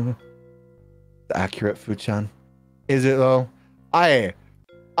 Accurate, Fuuchan. Is it though? I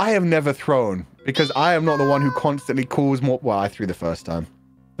have never thrown because I am not the one who constantly calls more. Well, I threw the first time.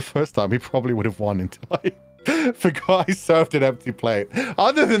 The first time he probably would have won until I forgot I served an empty plate.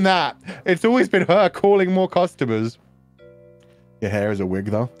 Other than that, it's always been her calling more customers. Your hair is a wig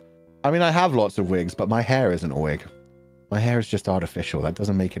though. I mean, I have lots of wigs, but my hair isn't a wig. My hair is just artificial. That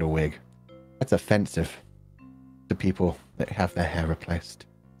doesn't make it a wig. That's offensive to people that have their hair replaced.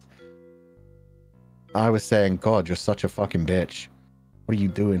 I was saying, God, you're such a fucking bitch. What are you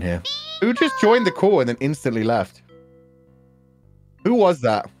doing here? Who just joined the call and then instantly left? Who was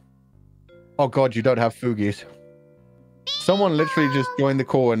that? Oh God, you don't have Foogies. Someone literally just joined the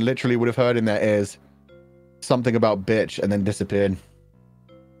call and literally would have heard in their ears something about bitch and then disappeared.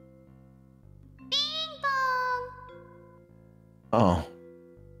 Oh.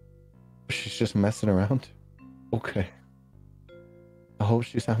 She's just messing around. Okay. I hope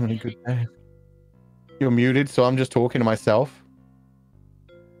she's having a good day. You're muted, so I'm just talking to myself.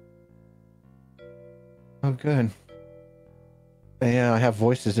 Oh, good. Yeah, I have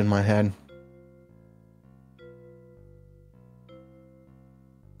voices in my head.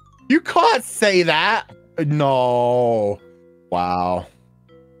 You can't say that! No. Wow.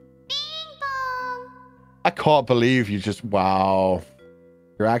 I can't believe you just... Wow.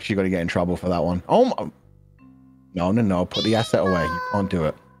 You're actually going to get in trouble for that one. Oh my... No, no, no. Put the asset away. You can't do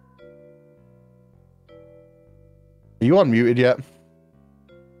it. Are you unmuted yet?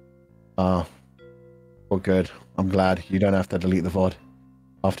 Oh. Well, good. I'm glad. You don't have to delete the VOD.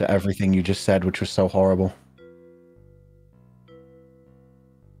 After everything you just said, which was so horrible.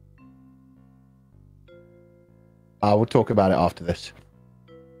 We'll talk about it after this.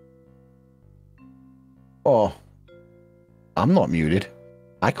 Oh. I'm not muted.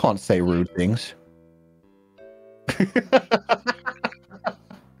 I can't say rude things.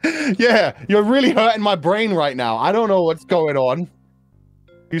 Yeah, you're really hurting my brain right now. I don't know what's going on.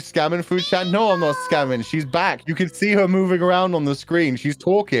 You scamming, Fuuchan? No, I'm not scamming. She's back. You can see her moving around on the screen. She's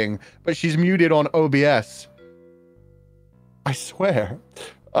talking, but she's muted on OBS. I swear.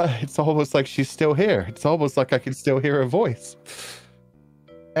 It's almost like she's still here. It's almost like I can still hear her voice.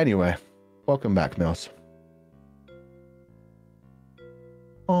 Anyway, welcome back, Mills.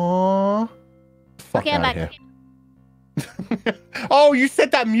 Aww. Fuck okay, I'm back. Here. Oh, you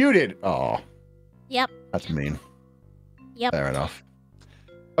said that muted. Oh. Yep. That's mean. Yep. Fair enough.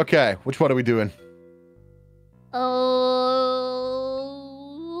 Okay, which one are we doing? Oh.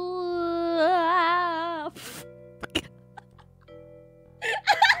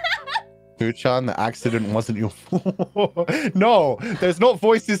 Fuuchan, the accident wasn't your fault. No, there's not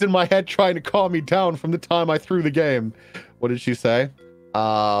voices in my head trying to calm me down from the time I threw the game. What did she say?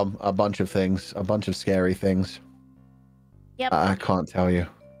 A bunch of things. A bunch of scary things. Yep. I can't tell you.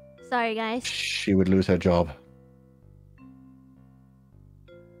 Sorry, guys. She would lose her job.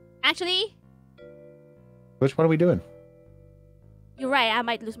 Actually, which one are we doing? You're right. I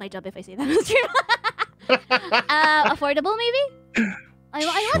might lose my job if I say that on stream. Affordable, maybe?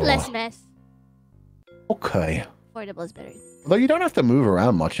 I want less mess. Okay. Affordable is better. Although you don't have to move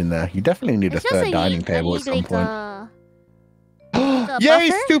around much in there. You definitely need a third dining table at some point.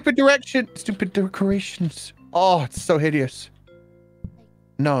 Yay, stupid direction. Stupid decorations. Oh, it's so hideous.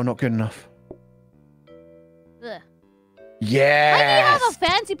 No, not good enough. Ugh. Yes. Why do you have a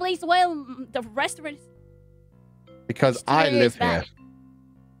fancy place while the restaurant is... Because I live here.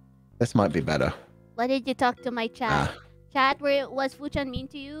 This might be better. What did you talk to my chat? Chat, was Fuuchan mean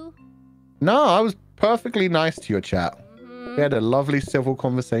to you? No, I was perfectly nice to your chat. We had a lovely civil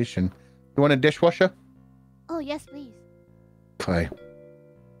conversation. You want a dishwasher? Oh, yes, please. Okay.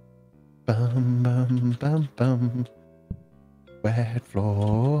 Bum, bum, bum, bum. Wet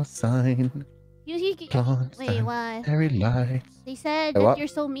floor sign. Wait, what? Lights. They said that you're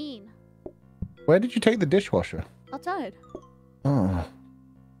so mean. Where did you take the dishwasher? Outside. Oh.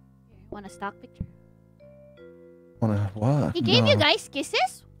 Want a stock picture? Want a what? He gave you guys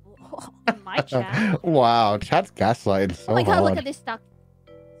kisses? In my chat. Wow, chat's gaslighting so hard. Oh my god, look at this stock.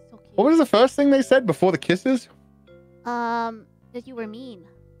 So cute. What was the first thing they said before the kisses? That you were mean.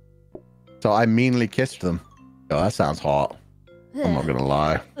 So I meanly kissed them. Oh, that sounds hot. Ugh. I'm not gonna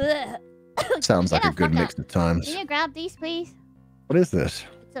lie. Sounds like a good mix of times. Can you grab these, please? What is this?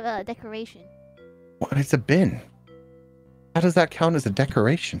 It's a decoration. What? It's a bin. How does that count as a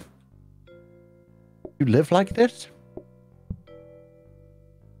decoration? You live like this?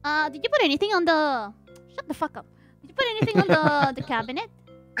 Did you put anything on the... Shut the fuck up. Did you put anything on the cabinet?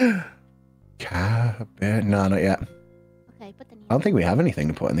 Cabinet? No, not yet. Okay, put the neon. I don't think we have anything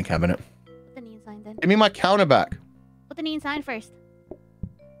to put in the cabinet. Put the neon sign then. Give me my counter back. Put the neon sign first.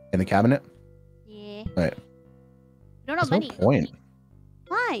 In the cabinet? Yeah. Right. You don't have There's money. no point.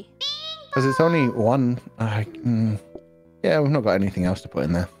 Why? Because it's only one. Yeah, we've not got anything else to put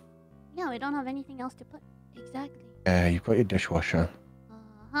in there. Yeah, we don't have anything else to put. Exactly. Yeah, you've got your dishwasher.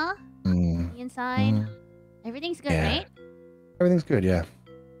 Uh-huh. Mm. Neon sign. Everything's good, Yeah. right? Everything's good, yeah. Is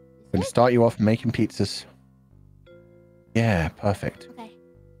Gonna it? start you off making pizzas. Yeah, perfect. Okay.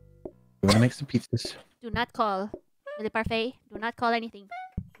 We're gonna make some pizzas. Do not call. MillieParfait. Do not call anything.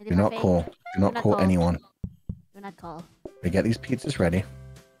 Do not MillieParfait, call. Do not call anyone. Do not call. We get these pizzas ready.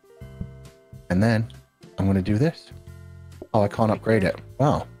 And then I'm gonna do this. Oh, I can't upgrade it.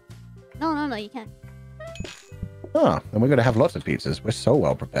 Wow. No, you can't. Oh, then we're gonna have lots of pizzas. We're so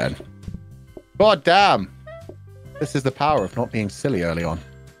well prepared. God damn! This is the power of not being silly early on.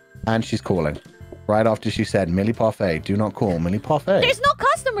 And she's calling. Right after she said, MillieParfait, do not call MillieParfait. There's no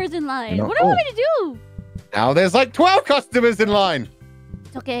customers in line. Do not What do you want call. me to do? Now there's like 12 customers in line!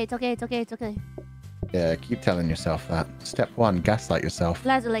 It's okay, it's okay, it's okay, it's okay. Yeah, keep telling yourself that. Step 1, gaslight yourself.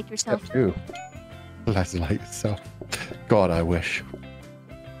 Lazulate yourself. Step 2, gaslight yourself. God, I wish.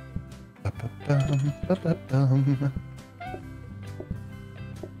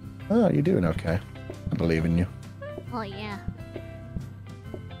 Oh, you're doing okay. I believe in you. Oh, yeah.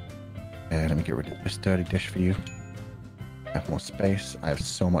 Yeah, let me get rid of this dirty dish for you. I have more space. I have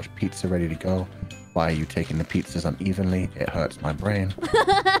so much pizza ready to go. Why are you taking the pizzas unevenly? It hurts my brain.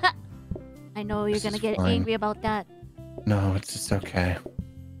 I know you're This gonna is get fine. angry about that. No, it's just okay.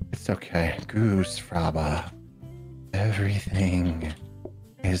 It's okay. Goose Fraba. Everything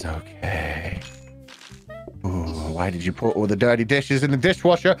is okay. Ooh, why did you put all the dirty dishes in the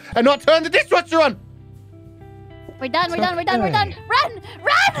dishwasher and not turn the dishwasher on? We're done, we're It's done, we're done, we're done. okay. Run!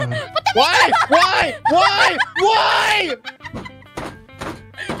 Run! Put the Why? Why?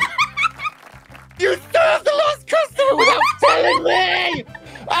 You served the last customer without telling me!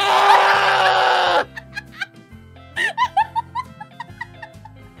 Ah!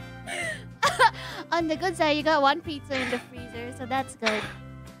 On the good side, you got one pizza in the freezer, so that's good.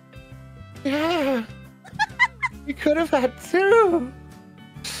 Yeah. You could have had two.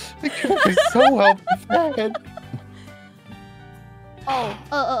 You could have been so well prepared.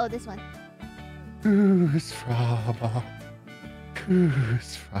 Oh, this one. Goose Fraba.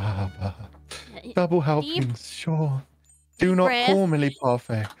 Goose Fraba. Double helpings, sure. Do Deep not breath. call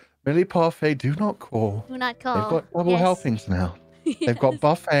MillieParfait. MillieParfait, do not call. Do not call. They've got double Yes. helpings now. They've got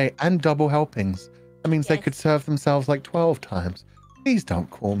buffet and double helpings. That means they Yes. could serve themselves like 12 times. Please don't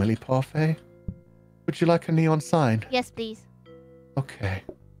call MillieParfait. Would you like a neon sign? Yes, please. Okay.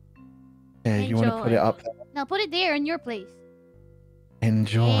 Yeah, you want to put Enjoy. it up there? Now put it there in your place.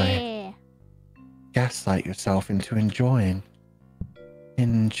 Enjoy. Yeah. Gaslight yourself into enjoying.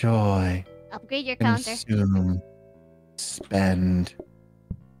 Enjoy. Upgrade your counter. Consume. Spend.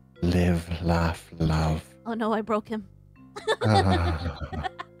 Live, laugh, love. Oh no, I broke him. Ah,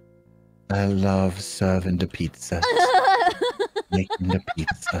 I love serving the pizzas. Making the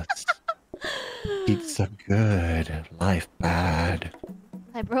pizzas. Pizza good. Life bad.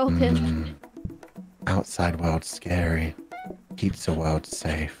 I broke him. Mm. Outside world scary. Pizza world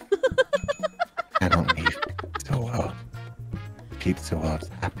safe. I don't leave pizza world. Pizza world's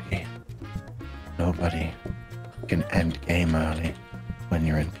happy. Nobody can end game early when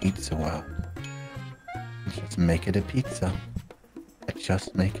you're in pizza world. Just make it a pizza.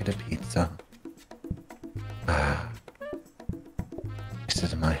 Just make it a pizza. Ah. This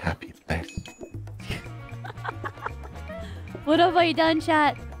is my happy place. What have I done,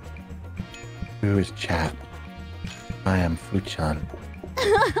 chat? Who is chat? I am Fuuchan.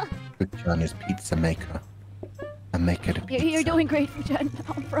 Fuuchan is pizza maker. I make it a pizza. You're doing great, Fuuchan.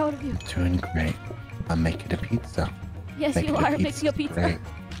 I'm proud of you. Doing great. I make it a pizza. Yes, Make you it are making a pizza's pizza. great.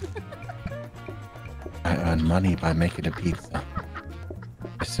 I earn money by making a pizza.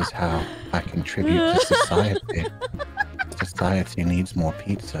 This is how I contribute to society. Society needs more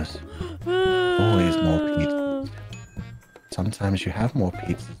pizzas. Always more pizzas. Sometimes you have more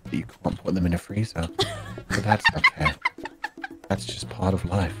pizzas, but you can't put them in a freezer. But that's okay. That's just part of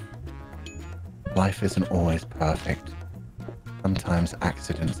life. Life isn't always perfect. Sometimes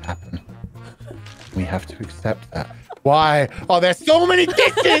accidents happen. We have to accept that. Why are there so many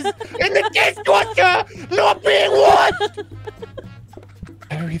dishes in the dishwasher not being washed?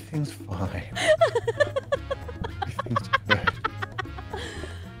 Everything's fine. Everything's good.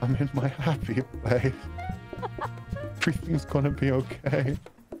 I'm in my happy place. Everything's gonna be okay.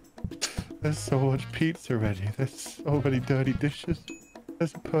 There's so much pizza ready. There's so many dirty dishes.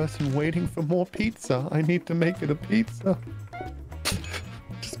 There's a person waiting for more pizza. I need to make it a pizza.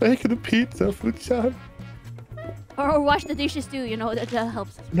 Just make it a pizza, Fuuchan. Or wash the dishes too, you know, that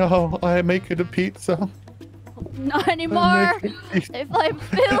helps. No, I make it a pizza. Not anymore. If I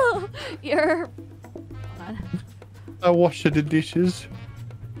feel your... I wash the dishes.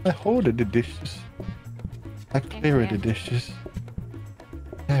 I hold the dishes. I clear the dishes.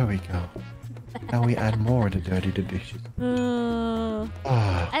 There we go. Now we add more of the dirty dishes.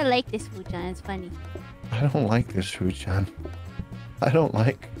 I like this Fuuchan, it's funny. I don't like this Fuuchan. I don't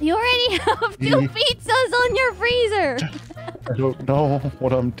like... You already have 2 pizzas on your freezer! I don't know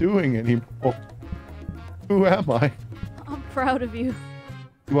what I'm doing anymore. Who am I? I'm proud of you.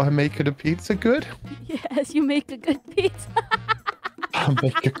 Do I make it a pizza good? Yes, you make a good pizza. I'll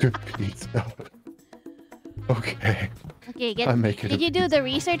make a good pizza. Okay. Okay, did you do the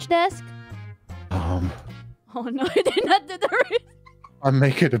research desk? Oh no, I did not do the research. I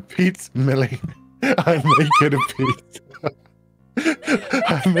make it a pizza, Millie. I make it a pizza.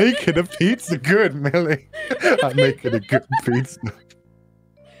 I make it a pizza good, Millie. I make it a good pizza.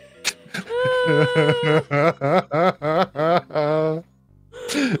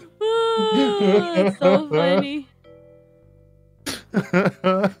 It's so funny.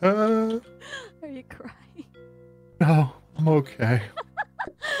 Are you crying? No, I'm okay.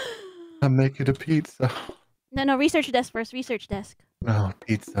 I make it a pizza. No, research desk first. Research desk. No,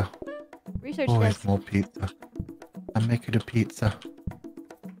 pizza. Research Always desk. more pizza. I make it a pizza.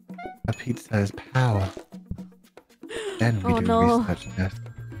 A pizza is power. Then we do research desk.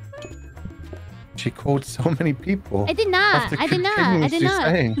 She called so many people. I did not. I did not. I did not.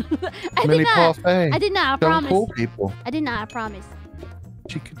 Saying, I did not. I did not. I promise. Don't call people. I did not. I promise.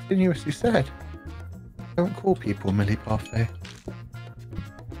 She continuously said, "Don't call people, MillieParfait.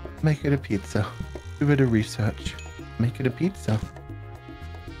 Make it a pizza. Do it a research. Make it a pizza.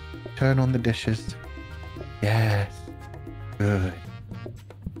 Turn on the dishes. Yes. Good.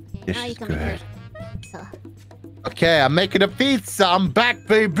 Okay, now you can make good. Pizza. Okay, I'm making a pizza. I'm back,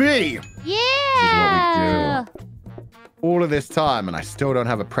 baby. Yeah. All of this time, and I still don't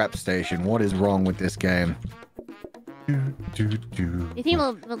have a prep station. What is wrong with this game? You think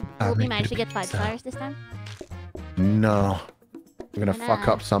we manage to get 5 stars this time? No. We're gonna fuck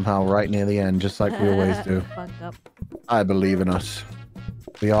up somehow right near the end, just like we always do. Fuck up. I believe in us.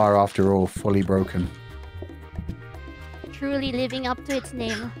 We are, after all, fully broken. Truly living up to its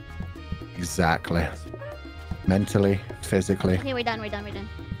name. Exactly. Mentally, physically. Okay, we're done.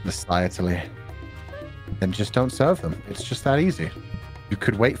 Societally. Then just don't serve them. It's just that easy. You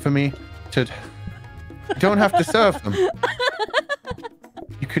could wait for me to... You don't have to serve them.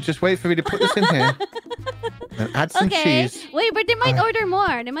 You could just wait for me to put this in here. And add some cheese. Wait, but they might order more.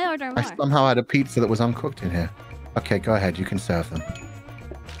 I somehow had a pizza that was uncooked in here. Okay, go ahead. You can serve them.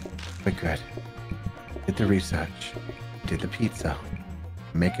 We're good. Did the research. Did the pizza.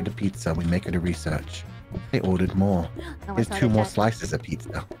 Make it a pizza. We make it a research. They ordered more. Here's 2 more slices of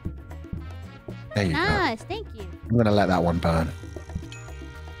pizza. There you go. Nice, thank you. I'm gonna let that one burn.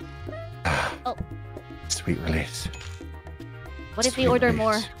 Oh. Sweet release. What if they order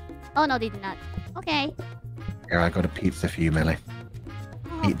more? Oh no, they did not. Okay. Here, I got a pizza for you, Millie.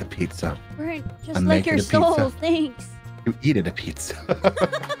 Eat the pizza. Burnt just like your soul, thanks. You eat it a pizza.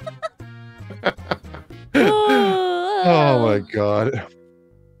 Oh my god.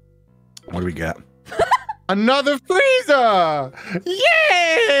 What do we get? Another freezer!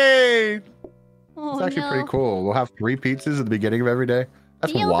 Yay! Oh, it's actually pretty cool. We'll have 3 pizzas at the beginning of every day.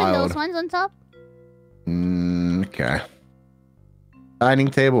 That's Can you wild. open those ones on top? Okay. Dining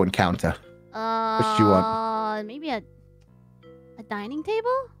table and counter. What do you want? Maybe a dining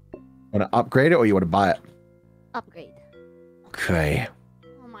table? Want to upgrade it or you want to buy it? Upgrade. Okay.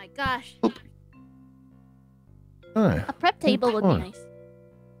 Oh my gosh. Oh. A prep table would be nice.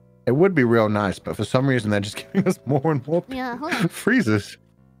 It would be real nice, but for some reason they're just giving us more and more freezers.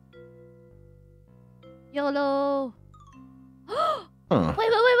 YOLO. Wait,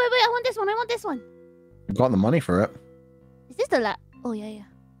 I want this one. You got the money for it. Is this the Oh, yeah.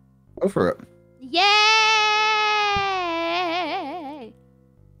 Go for it. Yay!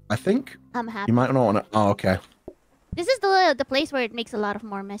 I think I'm happy. You might not want to... Oh, okay. This is the place where it makes a lot of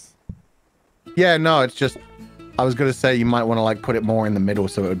more mess. Yeah, no, it's just... I was going to say you might want to like put it more in the middle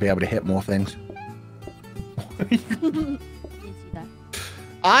so it would be able to hit more things. Didn't see that.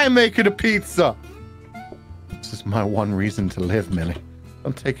 I make it a pizza! This is my one reason to live, Millie.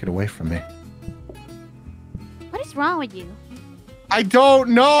 Don't take it away from me. What is wrong with you? I don't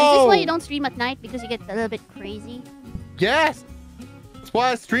know. Is this why you don't stream at night? Because you get a little bit crazy? Yes. That's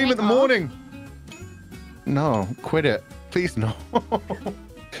why I stream in the morning. No, quit it. Please, no.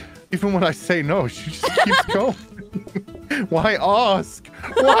 Even when I say no, she just keeps going. Why ask?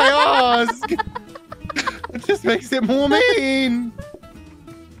 Why ask? It just makes it more mean.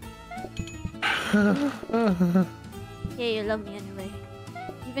 Yeah, you love me anyway.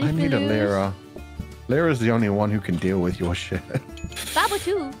 Even I if need you a lose. Lyra. Lyra's the only one who can deal with your shit. Babu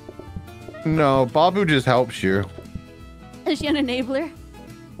too. No, Babu just helps you. Is she an enabler?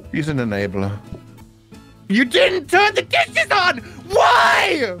 He's an enabler. You didn't turn the dishes on!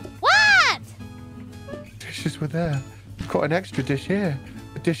 Why? What? Dishes were there. Got an extra dish here.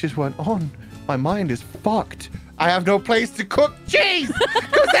 The dishes weren't on. My mind is fucked. I have no place to cook cheese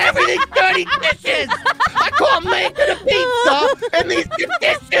because everything's dirty dishes. I can't make a pizza in these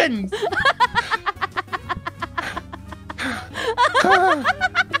conditions.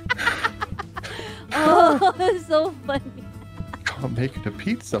 Oh, it's so funny. Can't make it a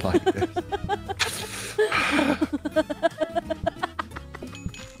pizza like this.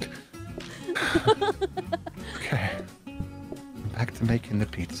 Okay. Back to making the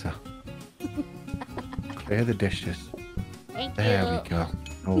pizza. Clear the dishes. Thank There you. we go.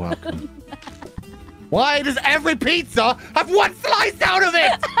 You're welcome. Why does every pizza have one slice out of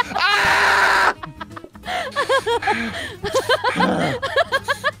it? Ah!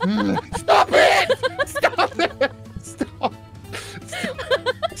 Stop it! Stop it! Stop.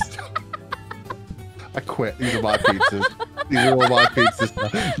 Stop. I quit. These are my pizzas. These are all my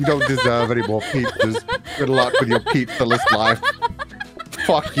pizzas now. You don't deserve any more pizzas. Good luck with your pizzaless life.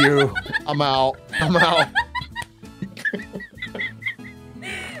 Fuck you. I'm out. I'm out.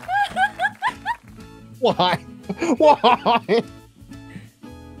 Why? Why?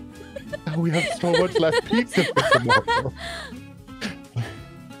 Oh, we have so much less pizza for tomorrow.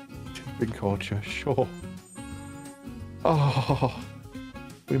 Tipping culture, sure. Oh,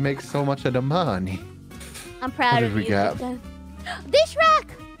 we make so much of the money. I'm proud What of did we you. get? Dish rack!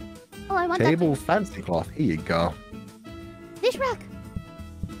 Oh, I want Table fancy cloth. Here you go. that. Dish rack!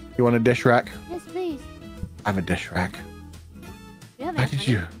 You want a dish rack? Yes, please. I have a dish rack. You have How it, did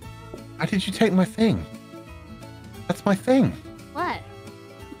honey. you? How did you take my thing? That's my thing. What?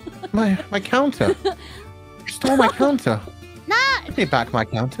 My counter. You stole my counter. Nah! Give me back my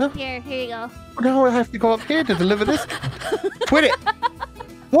counter. Here you go. Now I have to go up here to deliver this. Quit it.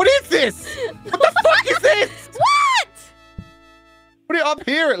 What is this? What the fuck is this? What? Put it up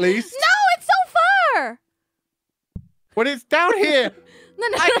here at least. No, it's so far! When it's down here, No,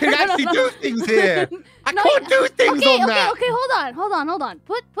 I can actually do things here. I No, can't do things on that. Okay, hold on.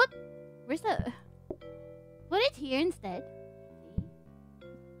 Put, where's the, put it here instead.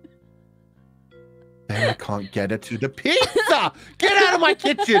 Then I can't get it to the pizza. Get out of my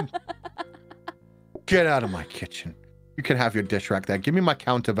kitchen. Get out of my kitchen. You can have your dish rack there. Give me my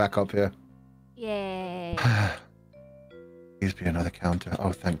counter back up here. Yay. Please be another counter.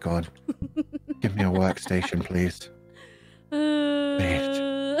 Oh, thank God. Give me a workstation, please.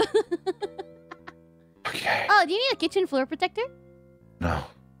 Okay. Oh, do you need a kitchen floor protector? No.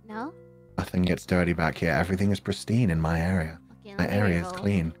 No? Nothing gets dirty back here. Everything is pristine in my area. Okay, My let me area is roll.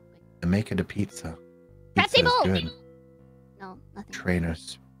 clean. I make it a pizza. Crap Pizza is table! good. No, nothing.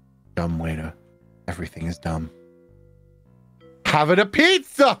 Trainers. Dumb waiter. Everything is dumb. Have it a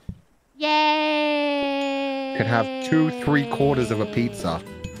pizza! Yay! You can have 2/3 of a pizza.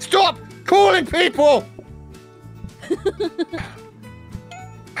 Stop calling people!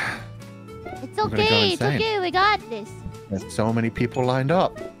 It's gonna go okay, it's insane. okay, we got this. There's so many people lined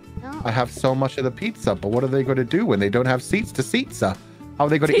up. No. I have so much of the pizza, but what are they going to do when they don't have seats to seatsa? How are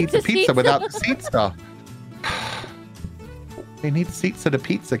they going to eat the pizza Seatsa. without the seatsa? They need seats to the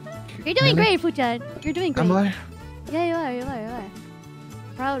pizza. You're doing Millie? great, Fuuchan. You're doing great. Am I? Yeah, you are.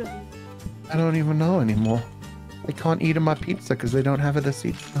 Proud of you. I don't even know anymore. They can't eat in my pizza because they don't have the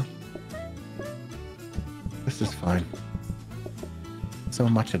seatsa. This is fine. So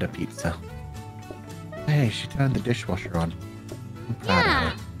much of the pizza. Hey, she turned the dishwasher on. I'm proud Yeah.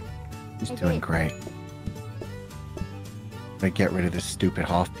 of her. She's I doing did. great. I get rid of this stupid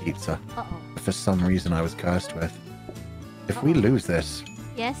half pizza. Uh-oh. For some reason I was cursed with. If we lose this,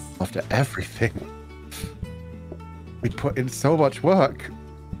 Yes? after everything, we put in so much work.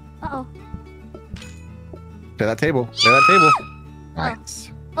 Uh-oh. Clear that table. Clear that table.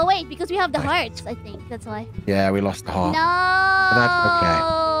 Nice. Oh, wait, because we have the Nice. hearts, I think. That's why. Yeah, we lost the heart. No! that's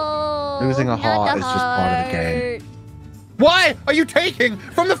okay. Losing a Not heart the is just part of the game. heart. Why are you taking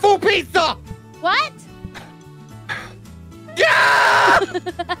from the full pizza? What? Yeah!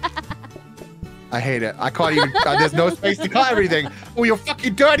 I hate it. I can't even. There's no space to cut everything. Oh, your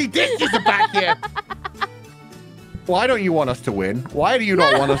fucking dirty dishes are back here. Why don't you want us to win? Why do you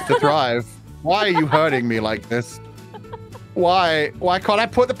not want us to thrive? Why are you hurting me like this? Why can't I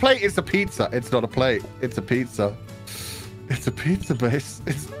put the plate? It's a pizza. It's not a plate. It's a pizza. It's a pizza base.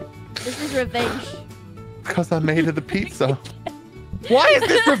 This is revenge. Because I made her the pizza. Why is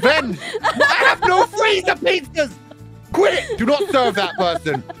this revenge? I have no freezer pizzas. Quit it. Do not serve that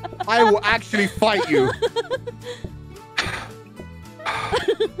person. I will actually fight you.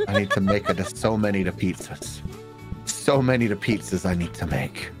 I need to make her so many the pizzas. So many the pizzas I need to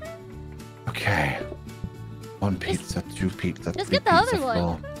make. Okay. 1 pizza, 2 pizza, 3 get the pizza, other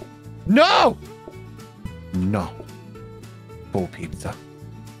one. 4. No! No. 4 pizza.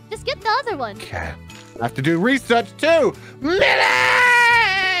 Just get the other one. Okay. I have to do research too.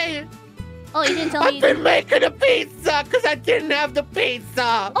 Millie! Oh, you didn't tell me. I've been making a pizza because I didn't have the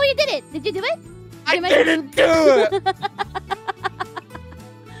pizza. Oh, you did it. Did you do it? I didn't do it.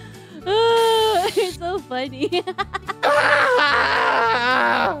 You're so funny.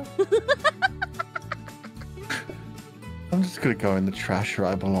 I'm just gonna go in the trash where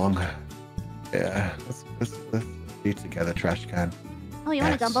I belong. Yeah, let's be together, trash can. Oh, you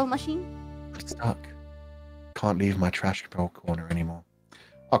want a gumball machine? I'm stuck. Can't leave my trash corner anymore.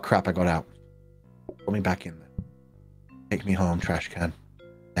 Oh crap! I got out. Put me back in there. Take me home, trash can.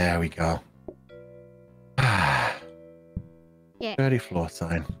 There we go. Yeah. Dirty floor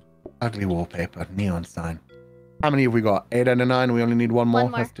sign. Ugly wallpaper. Neon sign. How many have we got? 8 out of 9. We only need one more.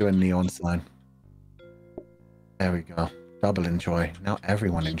 Let's do a neon sign. There we go. Double enjoy. Now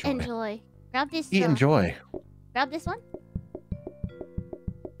everyone enjoy. Enjoy. Grab this. Eat enjoy. Grab this one.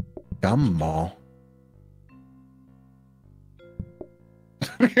 Gumball.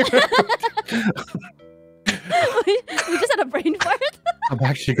 We just had a brain fart. I'm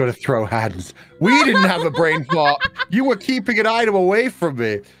actually going to throw hands. We didn't have a brain fart. You were keeping an item away from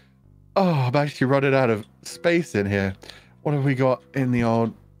me. Oh, I'm actually running out of space in here. What have we got in the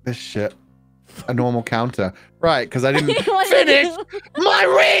old... This shit. A normal counter. Right, because I didn't finish my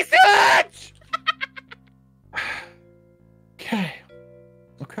research! Okay.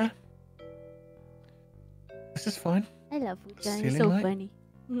 Okay. This is fine. I love Fuuchan. Ceiling He's so light? funny.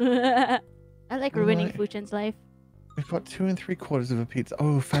 I like ruining Fuuchan's life. We've got 2 3/4 of a pizza.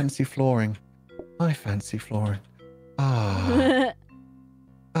 Oh, fancy flooring. I fancy flooring. Ah.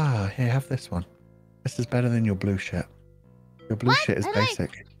 Here, have this one. This is better than your blue shit. Your blue shit is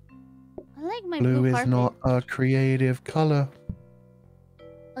basic. I like my blue is carpet. not a creative color.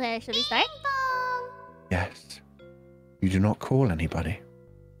 Okay, should we start? Yes. You do not call anybody.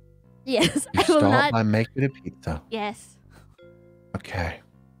 Yes, You I will start not. by making a pizza. Yes, Okay.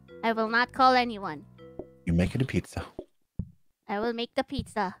 I will not call anyone. You make it a pizza. I will make the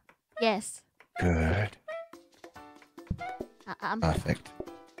pizza. Yes. Good. Perfect.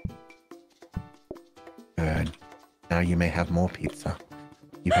 Good. Now you may have more pizza.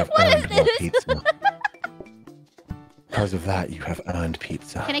 You have earned more pizza. Because of that, you have earned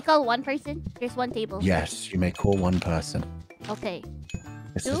pizza. Can I call one person? There's one table. Yes, you may call one person. Okay.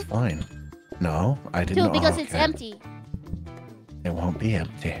 This 2? is fine. No, I did 2 not. because it's empty. It won't be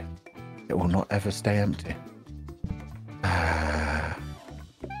empty. It will not ever stay empty.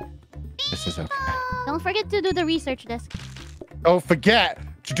 This is okay. Don't forget to do the research desk. Don't forget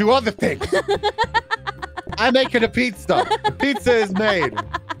to do other things. I'm making a pizza. The pizza is made.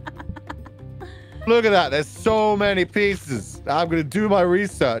 Look at that. There's so many pieces. I'm going to do my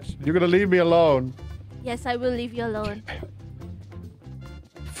research. You're going to leave me alone. Yes, I will leave you alone.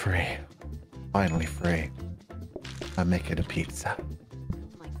 Free. Finally free. I'm making a pizza. Oh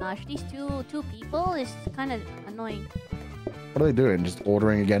my gosh, these two people is kind of annoying. What are they doing? Just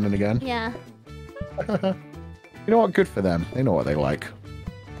ordering again and again? Yeah. You know what? Good for them. They know what they like.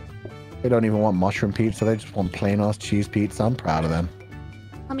 They don't even want mushroom pizza. They just want plain ass cheese pizza. I'm proud of them.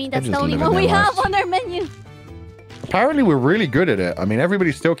 I mean, that's They're the just only living one we their have lives. on our menu. Apparently, we're really good at it. I mean,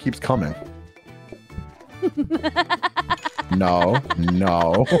 everybody still keeps coming. No.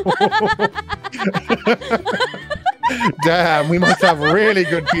 Damn, we must have really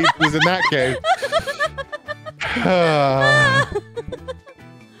good pizzas in that case.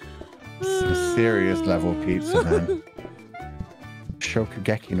 Some serious level pizza, man.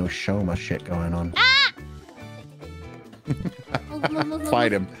 Shokugeki no Shoma shit going on.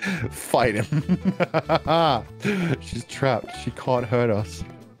 Fight him. Fight him. She's trapped. She can't hurt us.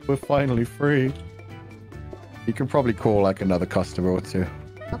 We're finally free. You can probably call like another customer or 2.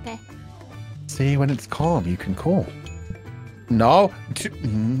 Okay. See, when it's calm, you can call. No.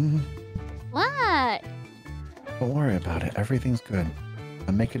 What? Don't worry about it. Everything's good.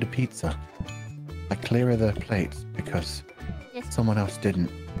 I'm making a pizza. I clear the plates because Yes. someone else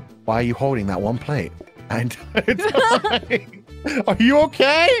didn't. Why are you holding that one plate? And are you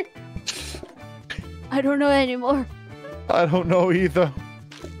okay? I don't know anymore. I don't know either.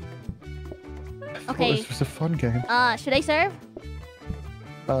 I Okay. thought this was a fun game. Should I serve?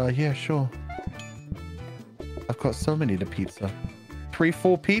 Yeah, sure. I've got so many to pizza. 3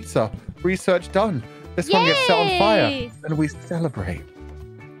 full pizza. Research done. This one gets set on fire, Yay! and we celebrate.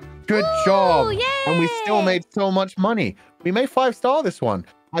 Good Ooh, job. yay! And we still made so much money. We may 5-star this one.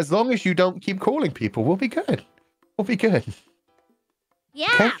 As long as you don't keep calling people, we'll be good. We'll be good. Yeah.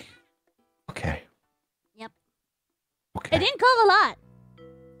 Okay. Okay. Yep. Okay. I didn't call a lot.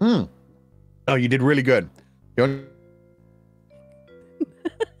 Oh, you did really good. You're...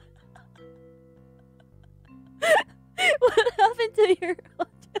 What happened to your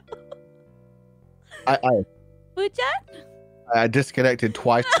Fuuchan? I disconnected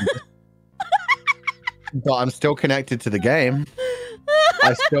twice. But I'm still connected to the game.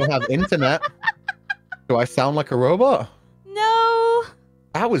 I still have internet. Do I sound like a robot? No.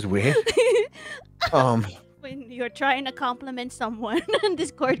 That was weird. When you're trying to compliment someone and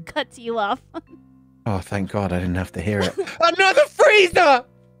Discord cuts you off. Oh, thank God I didn't have to hear it. Another freezer!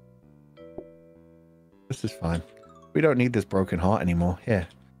 This is fine. We don't need this broken heart anymore. Here.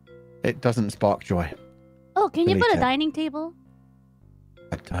 It doesn't spark joy. Oh, can you Delete put a it. dining table?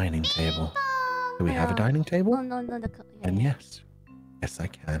 A dining table. Do we have a dining table? Oh, no. And yes. Yes, I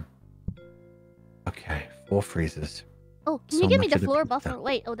can. Okay, 4 freezers. Oh, can So you give me much the of the floor pizza. buffer?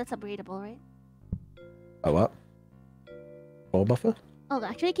 Wait, oh, that's upgradable, right? Oh, what? Floor buffer? Oh,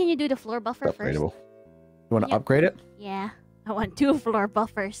 actually, can you do the floor buffer first? Upgradable. You want to Yep. upgrade it? Yeah, I want 2 floor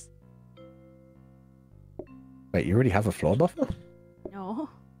buffers. Wait, you already have a floor buffer? No,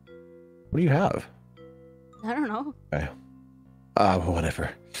 What do you have? I don't know. Okay. Whatever.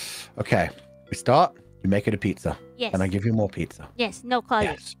 Okay, we start. You make it a pizza. Yes. And I give you more pizza. Yes, no call it.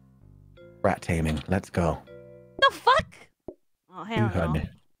 Yes. Rat taming. Let's go. The fuck? Oh, You hell heard no. me.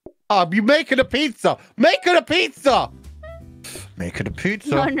 You make it a pizza. Make it a pizza. Make it a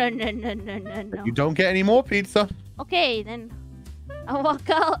pizza. No. You don't get any more pizza. Okay, then I'll walk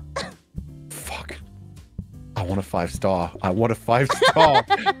out. Fuck. I want a 5-star. I want a 5-star.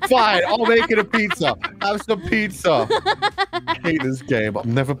 Fine, I'll make it a pizza. Have some pizza. I hate this game.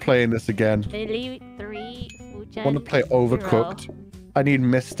 I'm never playing this again. Delete 3 Fuuchan. I want to play Overcooked. I need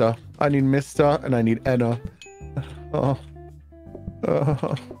Mister. I need Mister, and I need Enna. Oh.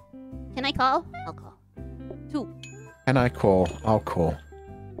 Can I call? I'll call. 2. And I call. I'll call.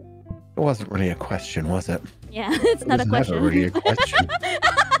 It wasn't really a question, was it? Yeah, it's not a question. Never really a question.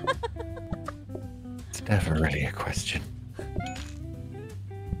 It's never really a question.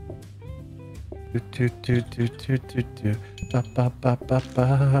 Do, do, do, do, do, do. Ba, ba, ba, ba,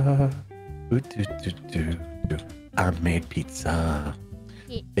 ba. Do, do, do, do, do. I made pizza.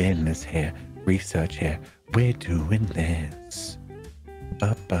 Yeah. Business here. Research here. We're doing this.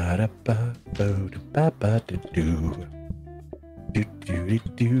 Ba, ba, da, ba, bo, da, ba, ba, da, do. Do, do,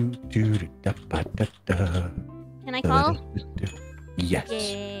 do, do, do, da, ba, da, da. Can I call? Yes.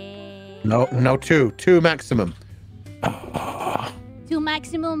 Yay. No, 2 maximum. Oh, 2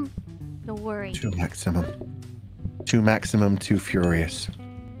 maximum. Don't worry. 2 maximum. 2 maximum, 2 furious.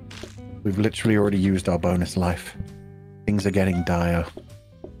 We've literally already used our bonus life. Things are getting dire.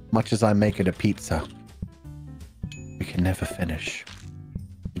 Much as I make it a pizza, we can never finish.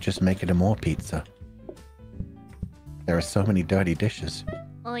 We just make it a more pizza. There are so many dirty dishes.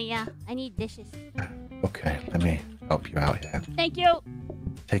 Oh yeah, I need dishes. Okay, let me help you out here. Thank you.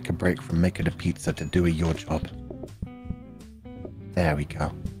 Take a break from making a pizza to do your job. There we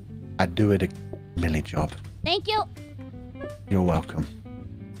go. I do it a Millie job. Thank you. You're welcome.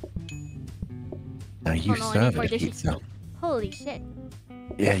 Now you Oh, no, I serve need more it a dishes. pizza. Holy shit.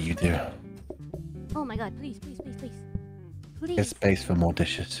 Yeah, you do. Oh my god, please. There's Please. space for more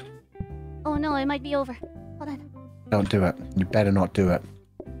dishes. Oh no, it might be over. Hold on. Don't do it. You better not do it.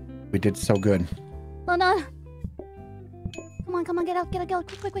 We did so good. Hold on. Come on, get out.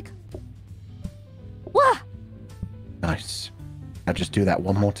 Quick. Wah! Nice. Now just do that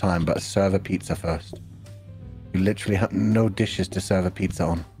one more time, but serve a pizza first. You literally have no dishes to serve a pizza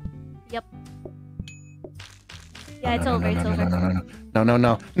on. Yep. Yeah, it's over. It's over. No.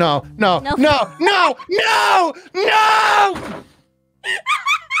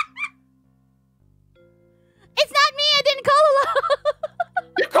 It's not me. I didn't call alone.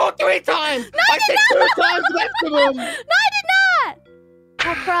 You called 3 times. No, I said 2 times maximum. No, I did not.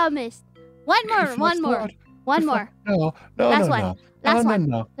 I promised. One more. No. Last one. Last one.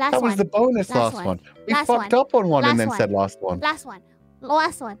 No. Last That was one. the bonus Last last one. one. We Last fucked one. up on one Last and then one. said last one. Last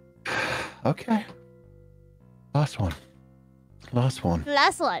one. Okay. Last one. Last one.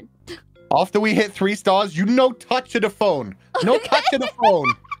 Last one. After we hit 3 stars, you no touch of the phone. No touch of the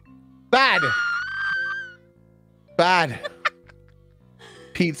phone. Bad. Bad.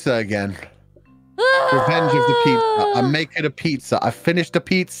 Pizza again. Revenge of the pizza. I make it a pizza. I finished the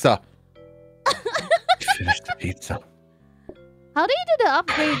pizza. Finished the pizza. How do you do the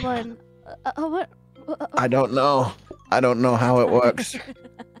upgrade one? What? I don't know. I don't know how it works.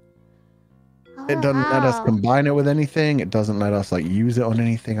 It doesn't let us combine it with anything. It doesn't let us like use it on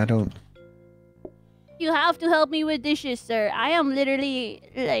anything. I don't. You have to help me with dishes, sir. I am literally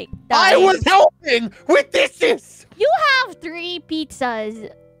like dying. I was helping with dishes. You have 3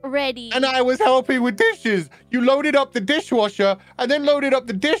 pizzas ready. And I was helping with dishes. You loaded up the dishwasher and then loaded up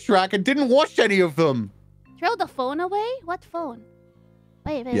the dish rack and didn't wash any of them. Throw the phone away? What phone?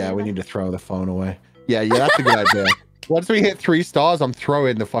 Wait. Yeah, we need to throw the phone away. Yeah, that's a good idea. Once we hit 3 stars, I'm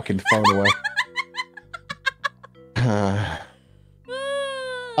throwing the fucking phone away.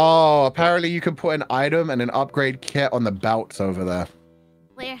 Oh, apparently you can put an item and an upgrade kit on the belts over there.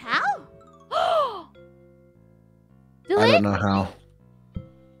 Where? How? I don't know how.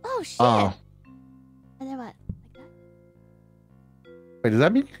 Oh, shit. Oh. And then what? Like that? Wait, does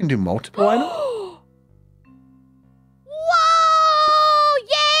that mean you can do multiple items? Whoa!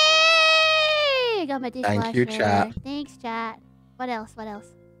 Yay! Got my dishwasher. Thank you, chat. Thanks, chat. What else? What else?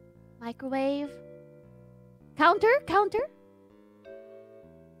 Microwave. Counter?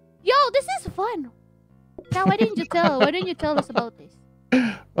 Yo, this is fun. Now, why didn't you tell? Why didn't you tell us about this?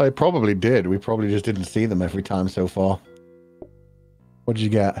 I probably did. We probably just didn't see them every time so far. What did you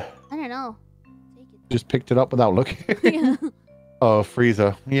get? I don't know. Take it. Just picked it up without looking. Yeah. Oh,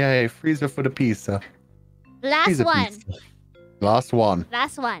 freezer. Yay, freezer for the pizza. Last one. Pizza. Last one.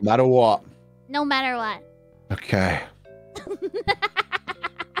 Last one. No matter what. No matter what. Okay.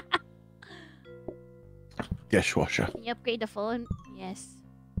 Dishwasher. Can you upgrade the phone? Yes.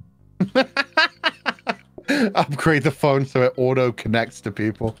 Upgrade the phone so it auto connects to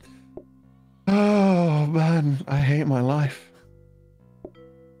people. Oh man, I hate my life.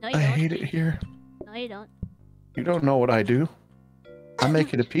 No, you don't. I hate it here. No, you don't. You don't know what I do. I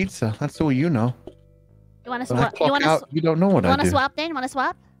make it a pizza. That's all you know. You want to swap? You don't know what I do. You want to swap then? You want to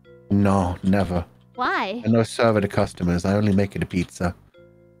swap? No, never. Why? I no server to customers. I only make it a pizza.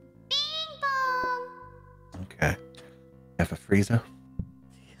 Bing bong. Okay. You have a freezer.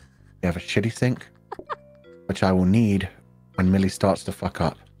 You have a shitty sink, which I will need when Millie starts to fuck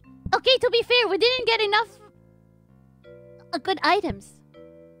up. Okay, to be fair, we didn't get enough good items.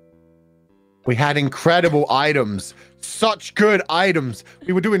 We had incredible items. Such good items.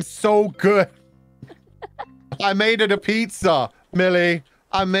 We were doing so good. I made it a pizza, Millie.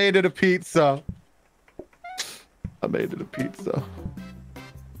 I made it a pizza. I made it a pizza.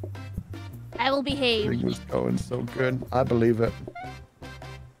 I will behave. Everything was going so good. I believe it.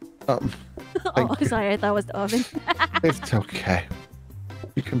 Oh, sorry, I thought it was the oven. It's okay.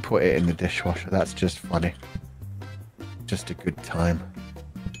 You can put it in the dishwasher. That's just funny. Just a good time.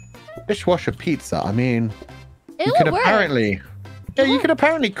 Dishwasher pizza. I mean, you can apparently, you can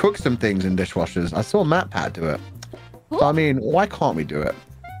apparently cook some things in dishwashers. I saw MillieParfait do it. So, I mean, why can't we do it?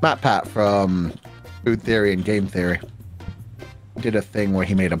 MillieParfait from Food Theory and Game Theory did a thing where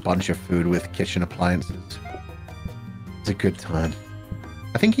he made a bunch of food with kitchen appliances. It's a good time.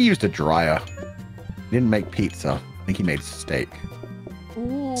 I think he used a dryer. He didn't make pizza. I think he made steak.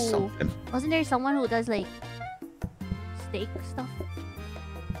 Ooh. Something. Wasn't there someone who does like steak stuff?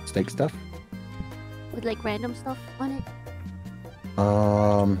 Steak stuff? With like random stuff on it?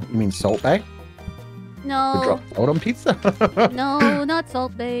 You mean Salt Bay? No. We drop salt on pizza? No, not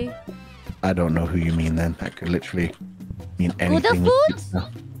Salt Bay. I don't know who you mean then. That could literally mean anything. Gouda Foods?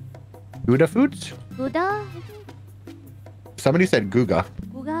 Gouda Foods? Gouda? Somebody said Guga.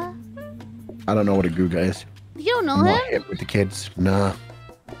 Guga? I don't know what a Guga is. You don't know I'm him? not hip with the kids. Nah.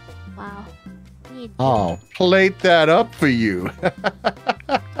 Wow. I'll plate that up for you.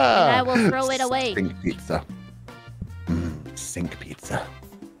 And I will throw it away. Sink pizza. Sink pizza.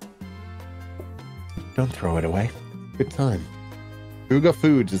 Don't throw it away. Good time. Guga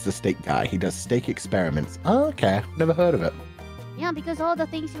Foods is the steak guy. He does steak experiments. Oh, okay. Never heard of it. Yeah, because all the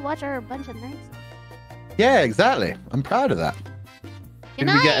things you watch are a bunch of nerds. Yeah, exactly. I'm proud of that. Did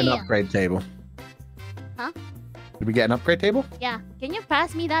we get an upgrade table? Huh? Did we get an upgrade table? Yeah. Can you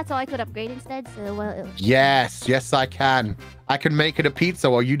pass me that so I could upgrade instead? So, well, yes. Yes, I can. I can make it a pizza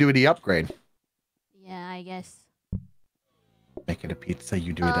while you do the upgrade. Yeah, I guess. Make it a pizza,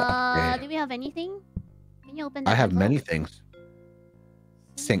 you do the upgrade. Do we have anything? Can you open that? I have many things.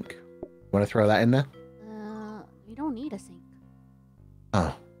 Sink. Want to throw that in there? We don't need a sink.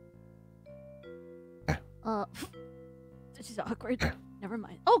 Oh. Okay. is awkward. Never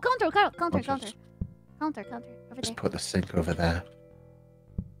mind. Oh, counter. Over Just there. put the sink over there.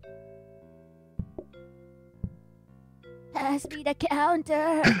 Pass me the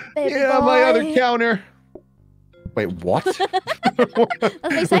counter, baby Yeah, boy. my other counter. Wait, what? That's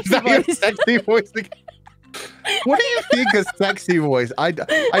my sexy Was that your voice. sexy voice again? What do you think a sexy voice? I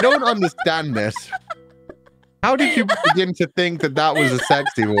don't understand this. How did you begin to think that that was a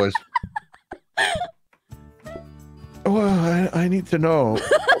sexy voice? Well, I need to know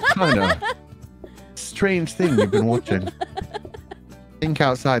what kind of strange thing you've been watching. Think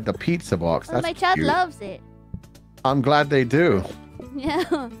outside the pizza box. Well, That's my chat cute. loves it. I'm glad they do.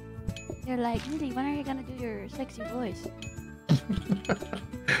 Yeah. They're like, Millie, when are you gonna do your sexy voice?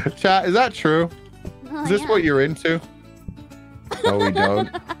 Chat, is that true? Oh, Is this yeah. what you're into? No, we don't.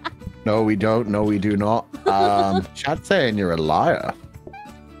 No, we don't. No, we do not. Chat's saying you're a liar.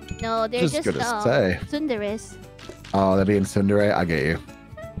 No, they're Just just gonna say. Sundaris. Oh, they're being tsundere. I get you.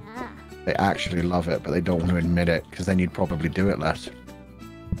 Yeah. They actually love it, but they don't want to admit it because then you'd probably do it less.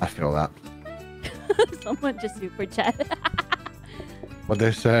 I feel that. Someone just super chat. What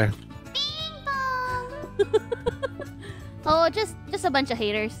they say? Oh, just a bunch of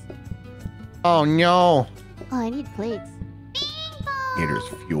haters. Oh no! Oh, I need plates. Haters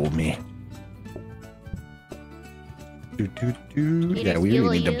fuel me. Do, do, do. Yeah, Haters we fuel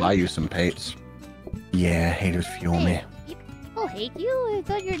really need to you? buy you some pates. Yeah, haters fuel me. Hey, people hate you? I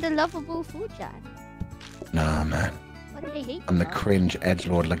thought you're the lovable Fuuchan. Nah, man. What do they hate I'm you the about? cringe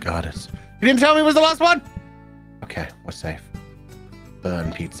edgelord Legatus. You didn't tell me it was the last one? Okay, we're safe.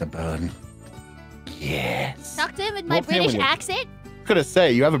 Burn, pizza, burn. Yes. Talk to him with my What's the British name? accent? Could I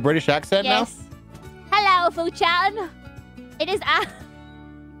say you have a British accent Yes. Hello, Fuuchan. It is now?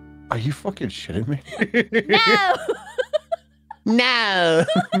 Are you fucking shitting me? No. No,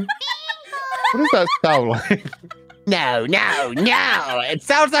 What does that sound like? no, no, no. It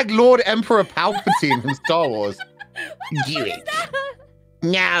sounds like Lord Emperor Palpatine from Star Wars. Do it.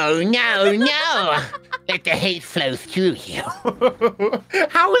 No, no, no. Let the hate flow through you.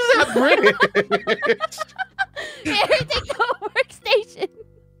 How is that British? Here, take the workstation.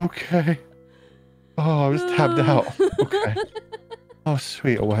 Okay. Oh, I was tabbed out. Okay. Oh,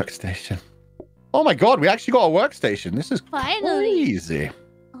 sweet, a workstation. Oh my god, we actually got a workstation. This is Finally. crazy.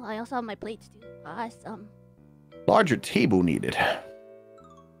 Oh, I also have my plates too. Awesome. Larger table needed.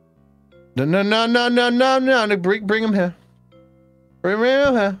 No. Bring them here. Bring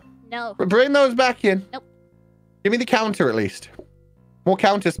them here. No. Bring those back in. Nope. Give me the counter at least. More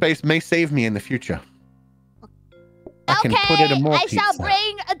counter space may save me in the future. I can put it in more I pizza. shall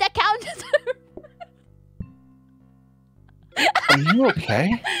bring the counter. Are you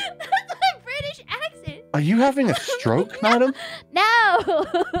okay? That's my British accent. Are you having a stroke, madam? No.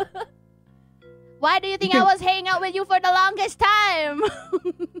 Why do you think I was hanging out with you for the longest time?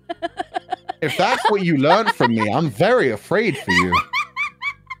 If that's what you learned from me, I'm very afraid for you.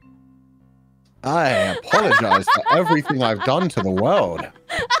 I apologize for everything I've done to the world.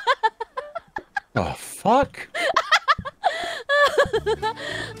 Oh, fuck.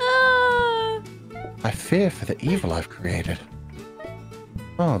 I fear for the evil I've created.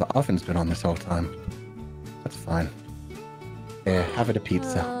 Oh, the oven's been on this whole time. That's fine. Here, have it a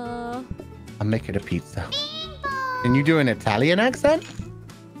pizza. I'll make it a pizza. Can you do an Italian accent?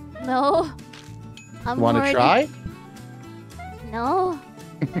 No. I'm Want to already- try? No.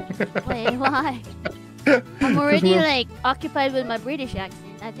 Wait, why? I'm already like occupied with my British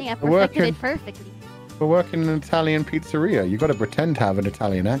accent. I think I perfected it perfectly. We're working in an Italian pizzeria. You got to pretend to have an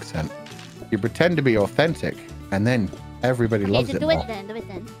Italian accent. You pretend to be authentic, and then everybody loves Okay, it do more. it then. Do it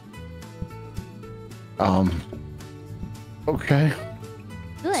then. Okay.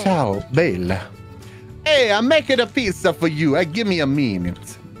 Do it. Ciao, bella. Hey, I'm making a pizza for you. Give me a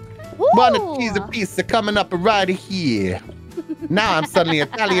minute. One piece of pizza coming up right here. Now I'm suddenly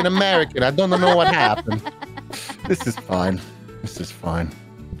Italian American. I don't know what happened. This is fine. This is fine.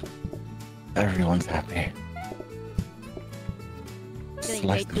 Everyone's happy. Doing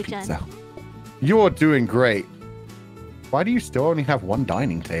Slice great, the Fuuchan. pizza. You're doing great. Why do you still only have one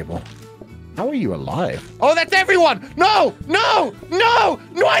dining table? How are you alive? Oh, that's everyone! No! No! No!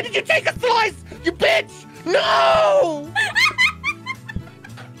 Why did you take a slice? You bitch! No!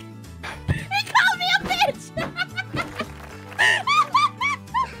 He called me a bitch!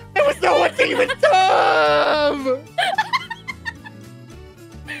 There was no one to even serve!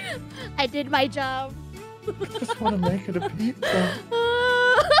 I did my job. I just want to make it a pizza.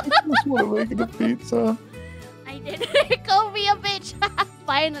 I just want to make it a pizza. I did. He called me a bitch.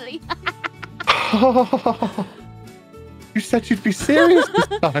 Finally. You said you'd be serious this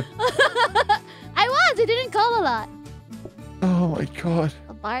time. I was. It didn't call a lot. Oh my god.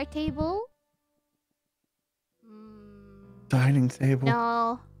 A bar table? Dining table?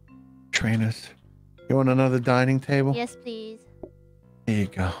 No. Trainers. You want another dining table? Yes, please. Here you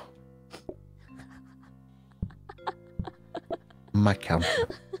go. My counter.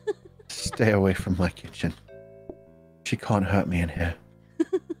 Stay away from my kitchen. She can't hurt me in here.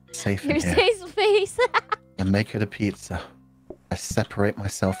 Safe in Your here. safe face. I make her the pizza. I separate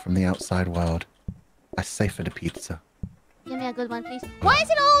myself from the outside world. I save her the pizza. Give me a good one, please. Why is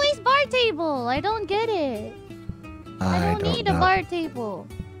it always bar table? I don't get it. I don't need a bar table.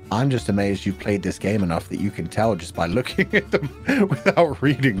 I'm just amazed you played this game enough that you can tell just by looking at them without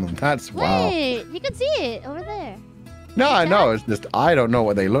reading them. That's wow. Wait, you can see it over there. No, I know. It's just I don't know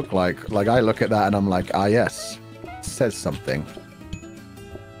what they look like. Like I look at that and I'm like, ah, yes, it says something.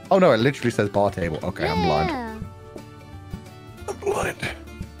 Oh no, it literally says bar table. Okay, yeah. I'm blind. I'm blind.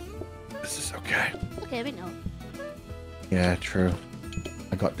 This is okay. Okay, we know. Yeah, true.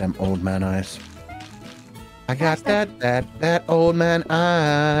 I got them old man eyes. I got that old man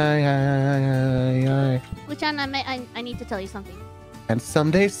eye. Fuuchan, I need to tell you something. And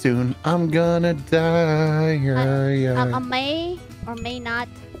someday soon, I'm gonna die. I may or may not.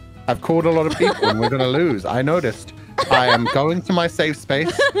 I've called a lot of people and we're gonna lose. I noticed. I am going to my safe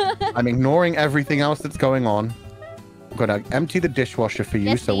space. I'm ignoring everything else that's going on. I'm gonna empty the dishwasher for you,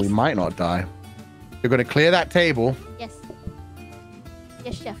 yes, so please. we might not die. You're gonna clear that table. Yes.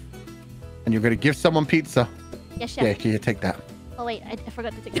 Yes, chef. And you're gonna give someone pizza. Yes, chef. Yeah, can you take that? Oh wait, I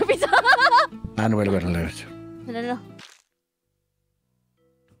forgot to take the pizza. And we're gonna lose. No.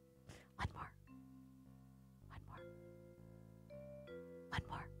 One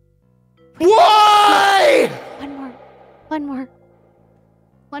more. Why?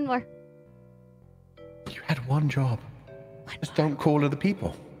 One more. You had one job. Just don't call other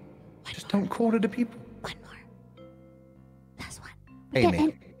people. Just don't call other people. One more. Last one. Pay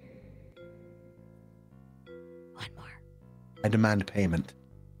me. One more. I demand payment.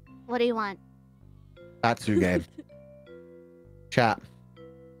 What do you want? Tatsu game. Chat.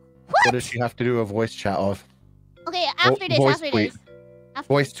 What does she have to do a voice chat of? Okay, after this.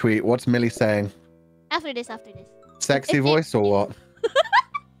 Voice tweet. What's Millie saying? After this. Sexy voice or what?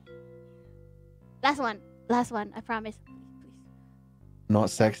 Last one. I promise. Please. Not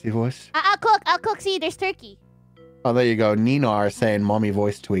sexy voice? I'll cook. See, there's turkey. Oh, there you go. Nina is saying mommy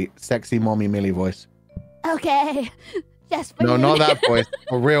voice tweet. Sexy mommy Millie voice. Okay. Yes, no, not that voice.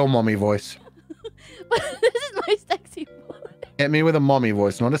 A real mommy voice. But this is my sexy voice. Hit me with a mommy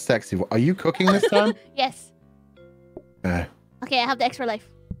voice, not a sexy voice. Are you cooking this time? Yes. Okay. Okay, I have the extra life.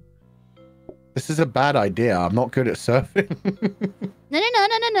 This is a bad idea. I'm not good at surfing.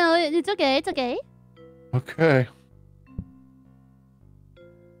 No. It's okay. Okay.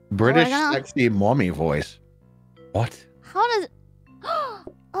 British sexy mommy voice. What? How does...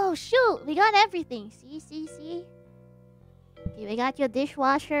 Oh, shoot. We got everything. See? Okay, we got your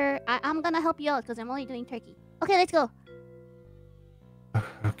dishwasher. I'm gonna help you out because I'm only doing turkey. Okay, let's go.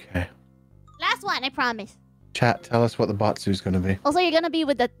 Okay. Last one, I promise. Chat, tell us what the Batsu's gonna be. Also, you're gonna be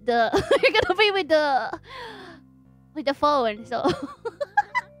with the you're gonna be with the phone, so...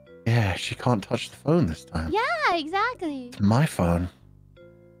 Yeah, she can't touch the phone this time. Yeah, exactly. It's my phone.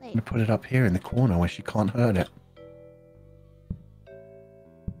 Wait. I'm gonna put it up here in the corner where she can't hurt it.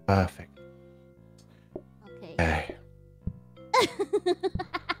 Perfect. Okay.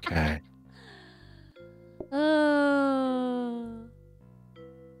 Okay.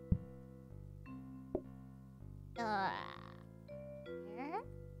 Here?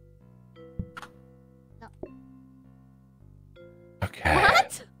 No. Okay.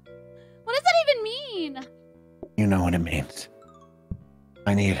 What? What does that even mean? You know what it means.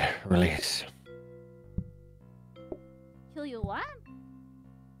 I need release. Kill you what?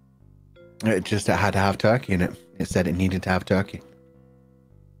 It had to have turkey in it. It said it needed to have turkey.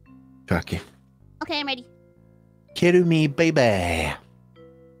 Turkey. Okay, I'm ready. Kirumi, baby.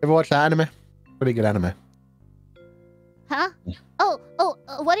 Ever watch that anime? Pretty good anime. Huh? Oh,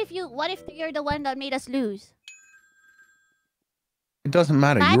 what if you're the one that made us lose? It doesn't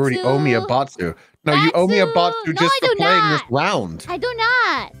matter. Batsu. You already owe me a Batsu. No, you owe me a Batsu just for playing this round. I do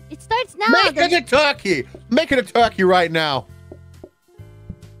not. It starts now. Make it a turkey. Make it a turkey right now.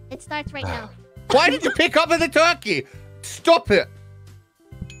 It starts right now. Why did you pick up the turkey? Stop it.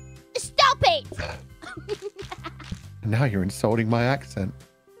 Stop it. Now you're insulting my accent.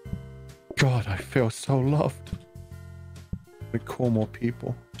 God, I feel so loved. We call more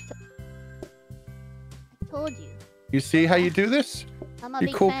people. I told you. You see how you do this? I'm a you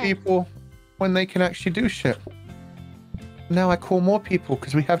big call fan. people when they can actually do shit. Now I call more people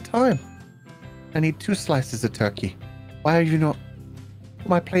because we have time. I need 2 slices of turkey. Why are you not? Put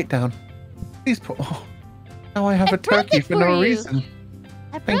my plate down. Please put. Oh, now I have a turkey for no reason.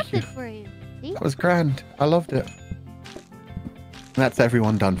 I brought it for you. See? That was grand. I loved it. That's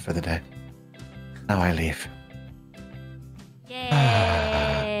everyone done for the day. Now I leave. Yay!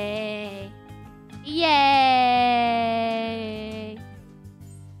 Yay!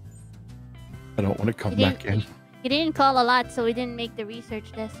 I don't want to come back in. You didn't call a lot, so we didn't make the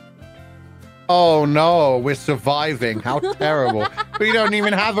research desk. Oh no, we're surviving. How terrible. We don't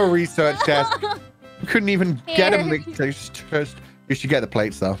even have a research desk. We couldn't even get them. You should get the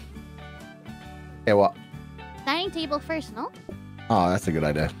plates though. Yeah, what? Dining table first, no? Oh, that's a good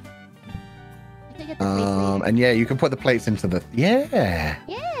idea. I can get the plates later. And yeah, you can put the plates into the... Yeah.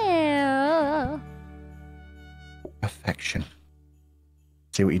 Yeah. Perfection.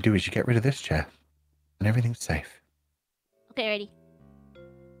 See, what you do is you get rid of this chair. And everything's safe. Okay, ready.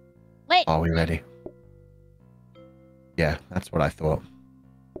 Wait. Are we ready? Yeah, that's what I thought.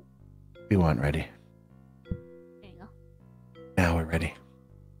 We weren't ready. There you go. Now we're ready.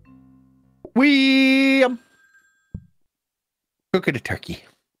 We cooking a turkey.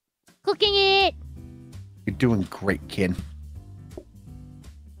 Cooking it. You're doing great, kid.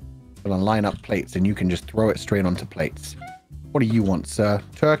 We'll line up plates and you can just throw it straight onto plates. What do you want, sir?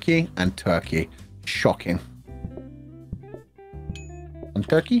 Turkey and turkey. Shocking. And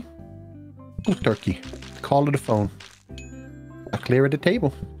turkey? Oh, turkey. Call to the phone. I clear at the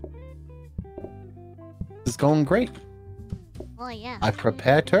table. This is going great. Oh, yeah. I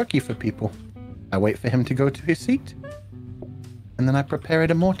prepare turkey for people. I wait for him to go to his seat. And then I prepare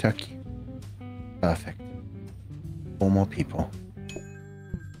it more turkey. Perfect. 4 more people.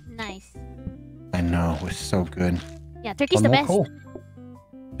 Nice. I know, we're so good. Yeah, turkey's the best. Cool.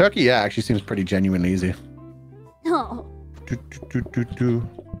 Turkey, yeah, actually seems pretty genuinely easy. No.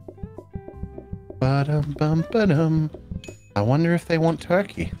 Ba-dum-bum-ba-dum. I wonder if they want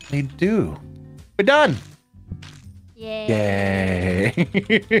turkey. They do. We're done. Yay. Yay.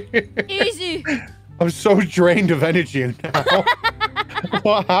 Easy. I'm so drained of energy now.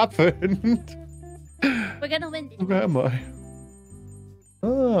 What happened? We're gonna win this. Where am I?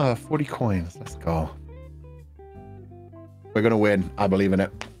 Ah, 40 coins. Let's go. We're gonna win. I believe in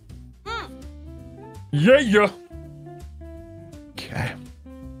it. Yeah. Okay.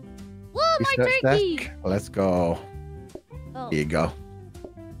 Whoa, my turkey! Desk. Let's go. Oh. Here you go.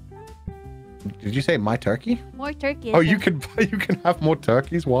 Did you say my turkey? More turkey. Oh, you can have more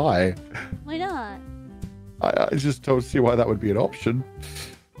turkeys. Why? Why not? I just don't see why that would be an option.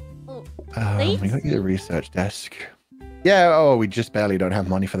 Oh, We got you the research desk. Yeah. Oh, we just barely don't have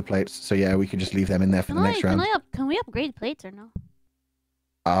money for the plates, so yeah, we could just leave them in there for the next round. Can we upgrade plates or no?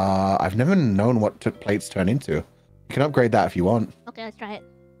 I've never known what plates turn into. You can upgrade that if you want. Okay, let's try it.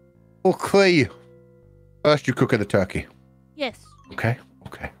 Okay. First, you cook the turkey. Yes. Okay.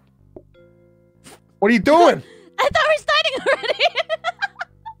 What are you doing? I thought we were starting already.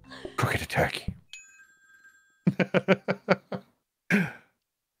 Cook the turkey.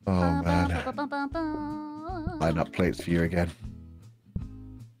 Oh, man. Line up plates for you again.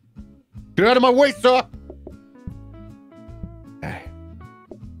 Get out of my way, sir! Okay.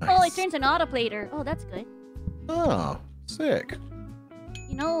 Nice. Oh, it turns an autoplater. Oh, that's good. Oh, sick.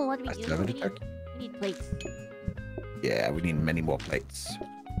 You know what we Nice do? to have We it, need plates. Yeah, we need many more plates.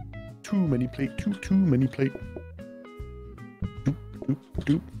 Too many plate. Too many plate.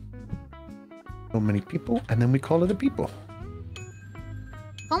 Doop. So many people, and then we call it a people.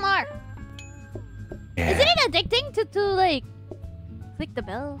 Komar! Yeah. Isn't it addicting to like click the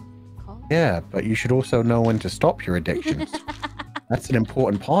bell? Call? Yeah, but you should also know when to stop your addictions. That's an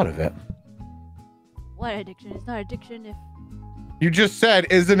important part of it. What addiction? It's not addiction if... You just said,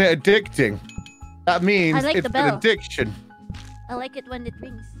 isn't it addicting? That means like it's the bell. an addiction. I like it when it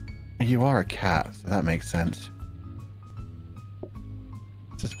rings. You are a cat, so that makes sense.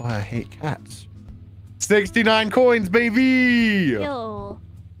 This is why I hate cats. 69 coins, baby! Yo.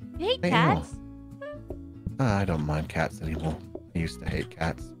 You hate Hey, cats? I don't mind cats anymore. I used to hate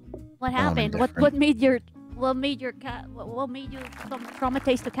cats. What Now I'm happened? What indifferent. made your cat? What made you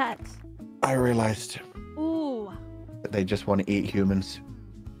traumatize the cats? I realized Ooh. that they just want to eat humans.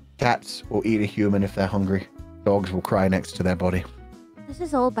 Cats will eat a human if they're hungry. Dogs will cry next to their body. This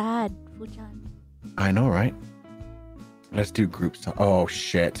is all bad, Fuuchan. I know, right? Let's do groups. Oh,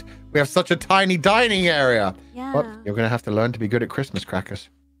 shit. We have such a tiny dining area. Yeah. Well, you're going to have to learn to be good at Christmas crackers.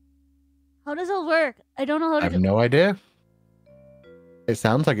 How does it work? I don't know how I to have do. no idea. It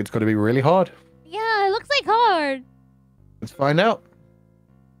sounds like it's going to be really hard. Yeah, it looks like hard. Let's find out.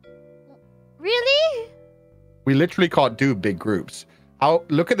 Really? We literally can't do big groups.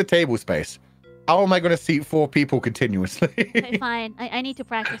 Look at the table space. How am I going to seat 4 people continuously? Okay, fine. I need to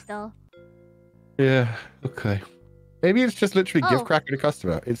practice though. Yeah, okay. Maybe it's just literally give cracker to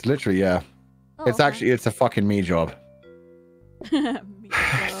customer. It's literally, yeah. Oh, it's actually, it's a fucking me job.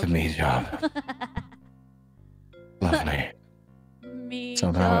 It's a me job. Lovely. Me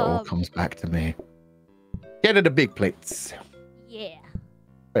Somehow job. it all comes back to me. Get to the big plates. Yeah.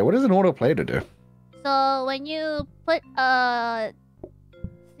 Wait, what does an autoplater do? So when you put a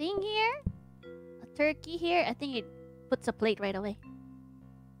thing here, a turkey here, I think it puts a plate right away.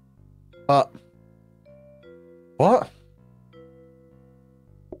 What?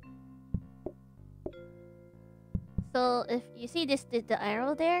 So if you see this, the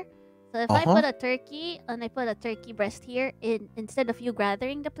arrow there. So if I put a turkey and I put a turkey breast here, instead of you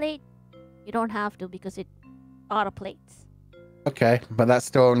gathering the plate, you don't have to because it auto plates. Okay, but that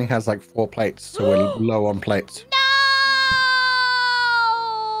still only has like 4 plates, so we're low on plates. No!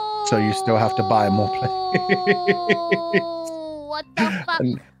 So you still have to buy more plates. What the fuck?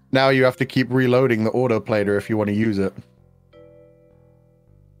 And now you have to keep reloading the autoplater if you want to use it.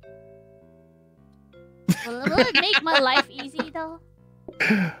 Will it make my life easy though?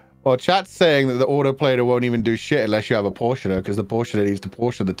 Well, chat's saying that the autoplater won't even do shit unless you have a portioner, because the portioner needs to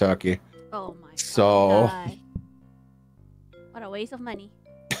portion the turkey. Oh my so... God. What a waste of money.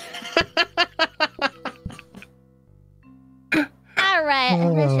 Alright,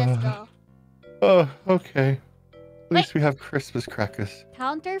 let's just go. Oh, okay. At least we have Christmas crackers.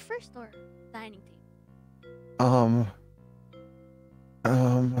 Counter first or dining I table?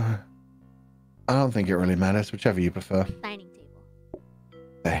 don't think it really matters, whichever you prefer. Dining table.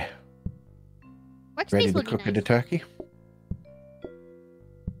 Okay. Workspace Ready to would be cook nice. the turkey?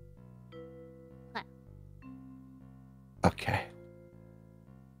 Okay.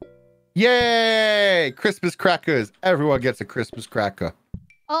 Yay! Christmas crackers! Everyone gets a Christmas cracker.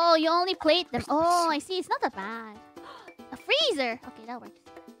 Oh, you only plate them. Oh, I see. It's not that bad. A freezer. Okay, that works.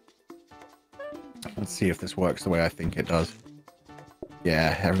 Let's see if this works the way I think it does.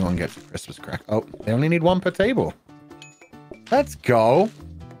 Yeah, everyone gets a Christmas cracker. Oh, they only need 1 per table. Let's go.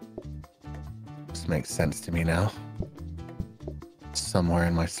 This makes sense to me now. Somewhere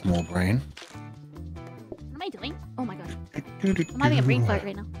in my small brain. What am I doing? Oh my god. I'm having a brain fart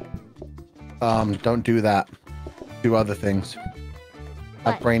right now. Don't do that. Do other things.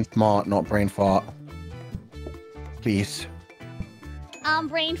 Have brain smart, not brain fart. Please. I'm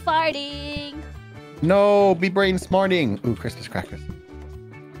brain farting. No, be brain smarting. Ooh, Christmas crackers.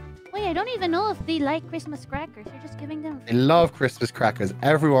 Wait, I don't even know if they like Christmas crackers. You're just giving them. I love Christmas crackers.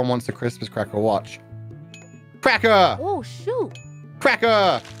 Everyone wants a Christmas cracker. Watch. Cracker! Oh, shoot.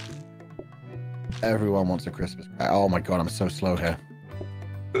 Cracker! Everyone wants a Christmas cracker. Oh my god, I'm so slow here.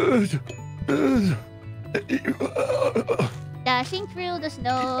 Dashing through the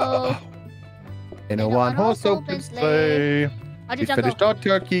snow. In a one-horse open sleigh. We finished our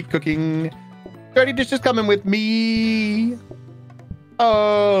turkey cooking. Dirty dishes coming with me.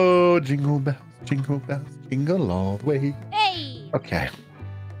 Oh, jingle bells, jingle all the way. Hey! Okay.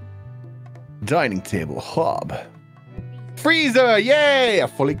 Dining table hob. Freezer, yay! A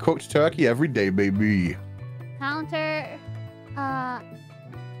fully cooked turkey every day, baby. Counter.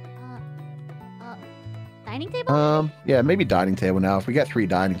 Dining table? Yeah, maybe dining table now. If we get 3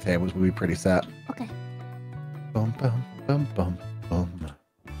 dining tables, we'll be pretty set. Okay. Bum, bum, bum, bum, bum.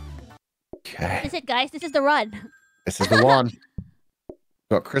 Okay. This is it, guys. This is the run. This is the one.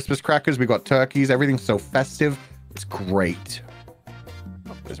 We got Christmas crackers. We got turkeys. Everything's so festive. It's great.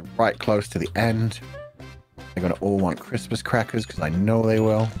 It's right close to the end. They're going to all want Christmas crackers because I know they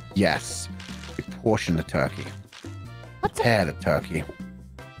will. Yes. We portion the turkey. Tear the turkey.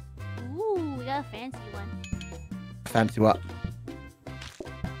 Ooh, we got a fancy one. Fancy what?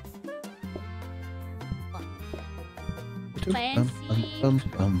 Fancy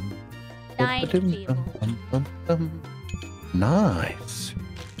dining table. Nice.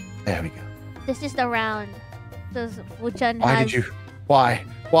 There we go. This is the round. Does Fuuchan Why has... did you? Why?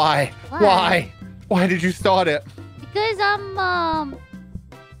 Why? Why? Why did you start it? Because I'm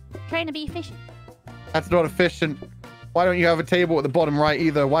trying to be efficient. That's not efficient. Why don't you have a table at the bottom right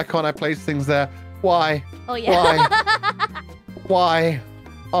either? Why can't I place things there? Why? Oh yeah. Why? Why?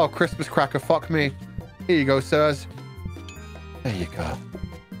 Oh, Christmas cracker, fuck me. Here you go, sirs. There you go.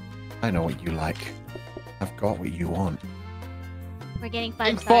 I know what you like. I've got what you want. We're getting 5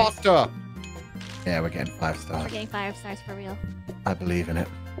 Think stars. faster! Yeah, we're getting 5 stars. We're getting 5 stars for real. I believe in it.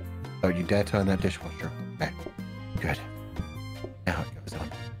 Don't you dare turn that dishwasher. Okay. Good. Now it goes on.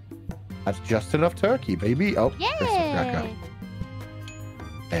 That's just enough turkey, baby. Oh, Christmas cracker. Yay!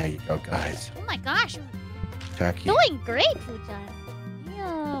 There you go, guys. Oh my gosh. Turkey. Doing great, Fuuchan.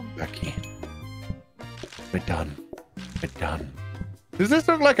 Yum. Turkey. We're done. We're done. Does this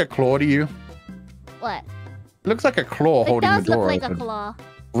look like a claw to you? What? It looks like a claw holding the door. It does look like open. a claw.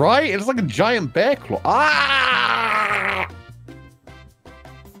 Right? It's like a giant bear claw. Ah!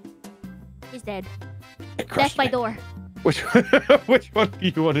 He's dead. Death by door. Which one do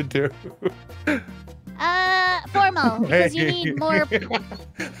you want to do? Formal, because you need more. Why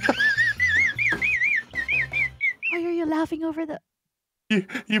are you laughing over the?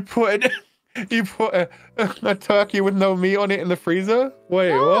 You put a turkey with no meat on it in the freezer? Wait,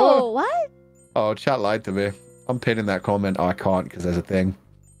 no, what? Oh, chat lied to me. I'm pinning that comment. Oh, I can't because there's a thing.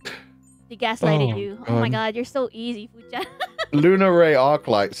 They gaslighted you. Oh my god, you're so easy, Fuuchan. Luna Ray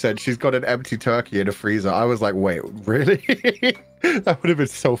Arclight said she's got an empty turkey in a freezer. I was like, wait, really? That would have been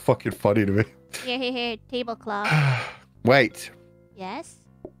so fucking funny to me. Here, tablecloth. Wait. Yes?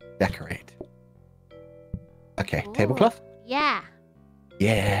 Decorate. Okay, Ooh. tablecloth? Yeah.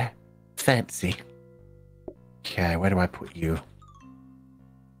 Yeah. Fancy. Okay, where do I put you?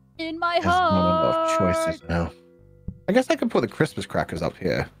 In my There's heart. not a lot of choices now. I guess I can put the Christmas crackers up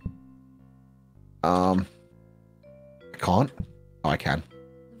here. I can't. Oh, I can.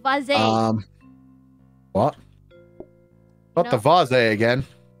 Vase. What? Not the vase again.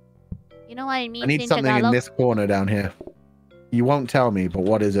 You know what it means? I need something in this corner down here. You won't tell me, but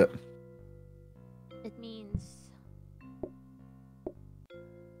what is it? It means.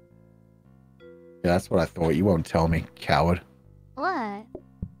 Yeah, that's what I thought. You won't tell me, coward. What?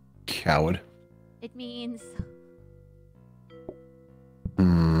 Coward. It means.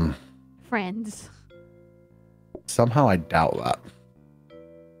 Friends. Somehow I doubt that.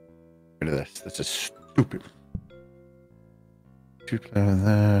 Look at this. This is stupid. Stupid over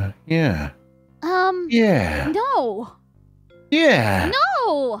there. Yeah. Yeah. No. Yeah.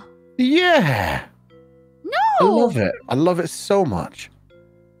 No. Yeah. No. I love it. I love it so much.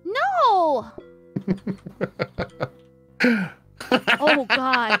 No. Oh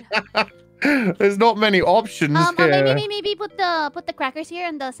God. There's not many options here. Maybe put the crackers here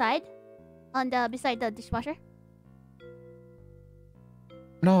on the side, beside the dishwasher.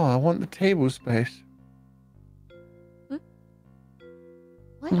 No, I want the table space.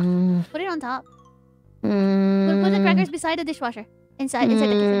 What? Put it on top. Put the crackers beside the dishwasher. Inside the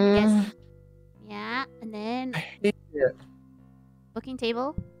kitchen, yes. Yeah, and then booking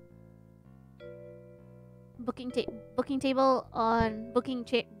table. Booking table on booking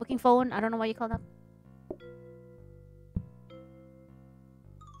phone. I don't know what you call that.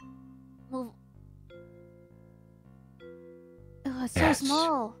 Move. Oh, it's so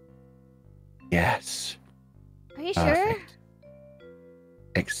small. Yes. Are you sure?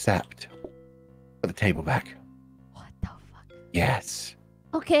 Except put the table back. What the fuck? Yes.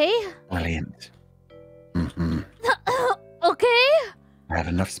 Okay. Brilliant. Okay. I have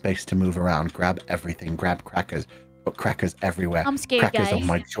enough space to move around. Grab everything. Grab crackers. Put crackers everywhere. I'm scared, crackers guys. are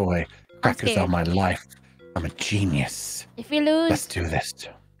my joy. Crackers are my life. I'm a genius. If we lose... Let's do this.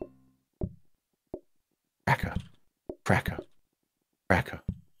 Cracker. Cracker. Cracker.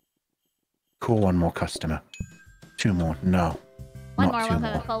 Call one more customer. 2 more. No. One Not more. 2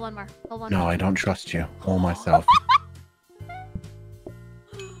 more. Call one more. Call one no, more. I don't trust you. Or myself.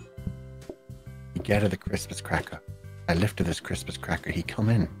 You get her the Christmas cracker. I lifted this Christmas cracker. He come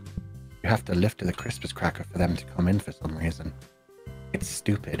in. You have to lift the Christmas cracker for them to come in for some reason. It's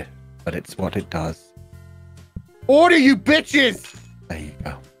stupid, but it's what it does. Order, you bitches! There you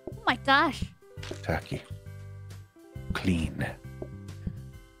go. Oh my gosh. Turkey. Clean.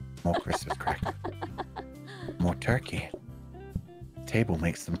 More Christmas cracker. More turkey. Table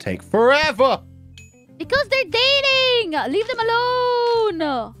makes them take forever! Because they're dating! Leave them alone!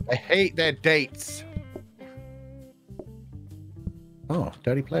 I hate their dates. Oh,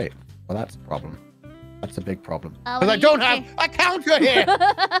 dirty plate. Well, that's a problem. That's a big problem. Because I don't have a counter here!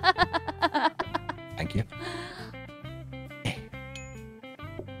 Thank you.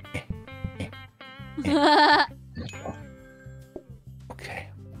 Okay.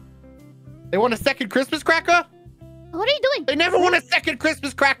 They want a second Christmas cracker? What are you doing? They never want a second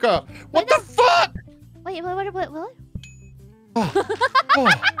Christmas cracker! What the fuck? Wait, what? Oh.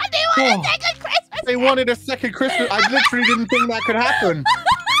 They want a second Christmas! They wanted a second Christmas. I literally didn't think that could happen.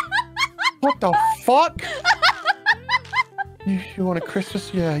 What the fuck? You want a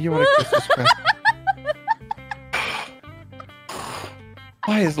Christmas? Yeah, you want a Christmas cracker.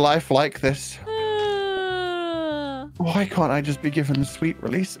 Why is life like this? Why can't I just be given the sweet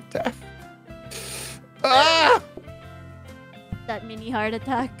release of death? Ah! That mini heart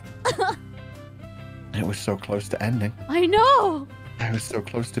attack. It was so close to ending. I know. I was so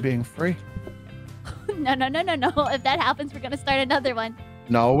close to being free. No. If that happens, we're gonna start another one.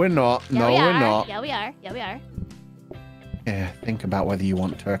 No, we're not. Yeah, No, we're not. Yeah, we are. Yeah, we are. Yeah, think about whether you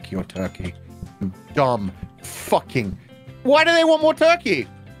want turkey or turkey. You dumb fucking. Why do they want more turkey?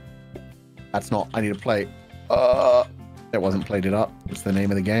 That's not. I need a plate. It wasn't plated up. It's the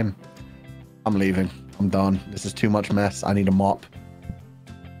name of the game. I'm leaving. I'm done. This is too much mess. I need a mop.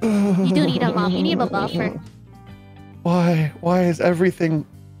 You do need a mop. You need a buffer. Why? Why is everything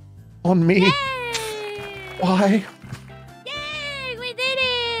on me? Yay! Why? Yay! We did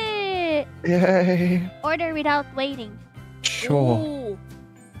it! Yay. Order without waiting. Sure. Ooh.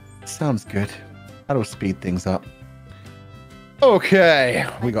 Sounds good. That'll speed things up. Okay,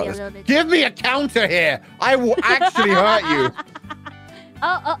 we got this. Give me a counter here. I will actually hurt you.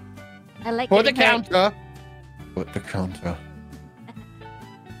 Oh. I like Put the getting hurt. counter. Put the counter.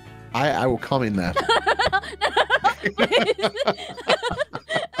 I will come in there.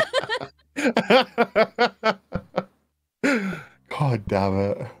 God damn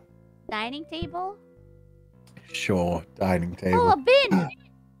it. Dining table? Sure, dining table. Oh, a bin!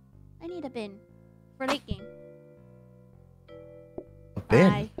 I need a bin. For licking. A bin?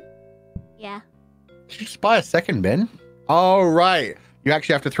 Bye. Yeah. Did you just buy a second bin? Oh, right. You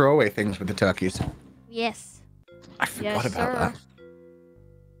actually have to throw away things with the turkeys. Yes. I forgot Yes, about sir. that.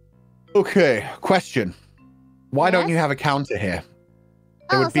 Okay, question. Why don't you Yes? have a counter here?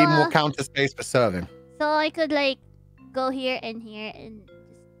 There Oh, would be so, more counter space for serving. So I could like go here and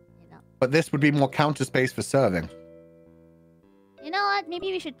just, But this would be more counter space for serving. You know what?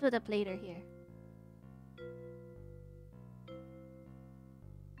 Maybe we should put a plater here.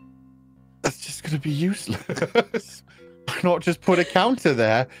 That's just going to be useless. Why not just put a counter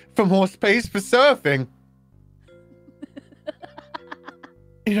there for more space for serving?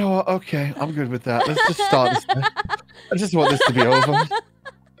 You know what? Okay, I'm good with that. Let's just start this thing. I just want this to be over.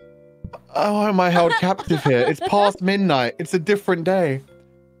 Oh, why am I held captive here? It's past midnight. It's a different day.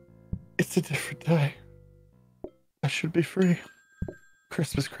 It's a different day. I should be free.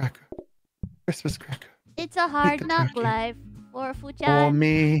 Christmas cracker. Christmas cracker. It's a hard the knock turkey. life for Fuuchan. For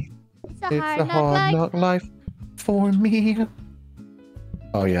me. It's a It's hard a knock hard life. knock life for me.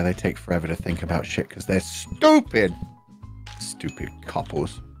 Oh yeah, they take forever to think about shit because they're stupid. Stupid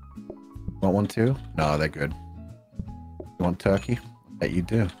couples. Want one too? No, they're good. You want turkey? I bet you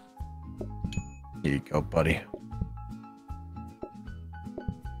do. Here you go, buddy.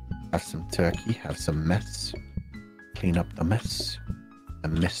 Have some turkey. Have some mess. Clean up the mess. I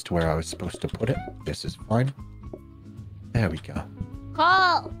missed where I was supposed to put it. This is fine. There we go.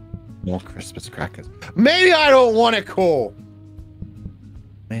 Call! More Christmas crackers. Maybe I don't want to call.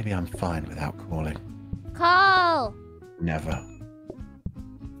 Maybe I'm fine without calling. Call! Never.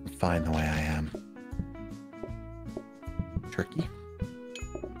 I'm fine the way I am. Turkey.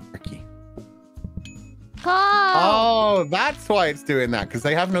 Turkey. Call! Oh, that's why it's doing that, because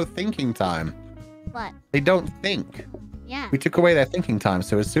they have no thinking time. What? They don't think. Yeah. We took away their thinking time,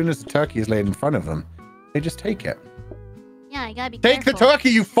 so as soon as the turkey is laid in front of them, they just take it. Yeah, I gotta be Take the careful. turkey,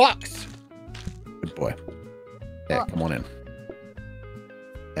 you fucks! Good boy. There, Oh. come on in.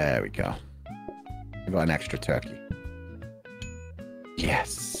 There we go. We got an extra turkey.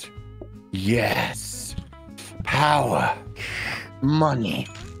 Yes. Yes. Power. Money.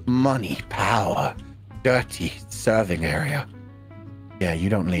 Money. Power. Dirty serving area. Yeah, you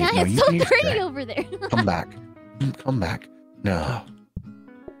don't leave. Yeah, No, it's you so need to dirty stay. over there. Come back. Come back. No.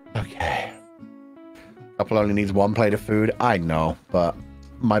 Okay. Couple only needs one plate of food. I know, but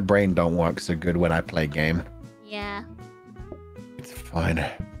my brain don't work so good when I play game. Yeah. It's fine.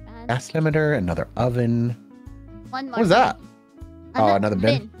 And Gas limiter, another oven. one more. What was that? thing. Oh, another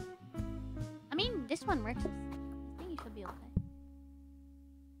bin. I mean, this one works. I think it should be okay.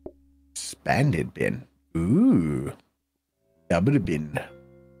 Expanded bin. Ooh. Double bin.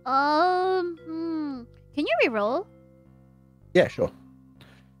 Can you reroll? Yeah, sure.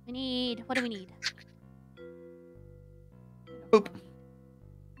 We need. What do we need? Boop.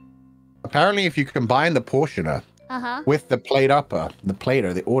 Apparently, if you combine the portioner with the plate upper, the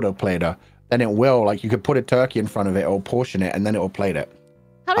plater, the auto plater, then it will, like, you could put a turkey in front of it, or portion it, and then it will plate it.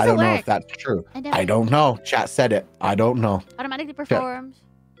 How does I it don't work? know if that's true. never- I don't know. Chat said it. I don't know. Automatically performs.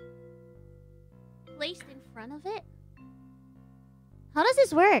 Placed in front of it? How does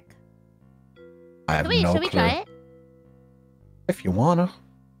this work? I have Should no we clue. try it? If you wanna,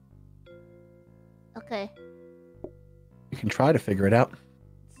 Okay. you can try to figure it out.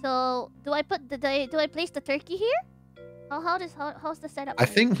 So do I put do I place the turkey here? How's the setup? I work?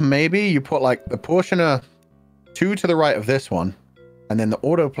 think maybe you put like the portioner 2 to the right of this one, and then the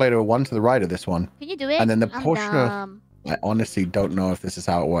auto plater 1 to the right of this one. Can you do it? And then the I'm portioner. dumb. I honestly don't know if this is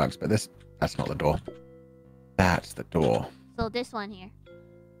how it works, but that's not the door. That's the door. So this one here.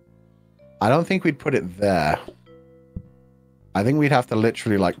 I don't think we'd put it there. I think we'd have to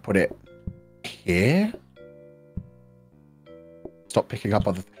literally like put it here. Stop picking up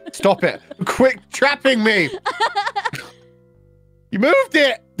other. Stop it! Quit trapping me! You moved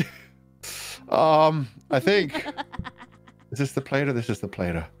it. I think. Is this the plate or this is the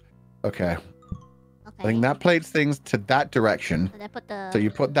plater? Okay. I think that plates things to that direction. And I put the... So you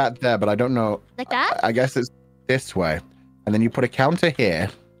put that there, but I don't know. Like that? I guess it's this way. And then you put a counter here.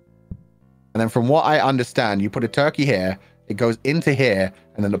 And then from what I understand, you put a turkey here, it goes into here,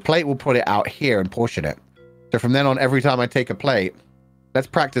 and then the plate will put it out here and portion it. So from then on, every time I take a plate, let's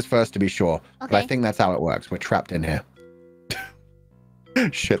practice first to be sure. Okay. But I think that's how it works. We're trapped in here.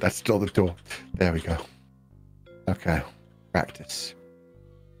 Shit, that's still the door. There we go. Okay. Practice.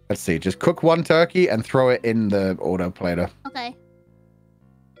 Let's see. Just cook one turkey and throw it in the auto plater. Okay.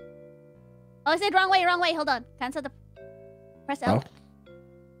 Oh, I said wrong way, wrong way. Hold on. Cancel the... Press L. Oh.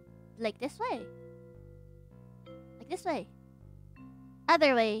 Like this way. Like this way.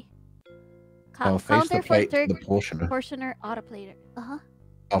 Other way. Face the plate for to the portioner. Portioner auto plater. Uh-huh.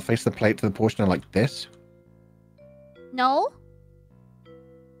 I'll face the plate to the portioner like this. No.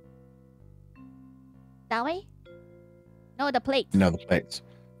 That way? No, the plates. No, the plates.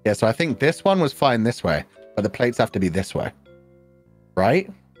 Yeah, so I think this one was fine this way, but the plates have to be this way. Right?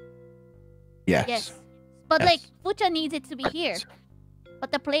 Yes. Yes. But like, Fuuchan needs it to be here.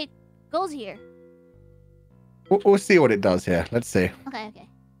 But the plate goes here. We'll see what it does here. Let's see. Okay, okay.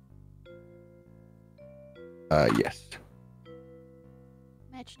 Yes.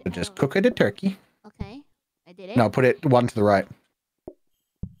 Match So just cook it a turkey. Okay. I did it. No, put it one to the right.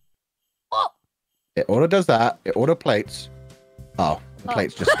 Oh! It auto does that. It auto plates. Oh, the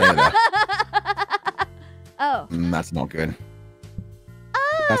plates just stay there. Oh. That's not good.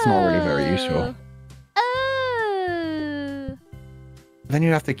 That's not really very useful. Oh. Then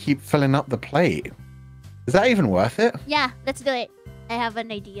you have to keep filling up the plate. Is that even worth it? Yeah, let's do it. I have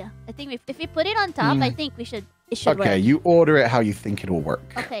an idea. I think if we put it on top, I think it should work. Okay, you order it how you think it'll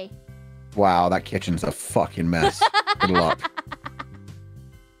work. Okay. Wow, that kitchen's a fucking mess. Good luck.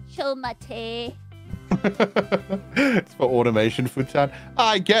 Chomate. It's for automation, Fuuchan.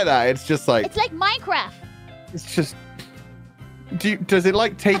 I get that. It's just like... It's like Minecraft. It's just... Does it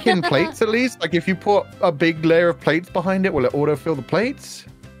like take in plates at least? Like if you put a big layer of plates behind it, will it autofill the plates?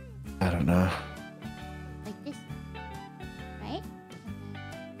 I don't know. Like this. Right?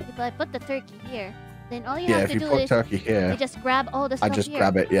 If I put the turkey here, then all you have to do is... Yeah, if you put turkey here... You just grab all the stuff I just here.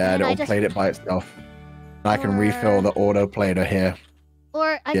 grab it, yeah, and it'll plate it by itself. And I can refill the auto plater here.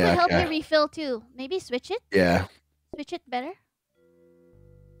 Or I could help you refill too. Maybe switch it? Yeah. Switch it better?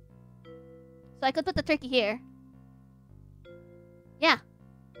 So I could put the turkey here. Yeah.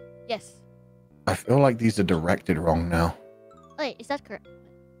 Yes. I feel like these are directed wrong now. Wait, is that correct?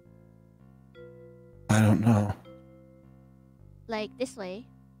 I don't know. Like this way?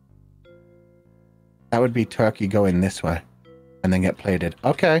 That would be turkey going this way. And then get plated.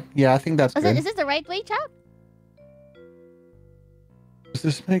 Okay. Yeah, I think that's good. Is this the right way, chap? Does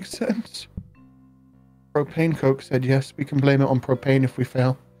this make sense? Propane Coke said yes. We can blame it on propane if we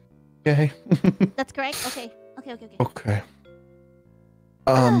fail. Yay. That's correct? Okay. Okay. Okay.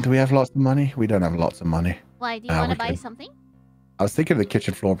 Do we have lots of money? We don't have lots of money. Why? Do you want to buy something? I was thinking of the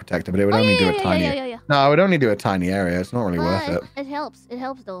kitchen floor protector, but it would only do a tiny... No, it would only do a tiny area. It's not really worth it. It helps. It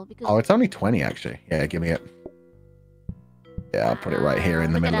helps though. Because... Oh, it's only 20 actually. Yeah, give me it. Yeah, I'll put it right here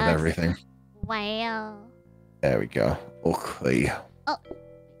in the middle of everything. Wow. There we go. Okay. Oh. Do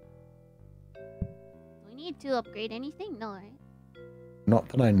we need to upgrade anything? No, right? Not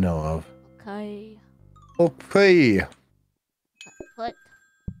that I know of. Okay. Okay. Put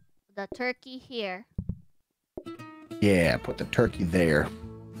the turkey here. Yeah, put the turkey there.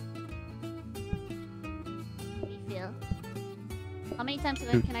 Refill. How many times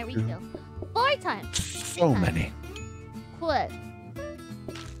can I refill? 4 times. So many. Cool.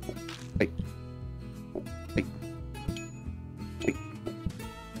 Wait.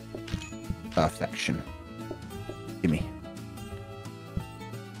 Perfection. Gimme.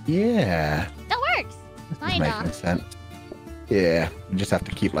 Yeah. That works. This is making sense. Yeah, you just have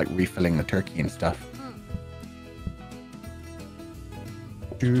to keep like refilling the turkey and stuff.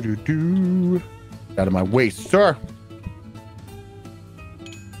 Get out of my way, sir.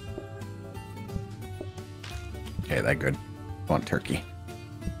 Okay, they're good. Want turkey.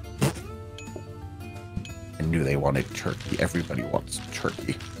 I knew they wanted turkey. Everybody wants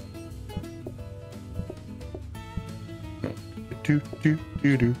turkey. You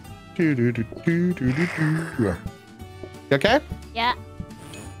okay? Yeah.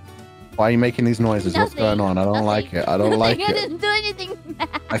 Why are you making these noises? Nothing. What's going on? I don't like it. I don't like I it. didn't do anything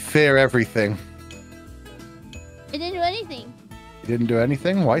bad. I fear everything. It didn't do anything. He didn't do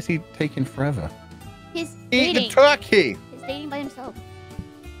anything? Why is he taking forever? He's Eat dating. the turkey! He's dating by himself.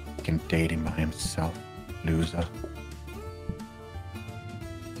 Fucking dating by himself. Loser.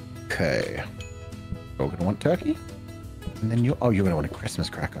 Okay. You're gonna want turkey? And then you're gonna want a Christmas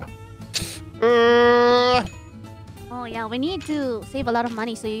cracker. Oh yeah, we need to save a lot of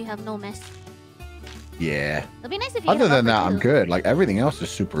money so you have no mess. Yeah. It'd be nice if you Other had than that, buffer, I'm too. good. Like, everything else is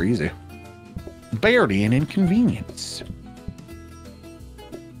super easy. Barely an inconvenience.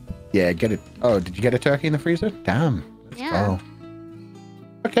 Yeah, get it. Oh, did you get a turkey in the freezer? Damn. Let's go.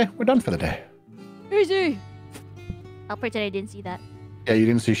 Okay, we're done for the day. Easy. I'll pretend I didn't see that. Yeah, you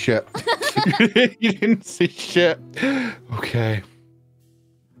didn't see shit. You didn't see shit. Okay.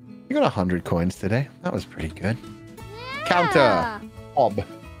 You got 100 coins today. That was pretty good. Yeah. Counter. Ob.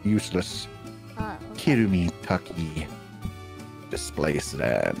 Useless. Okay. Kirumi Taki. Display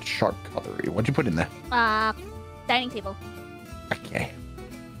stand. Sharp cutlery. What'd you put in there? Dining table. Okay.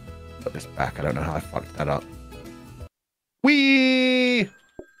 Put this back. I don't know how I fucked that up. Wee!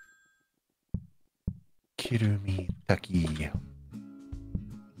 Kirumi Taki.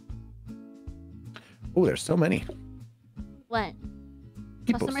 Oh, there's so many. What?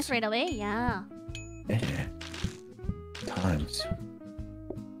 Peoples. Customers right away? Yeah. Yeah. Times.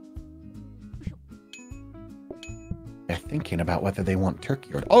 They're thinking about whether they want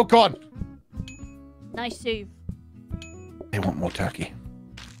turkey or... Oh, God! Nice save. They want more turkey.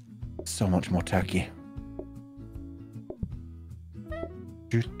 So much more turkey.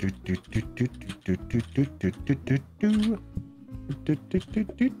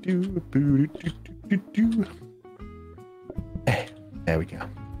 There we go.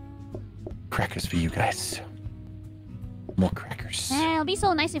 Crackers for you guys. More crackers. It'll be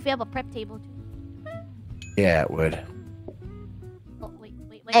so nice if we have a prep table too. Yeah, it would. Oh, wait.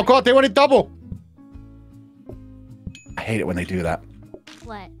 Oh, God, they wanted double! I hate it when they do that.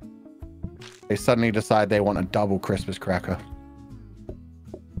 What? They suddenly decide they want a double Christmas cracker.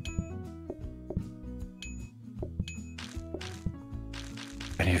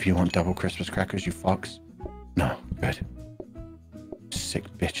 Any of you want double Christmas crackers, you fucks? No, good. Sick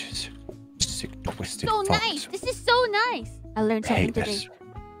bitches. Sick twisted So fucks. nice! This is so nice! I learned I something hate today. this.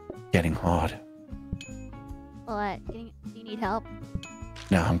 Getting hard. What? Do you need help?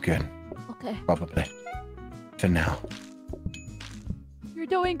 No, I'm good. Okay. Probably. For now. You're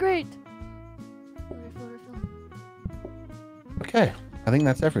doing great. Okay. I think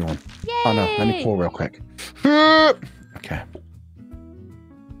that's everyone. Yay! Oh no, let me pour real quick. Okay.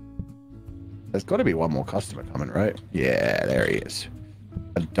 There's got to be one more customer coming, right? Yeah, there he is.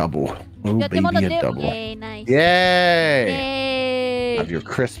 A double. Oh, Get them on baby, the a dip. double. Yay, nice. Yay! Yay! Have your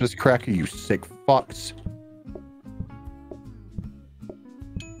Christmas cracker, you sick fucks.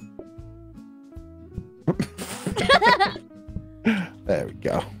 There we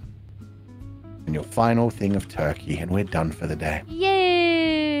go. And your final thing of turkey, and we're done for the day.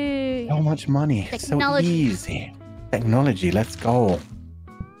 Yay! So much money. Technology. So easy. Technology, let's go.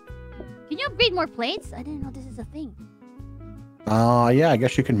 Can you upgrade more plates? I didn't know this is a thing. Yeah, I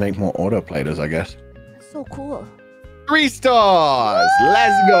guess you can make more autoplaters, I guess. That's so cool. 3 stars!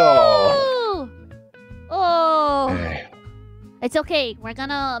 Let's go! Woo! Oh! Hey. It's okay. We're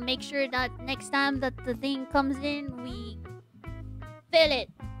gonna make sure that next time that the thing comes in, we fill it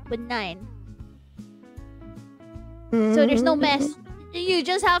with 9. So there's no mess. You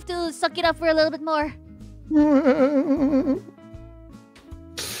just have to suck it up for a little bit more.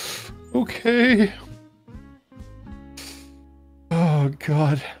 Okay. Oh,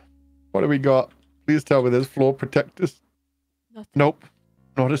 God. What do we got? Please tell me there's floor protectors. Nothing. Nope.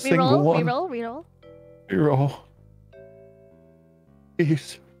 Not a single one. Reroll. Reroll.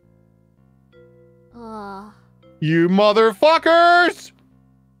 Please. Oh, You motherfuckers!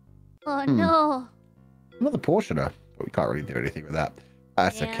 no. Another portioner. But we can't really do anything with that.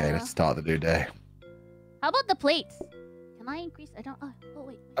 That's okay. Yeah. Let's start the new day. How about the plates? Can I increase? I don't. Oh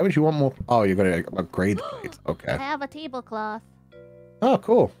wait. How would you want more? Oh, you're going to upgrade the plates. I Okay. have a tablecloth. Oh,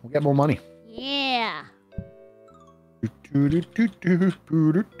 cool. We'll get more money. Yeah. There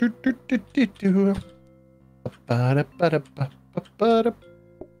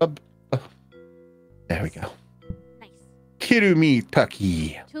we go. Nice. Kirumi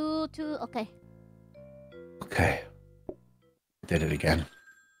Taki. 2. Okay. Okay. Did it again.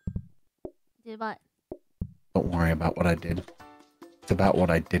 Did what? Don't worry about what I did. It's about what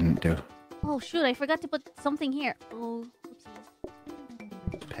I didn't do. Oh shoot! I forgot to put something here. Oh,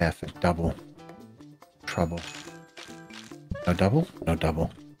 oopsies. Perfect double. Trouble. No double? No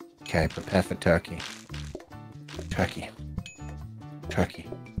double. Okay, prepare for turkey. Turkey. Turkey.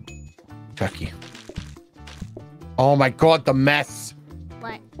 Turkey. Oh my god, the mess.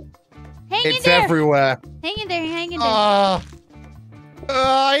 What? Hang in there. It's everywhere. Hang in there. Hang in there.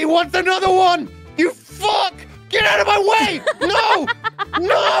 He wants another one. You fuck. Get out of my way. No.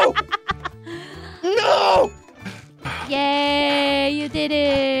 No. No. Yay, you did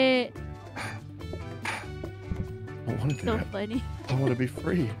it. I want to do So it. funny. I want to be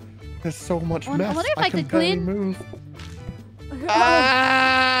free. There's so much mess. I wonder if I can could barely clean. move.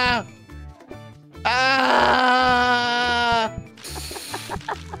 Ah! Ah!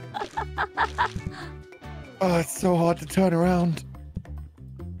 Oh, it's so hard to turn around.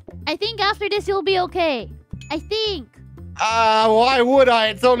 I think after this you'll be okay. I think. Why would I?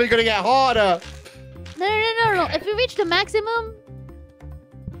 It's only gonna get harder. No. If you reach the maximum.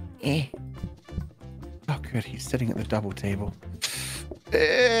 Oh, good. He's sitting at the double table.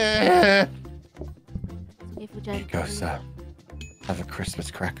 Here you go, sir. Have a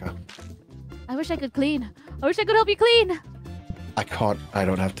Christmas cracker. I wish I could clean. I wish I could help you clean. I can't. I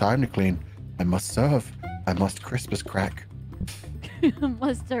don't have time to clean. I must serve. I must Christmas crack.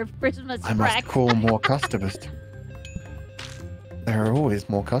 Must serve Christmas I crack. must call more customers. There are always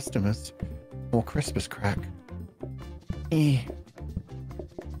more customers. More Christmas crack.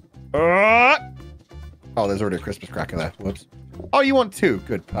 Oh, there's already a Christmas cracker there. Whoops. Oh, you want two?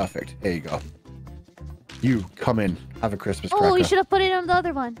 Good, perfect. Here you go. You come in, have a Christmas cracker. Oh, you should have put it on the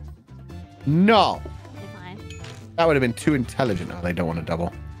other one. No. Okay, fine. That would have been too intelligent. Oh, they don't want to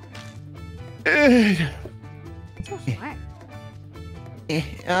double. So smart. There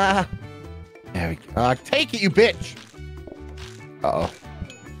we go. Take it, you bitch. Uh-oh.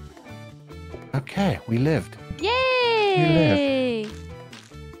 Okay, we lived. Yay!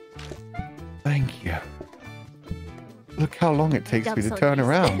 Thank you. Look how long it takes me to turn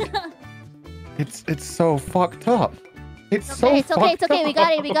around. It's so fucked up. It's okay, so it's okay. We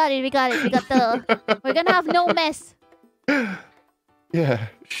got it. We got the. We're gonna have no mess. Yeah,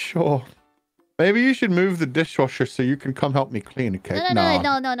 sure. Maybe you should move the dishwasher so you can come help me clean, okay? No.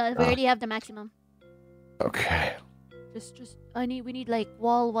 We already have the maximum. Okay. Just we need like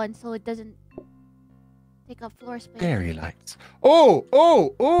wall one so it doesn't take up floor space. Fairy lights. Oh!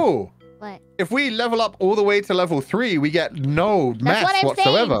 What? If we level up all the way to level 3, we get no mess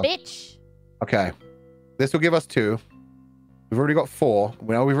whatsoever. Saying, bitch. Okay. This will give us 2. We've already got 4.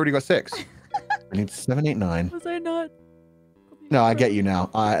 Well, we've already got 6. We need 7, 8, 9. Was I not? No, I get you now.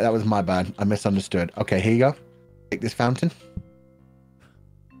 That was my bad. I misunderstood. Okay, here you go. Take this fountain.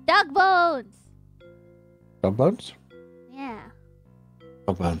 Dog bones. Dog bones? Yeah.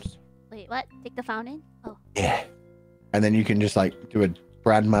 Dog bones. Wait, what? Take the fountain? Oh. Yeah. And then you can just like do a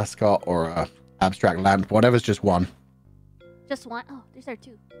brand mascot or a abstract lamp. Whatever's just one. Just one? Oh, these are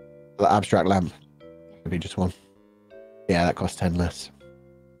 2. The abstract lamp. Could be just one. Yeah, that costs 10 less.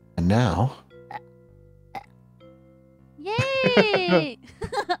 And now... Yay!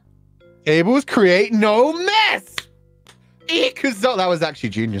 Tables create no mess! That was actually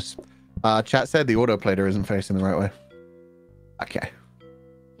genius. Chat said the autoplater isn't facing the right way. Okay.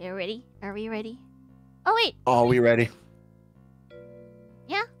 You ready? Are we ready? Oh, wait. Are we ready?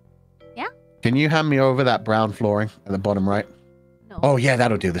 Yeah. Yeah? Can you hand me over that brown flooring at the bottom right? No. Oh, yeah,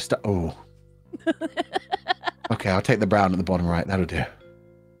 that'll do. The stuff. Oh. Okay, I'll take the brown at the bottom right. That'll do.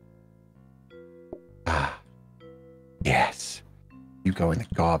 Ah. Yes. You go in the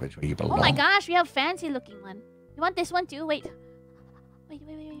garbage where you belong. Oh my gosh, we have fancy looking one. You want this one too? Wait. Wait.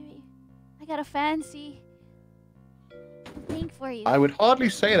 I got a fancy thing for you. I would hardly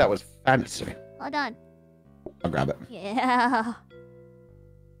say that was fancy. Hold on. I'll grab it. Yeah.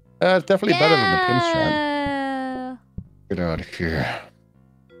 It's definitely better than the pin strap. Yeah. Get out of here.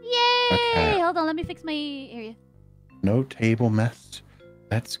 Yay! Okay. Hold on, let me fix my area. No table mess.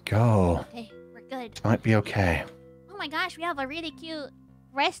 Let's go. Okay, we're good. Might be okay. Oh my gosh, we have a really cute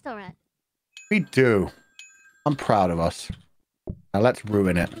restaurant. We do. I'm proud of us. Now let's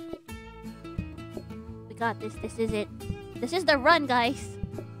ruin it. We got this. This is it. This is the run, guys.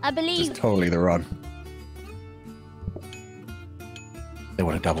 I believe. This is totally the run. They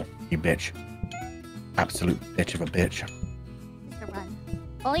want to double, you bitch. Absolute bitch of a bitch. It's the run.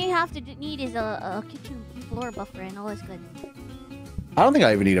 All you have to need is a kitchen floor buffer and all is good. I don't think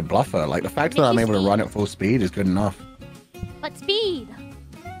I even need a bluffer. Like, the fact that I'm able to run at full speed is good enough. But speed!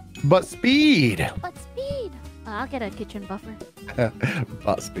 But speed! But speed! I'll get a kitchen buffer.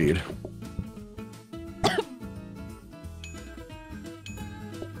 But speed.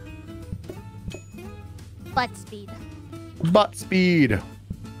 But speed. But speed!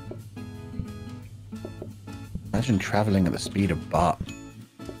 Imagine traveling at the speed of butt.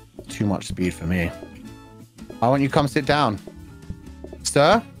 Too much speed for me. Why won't you come sit down?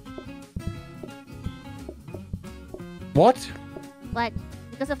 Sir? What? What?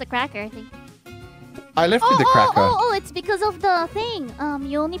 Because of the cracker, I think. I lifted the cracker. Oh, it's because of the thing.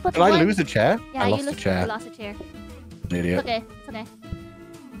 You only put Did one. I lose a chair? Yeah, I lost a chair. You lost a chair. An idiot. It's okay. It's okay.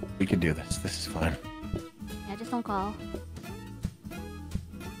 We can do this. This is fine. Yeah, just don't call.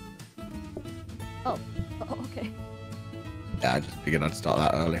 Oh, okay. Yeah, I just figured I'd start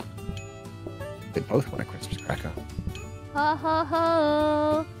that early. They both want a Christmas cracker. Ho ho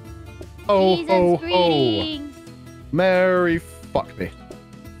ho! Oh, Season's ho, greetings. ho. Merry fuck me.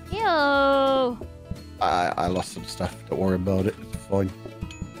 Ew. I lost some stuff. Don't worry about it. It's fine.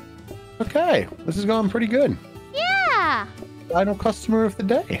 Okay, this is going pretty good. Yeah. Final customer of the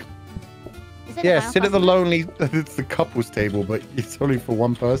day. Is it Yeah, a final sit at the customer? lonely. It's the couples table, but it's only for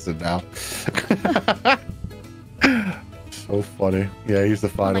one person now. So funny. Yeah, he's the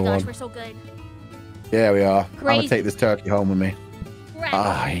Oh my final gosh, one. we're so good. Yeah, we are. I'm Crazy. gonna take this turkey home with me. Right.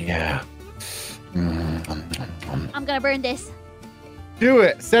 Ah, yeah. I'm gonna burn this. Do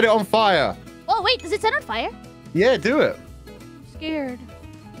it. Set it on fire. Oh wait, does it set on fire? Yeah, do it. I'm scared.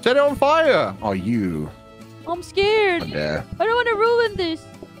 Set it on fire. Oh, you. I'm scared. Yeah. I don't want to ruin this.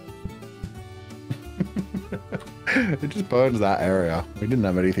 It just burns that area. We didn't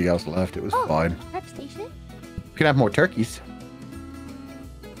have anything else left. It was fine. Prep station? We can have more turkeys.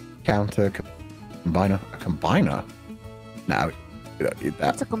 Counter combiner. A combiner? No, we don't need that.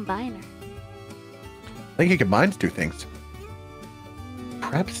 That's a combiner. I think he combines two things.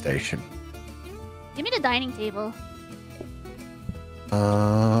 Prep station. Give me the dining table.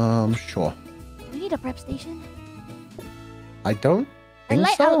 Sure. Do we need a prep station? I don't I think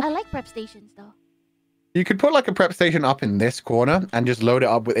like so. I like prep stations though. You could put like a prep station up in this corner and just load it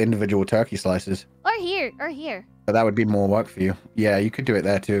up with individual turkey slices. Or here, or here. But that would be more work for you. Yeah, you could do it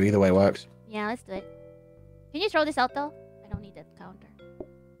there too. Either way works. Yeah, let's do it. Can you throw this out though? I don't need that counter.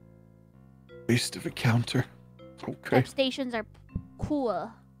 Waste of a counter. Okay. Prep stations are cool.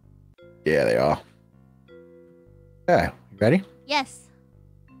 Yeah, they are. Yeah, you ready? Yes.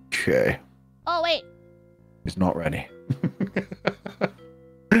 Okay. Oh wait, He's not ready.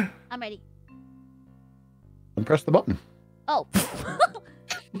 I'm ready. And press the button. Oh.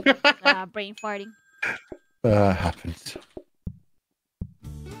 Brain farting. Happens.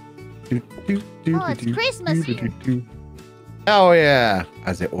 Oh, it's Christmas here. Oh yeah,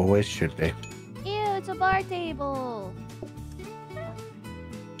 as it always should be. Ew, it's a bar table.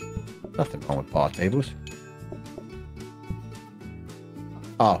 Nothing wrong with bar tables.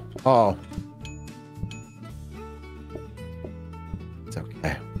 Oh. It's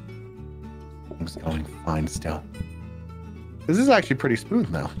okay. Things going fine still. This is actually pretty smooth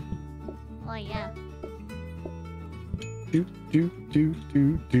now. Oh yeah. Do.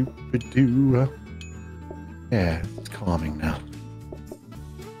 Yeah, it's calming now.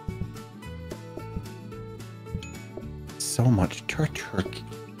 So much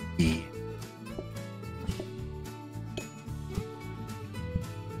turkey.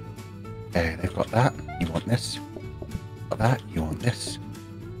 Okay, they've got that. You want this? Got that. You want this?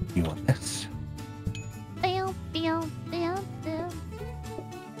 You want this? Bam, bam, bam, bam.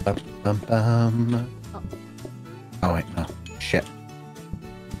 Bum, bum, bum. Oh wait, no. Shit.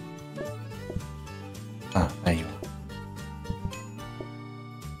 Oh, there you are.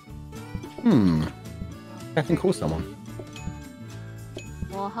 I can call someone.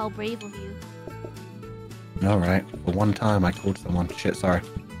 Well, how brave of you. Alright, for one time I called someone. Shit, sorry.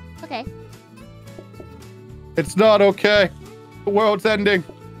 Okay. It's not okay. The world's ending.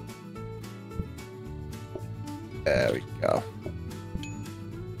 There we go.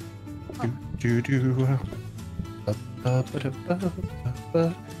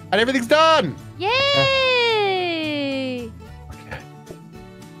 And everything's done! Yay! Okay.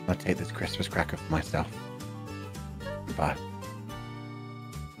 I'll take this Christmas cracker for myself. Goodbye.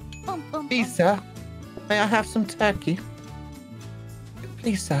 Bum, bum, Please, sir. May I have some turkey?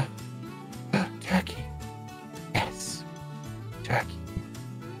 Please, sir. Turkey. Yes. Turkey.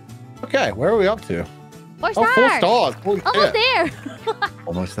 Okay, where are we up to? 4 Oh, stars. 4 stars. Holy Almost shit. there.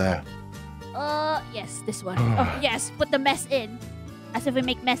 Almost there. Yes, this one. Oh, yes, put the mess in. As if we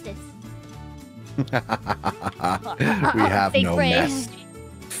make messes. We have Big no brain. mess.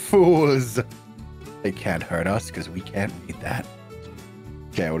 Fools. They can't hurt us because we can't read that.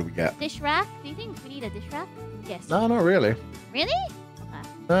 Okay, what do we got? Dish rack? Do you think we need a dish rack? Yes. No, not really. Really?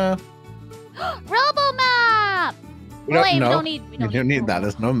 We Robo map! don't, Wait, no, we don't need. you don't need that.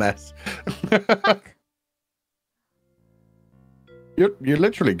 There's no mess. Fuck. You're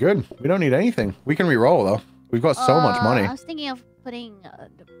literally good. We don't need anything. We can re-roll though. We've got so much money. I was thinking of putting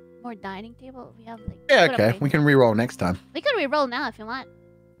more dining table. We have like. Yeah, put okay. away. We can re-roll next time. We could re-roll now if you want.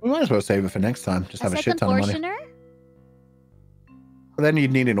 We might as well save it for next time. Just have a shit second ton of money. portioner? But then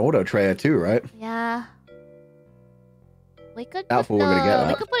you'd need an auto trader too, right? Yeah. We could Doubtful we're gonna get that.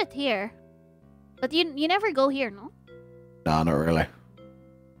 we could put it here. But you never go here, no? Nah, not really.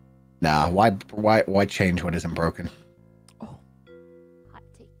 Nah, why change what isn't broken? Oh. Hot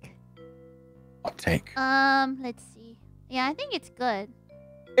take. Hot take. Let's see. Yeah, I think it's good.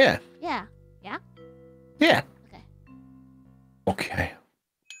 Yeah. Yeah. Yeah? Yeah. Okay. Okay.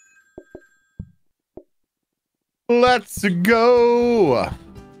 Let's go.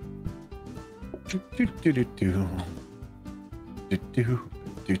 This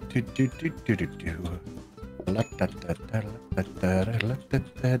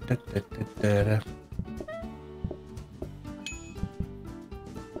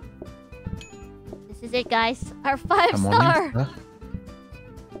is it, guys. Our 5-star.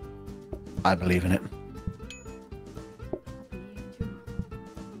 I believe in it.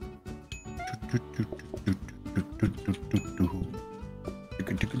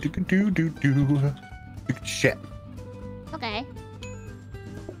 Shit. Okay.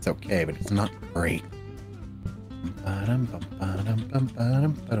 It's okay, but it's not great. I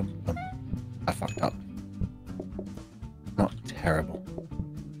fucked up. Not terrible.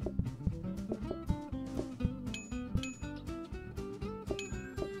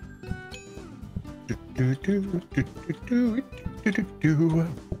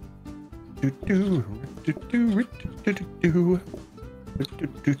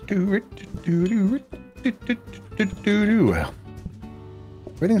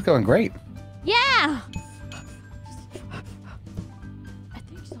 Everything's going great. Yeah. I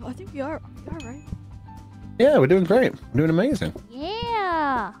think so. I think we are right. Yeah, we're doing great. We're doing amazing.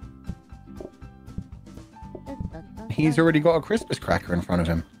 Yeah. He's already got a Christmas cracker in front of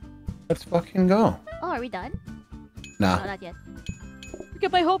him. Let's fucking go. Oh, are we done? Nah. No, not yet.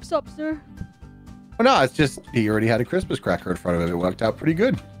 Get my hopes up, sir. Well, no, it's just he already had a Christmas cracker in front of him. It worked out pretty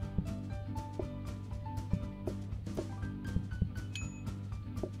good.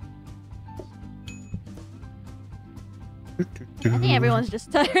 I think everyone's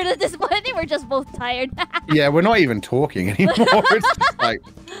just tired at this point. I think we're just both tired. Yeah, we're not even talking anymore. It's just like,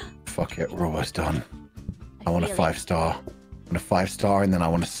 fuck it, we're almost done. I want a 5-star. I want a 5-star and then I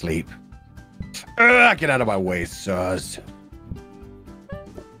want to sleep. Get out of my way, sirs.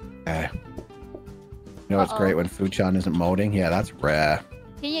 Okay. You know what's great when Fuuchan isn't molding? Yeah, that's rare.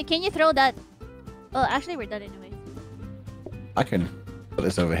 Can you throw that? Well, actually, we're done anyway. I can put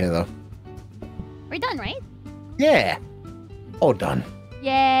this over here though. We're done, right? Yeah. All done.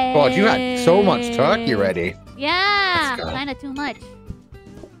 Yay! God, you had so much turkey ready. Yeah, kind of too much.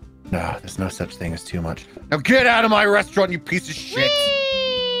 No, there's no such thing as too much. Now get out of my restaurant, you piece of shit!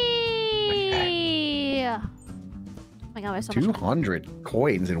 Okay. Oh my god, we're so 200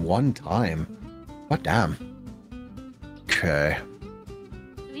 coins in one time. What damn? Okay.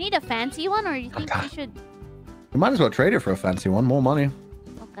 Do we need a fancy one, or do you think we should? We might as well trade it for a fancy one. More money.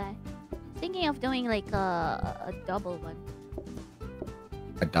 Okay. Thinking of doing like a double one.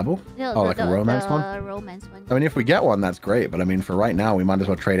 A double? No, oh, like a romance one? A romance one. I mean, if we get one, that's great. But I mean, for right now, we might as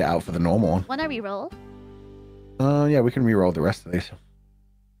well trade it out for the normal one. Wanna reroll? Yeah, we can reroll the rest of these.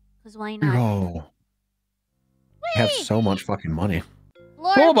 Cause why not? Reroll. We have so much fucking money.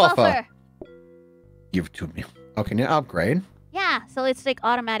 Floor buffer. Give it to me. Oh, can you upgrade? Yeah, so it's like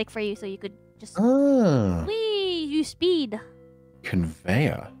automatic for you, so you could just use speed.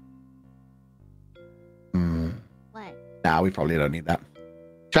 Conveyor. What? Nah, we probably don't need that.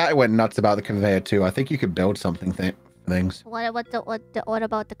 Chat went nuts about the conveyor too. I think you could build something things. What about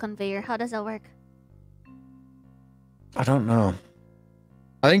the conveyor? How does that work? I don't know.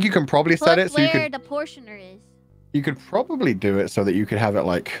 I think you can probably set it so you could. Where the portioner is. You could probably do it so that you could have it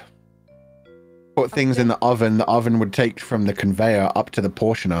like put things in the oven. The oven would take from the conveyor up to the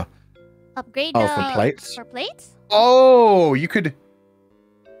portioner. Upgrade. Oh, for plates. For plates. Oh, you could.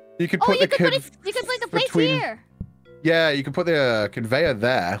 You could put you could put the plates here. Yeah, you could put the conveyor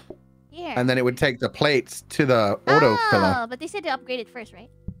there. Here. And then it would take the plates to the auto filler. Oh, but they said to upgrade it first,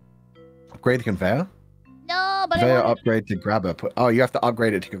 right? Upgrade the conveyor? No, but conveyor upgrade to grabber. Oh, you have to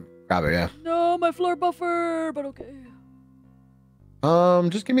upgrade it to grabber, yeah. No, my floor buffer, but okay.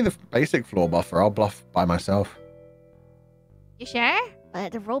 Just give me the basic floor buffer. I'll bluff by myself. You sure?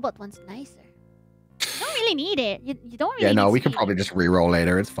 But the robot one's nicer. You don't really need it. You don't really. Yeah, no, need we can probably just re-roll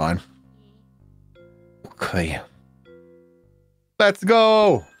later. It's fine. Okay. Let's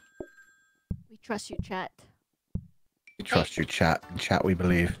go. We trust you, chat. We trust you, chat. In chat, we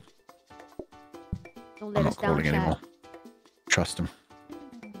believe. Don't let us down, chat. Anymore. Trust him.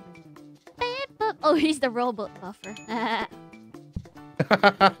 Oh, he's the robot buffer.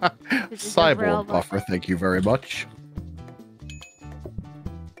 Cyborg buffer, thank you very much.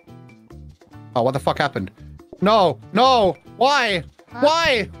 Oh, what the fuck happened? No, no, why? Huh?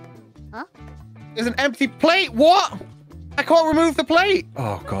 Why? Huh? There's an empty plate. What? I can't remove the plate.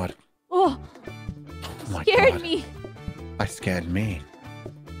 Oh, God. Oh, My scared God. me. I scared me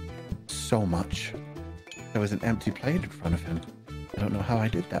so much. There was an empty plate in front of him. I don't know how I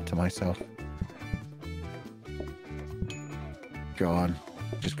did that to myself. God,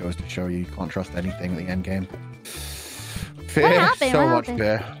 just goes to show you can't trust anything at the end game. Fear, so much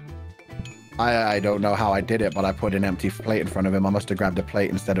fear. I don't know how I did it, but I put an empty plate in front of him. I must have grabbed a plate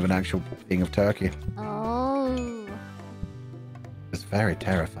instead of an actual thing of turkey. Oh. It's very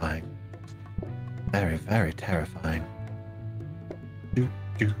terrifying. Very, very terrifying. Do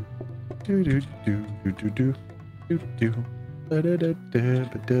do do do do do do do do.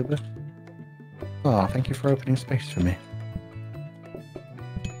 Oh, thank you for opening space for me.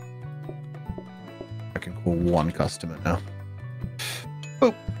 I can call one customer now.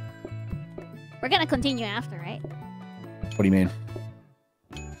 Boop. We're gonna continue after, right? What do you mean?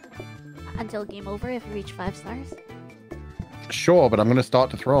 Until game over if we reach 5 stars. Sure, but I'm gonna start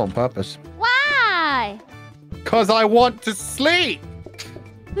to throw on purpose. Why? Cause I want to sleep.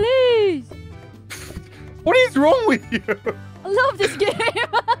 Please. What is wrong with you? I love this game.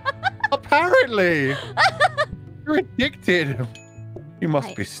 Apparently. You're addicted. You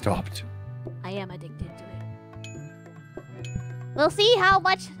must be stopped. I am addicted to it. We'll see how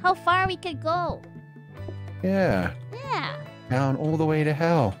far we could go. Yeah. Yeah. Down all the way to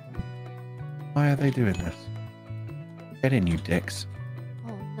hell. Why are they doing this? Get in, you dicks.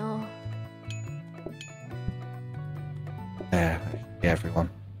 Oh no. There. Yeah, everyone.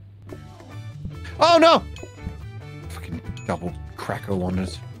 Oh no! Fucking double cracker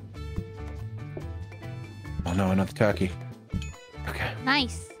wonders. Oh no, another turkey. Okay.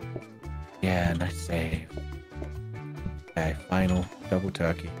 Nice. Yeah, nice save. Okay, final double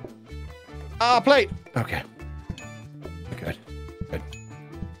turkey. Ah, plate! Okay. Good. Good.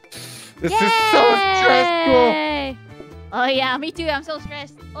 This is so stressful! Oh yeah, me too. I'm so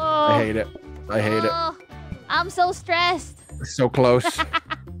stressed. Oh. I hate it. I hate it. I'm so stressed. It's so close.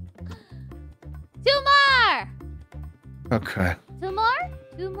 2 more! Okay. 2 more?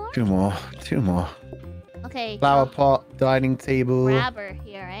 2 more? 2 more. 2 more. Okay. Flower pot, dining table. Grabber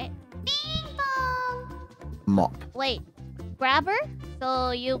here, right? Ding dong! Mop. Wait. Grabber?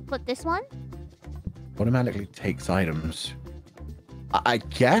 So you put this one? Automatically takes items. I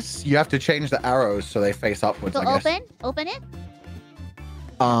guess you have to change the arrows so they face upwards. So I guess. open it?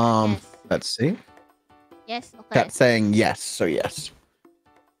 Yes. Yes. Let's see. Yes, okay. That's saying yes, so yes.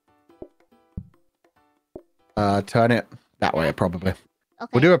 Turn it that way, probably. Okay.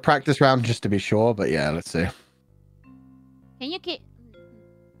 We'll do a practice round just to be sure, but yeah, let's see. Can you keep...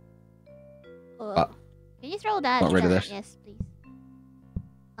 Can you throw that? Got rid of this. Yes, please.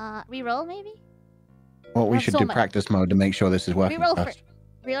 Reroll maybe? Well, we should so do much. practice mode to make sure this is working Reroll first.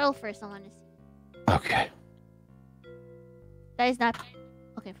 Reroll first, I want to see. Okay. That is not...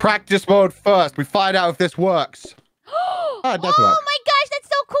 Okay. Practice mode first. We find out if this works. Oh, it does work. my gosh, that's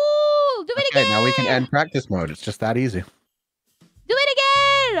so cool! Do it Okay, again! now we can end practice mode. It's just that easy. Do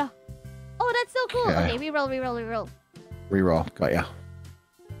it again! Oh, that's so cool. Okay. Okay, reroll. Reroll. Got ya.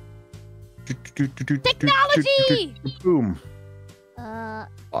 Technology! Boom.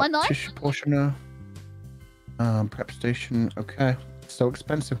 One more? Tissue portioner. Prep station. Okay. So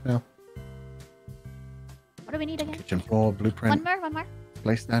expensive now. What do we need again? Kitchen floor, blueprint. One more.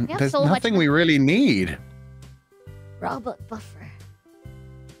 Place stand. We have There's so much nothing we really need. Robot buffer.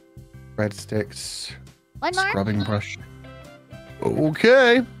 Breadsticks. One more. Scrubbing brush.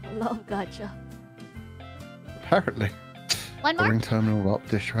 Okay. I love gotcha. Apparently. One more. Pouring terminal, up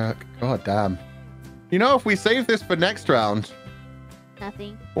dish rack. God damn. You know, if we save this for next round,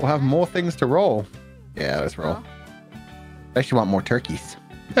 Nothing. we'll have more things to roll. Yeah, let's roll. Oh. Unless you want more turkeys.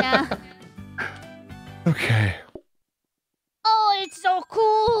 Yeah. Okay. Oh, it's so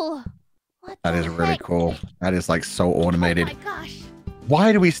cool. What That the is really heck? cool. That is like so automated. Oh my gosh.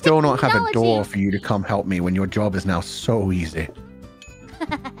 Why do we still not have a door Technology. for you to come help me when your job is now so easy?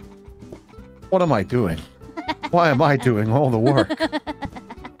 What am I doing? Why am I doing all the work?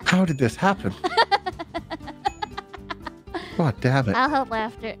 How did this happen? God damn it. I'll help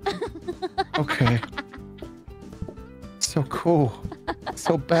after. Okay. So cool.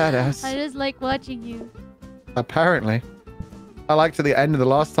 So badass. I just like watching you. Apparently. I liked at the end of the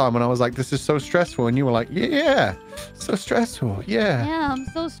last time when I was like, this is so stressful. And you were like, yeah, so stressful. Yeah, Yeah, I'm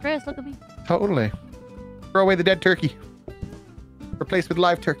so stressed. Look at me. totally. Throw away the dead turkey. Replace with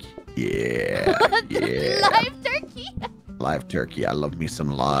live turkey. Yeah. Yeah. Live turkey. Live turkey. I love me some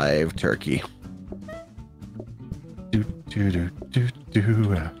live turkey. Do, do, do, do,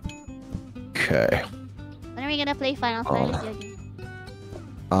 do. Okay. When are we gonna play Final Fantasy again?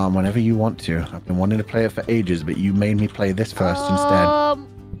 Whenever you want to. I've been wanting to play it for ages, but you made me play this first instead.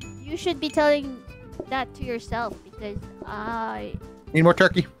 You should be telling that to yourself because I... Need more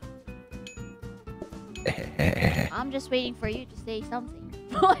turkey? I'm just waiting for you to say something.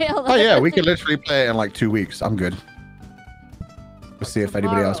 Oh yeah, we could literally play it in like 2 weeks. I'm good. We'll see if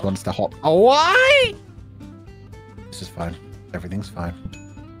anybody else wants to hop. Oh, why? This is fine. Everything's fine.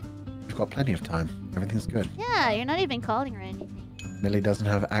 We've got plenty of time. Everything's good. Yeah, you're not even calling or anything. Millie doesn't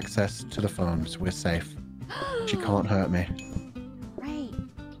have access to the phones. We're safe. She can't hurt me. Right.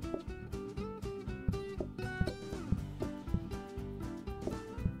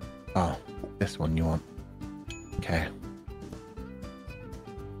 Oh, this one you want. Okay.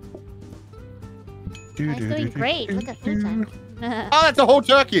 It's doing great. Look at Fuuchan. Oh, that's a whole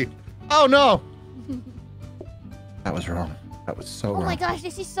turkey. Oh, no. That was wrong. That was so wrong. Oh my gosh,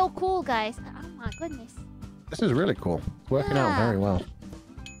 this is so cool, guys. Oh my goodness. This is really cool. It's working out very well.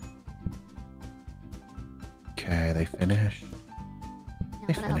 Okay, they finish. I'm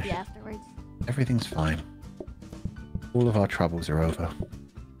gonna help you afterwards. Everything's fine. All of our troubles are over.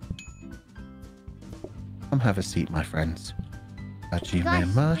 Come have a seat, my friends. My dear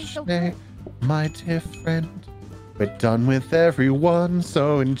friend. We're done with everyone,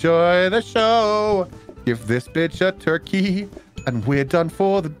 so enjoy the show. Give this bitch a turkey, and we're done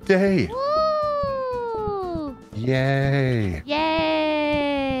for the day. Woo! Yay.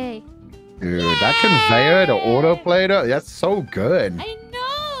 Yay! Dude, Yay! that conveyor to autoplay, that's so good. I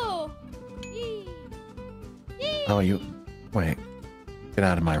know! Yay. Yay. Oh, wait. Get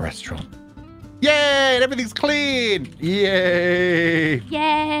out of my restaurant. Yay! Everything's clean! Yay!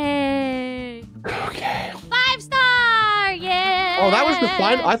 Yay! Okay. 5-star! Yay! Oh, that was the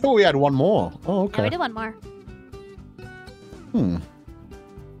final? I thought we had one more. Oh, okay. Yeah, we did one more.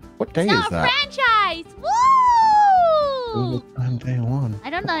 What day It's is that? franchise! Woo! On day one. I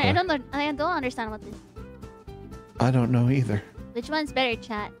don't know. Okay. I don't understand what this. I don't know either. Which one's better,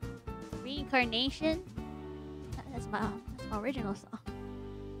 chat? Reincarnation? That's my original song.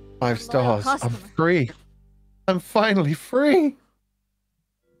 5 stars. I'm customer. free. I'm finally free.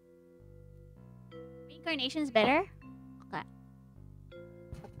 Reincarnation's better? Okay.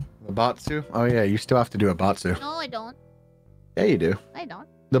 The Batsu? Oh yeah, you still have to do a Batsu. No, I don't. Yeah, you do. I don't.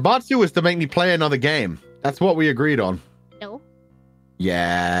 The Batsu was to make me play another game. That's what we agreed on. No.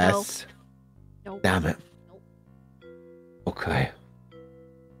 Yes. No. Damn it. Nope. Okay.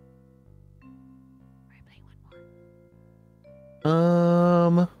 Alright, play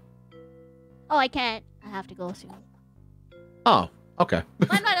one more. Oh, I can't. I have to go soon. Oh, okay. Wait,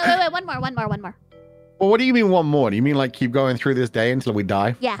 one more. Well, what do you mean one more? Do you mean like keep going through this day until we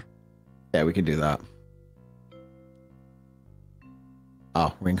die? Yeah. Yeah, we can do that.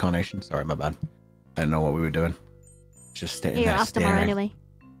 Oh, reincarnation. Sorry, my bad. I didn't know what we were doing. Just sitting You're there off tomorrow staring. anyway.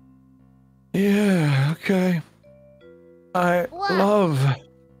 Yeah, okay. I love...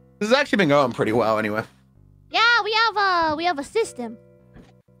 This has actually been going pretty well anyway. Yeah, we have a system.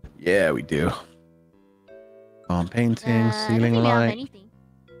 Yeah, we do. Painting, I don't ceiling think we have light. anything.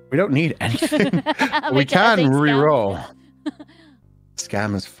 We don't need anything. we can't can say scam. re-roll.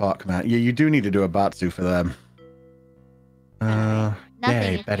 Scam as fuck, man. Yeah, you do need to do a Batsu for them.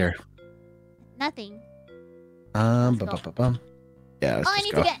 Nothing. Yay, better. Nothing. Yeah, let's Oh,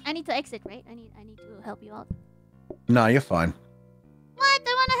 just go. I need to exit, right? I need to help you out. No, you're fine. What?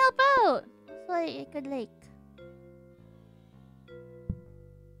 I want to help out. So I could like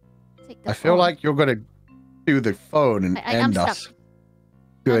take the I feel phone. like you're gonna do the phone and I'm end stuck. us.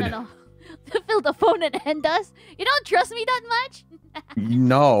 Good. No. To fill the phone and end us? You don't trust me that much?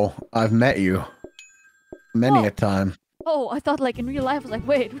 No, I've met you many a time. Oh, I thought like in real life. I was like,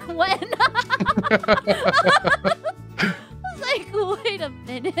 wait, when? I was like, wait a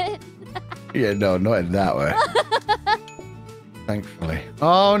minute. Yeah, no, not in that way. Thankfully.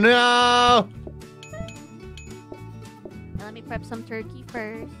 Oh no! Let me prep some turkey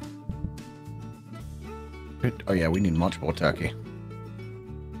first. Oh yeah, we need much more turkey.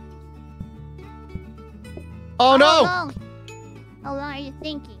 Oh no! How long are you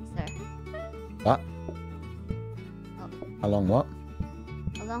thinking, sir? What? Oh. How long what?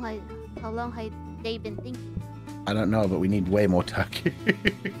 How long have they been thinking? I don't know, but we need way more turkey.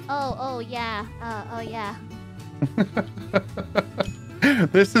 Oh yeah. Oh yeah.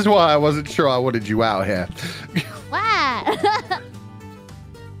 This is why I wasn't sure I wanted you out here. What?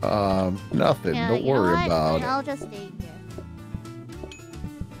 Nothing. Yeah, Don't you know worry what? about it. I'll just stay here.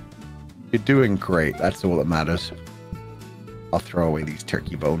 You're doing great. That's all that matters. I'll throw away these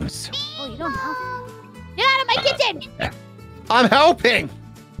turkey bones. Oh, you don't have. Get out of my kitchen! I'm helping!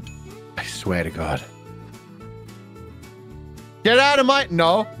 I swear to God. Get out of my...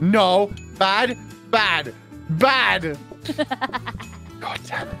 No. Bad. God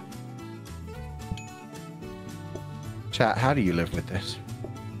damn it. Chat, how do you live with this?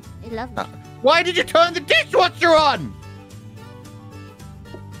 I love it. Why did you turn the dishwasher on?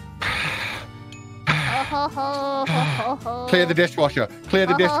 Clear the dishwasher. Clear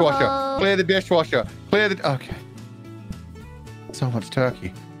the dishwasher. Clear the dishwasher. Clear the... Okay. So much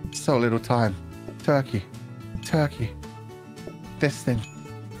turkey. So little time. Turkey. This thing.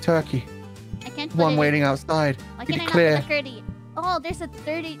 Turkey. I can't One waiting outside. Why Did can't you I not clear? put the curdy? Oh, there's a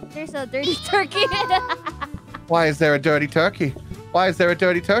dirty turkey. Why is there a dirty turkey? Why is there a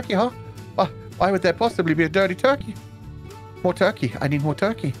dirty turkey, huh? Why would there possibly be a dirty turkey? More turkey. I need more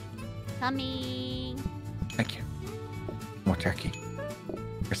turkey. Coming. Thank you. More turkey.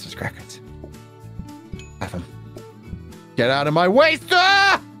 Christmas crackers. Have them. Get out of my way,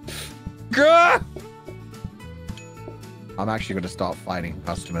 sir! Gah! I'm actually going to start fighting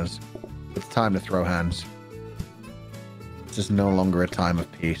customers. It's time to throw hands. This is no longer a time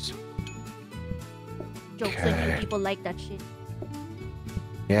of peace. Jokes on you, people like that shit.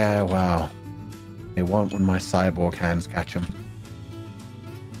 Yeah, well, they won't when my cyborg hands catch them.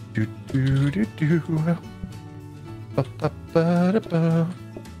 Do do do do. Ba ba ba da ba.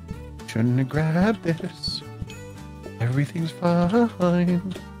 Shouldn't have grabbed this. Everything's fine.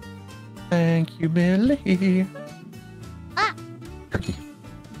 Thank you, Millie. Ah! Turkey.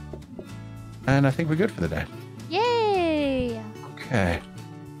 And I think we're good for the day. Yay! Okay.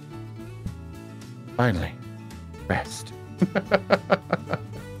 Finally. Rest.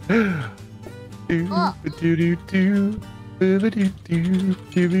 Oh.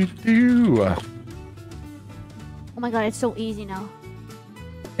 Oh my god, it's so easy now.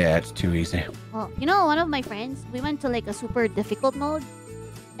 Yeah, it's too easy. Oh, you know, one of my friends, we went to like a super difficult mode.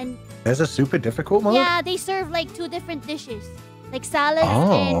 And there's a super difficult mode? yeah, they serve like 2 different dishes. Like salads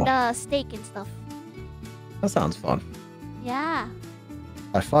and steak and stuff. That sounds fun. Yeah.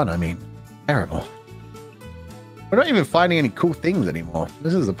 By fun, I mean terrible. We're not even finding any cool things anymore.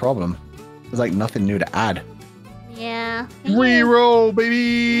 This is the problem. There's like nothing new to add. Yeah. Reroll,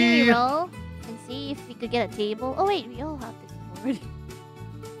 baby! Reroll and see if we could get a table. Oh wait, we all have this already.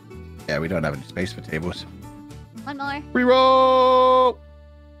 Yeah, we don't have any space for tables. One more. Reroll!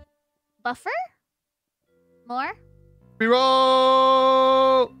 Buffer? More?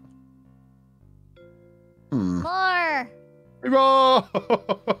 Reroll! More!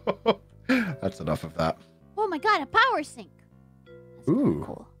 Reroll! That's enough of that. Oh my god, a power sink. That's Ooh.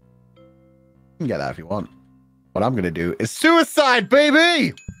 cool. You can get that if you want. What I'm going to do is suicide,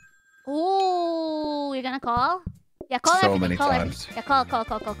 baby! Ooh, you're gonna call? Yeah, call So everything. many Call times. Yeah, call.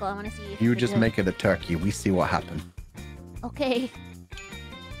 I wanna see if You you're just good. make it a turkey. We see what happens. Okay.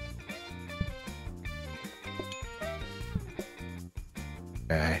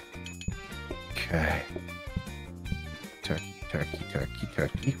 Okay. Okay.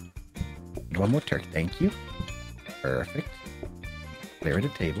 Turkey. One more turkey. Thank you. Perfect. Clear at a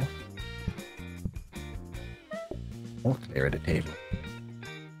table. More clear at a table.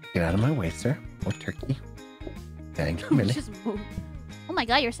 Get out of my way, sir. More turkey. Thank you, Millie. Just move. Oh my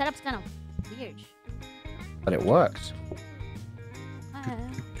god, your setup's kind of weird. But it works.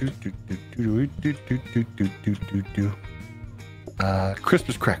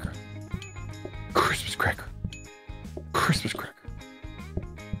 Christmas cracker. Christmas cracker. Christmas cracker.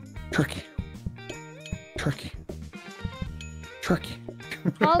 Turkey. Turkey. Turkey.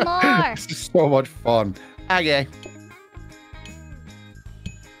 Call more. This is so much fun. Okay.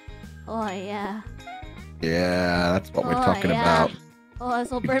 Oh yeah. Yeah, that's what we're talking about. Oh, I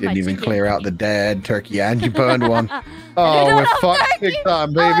so You burned my didn't even chicken. clear out the dead turkey and you burned one. Oh, we're fucked big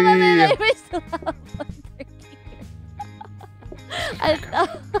time, baby. Oh, we still have one turkey. I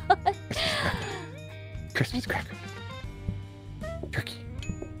thought... Christmas cracker. Turkey.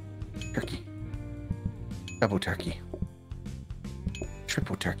 Turkey. Double turkey.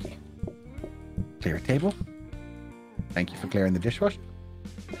 Triple turkey. Clear a table. Thank you for clearing the dishwasher.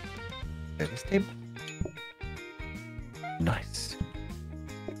 Clear this table. Nice.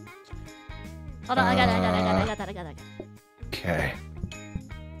 Hold on, I got it. Okay.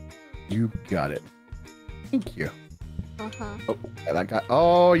 You got it. Thank you. Uh-huh. Oh, that got...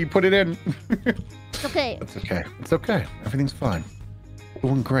 Oh, you put it in. It's okay. It's okay. It's okay. Everything's fine.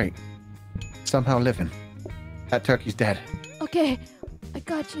 Doing great. Somehow living. That turkey's dead. Okay, I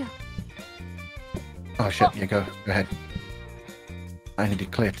got you. Oh, shit. Yeah, go ahead. I need to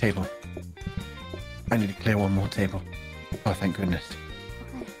clear a table. I need to clear one more table. Oh, thank goodness.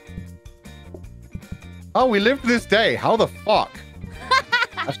 Okay. Oh, we lived this day. How the fuck?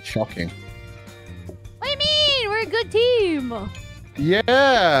 That's shocking. team.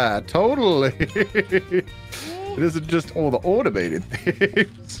 Yeah, totally. It isn't just all the automated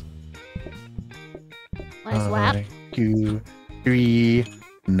things. Want to swap? 1, 2, 3.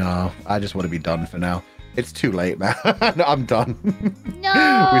 No, I just want to be done for now. It's too late, man. I'm done.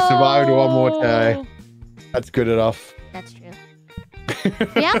 No. We survived one more day. That's good enough. That's true.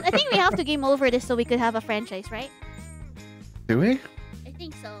 Yeah, I think we have to game over this so we could have a franchise, right? Do we? I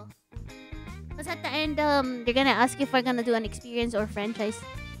think so. Because at the end, they're gonna ask if we're gonna do an experience or franchise.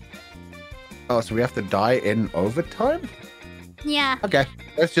 Oh, so we have to die in overtime? Yeah. Okay,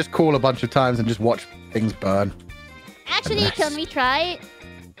 let's just call a bunch of times and just watch things burn. Actually, can we try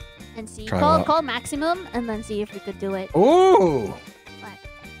and see? Call maximum and then see if we could do it. Ooh! What?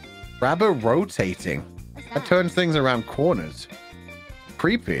 Rabbit rotating. What's That turns things around corners.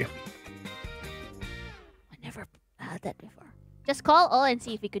 Creepy. I never had that before. Just call all and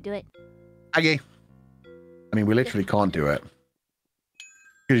see if we could do it. Okay. I mean, we literally can't do it.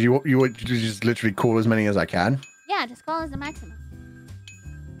 Because you would just literally call as many as I can. Yeah, just call as the maximum.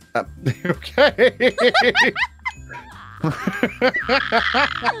 Okay.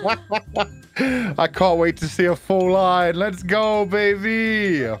 I can't wait to see a full line. Let's go,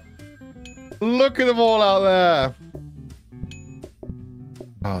 baby. Look at them all out there.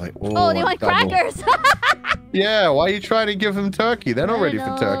 Oh, they want double. Crackers. Yeah, why are you trying to give them turkey? They're not ready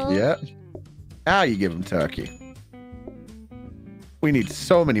for turkey yet. Now you give them turkey. We need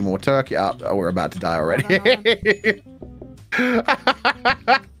so many more turkey. Oh, we're about to die already.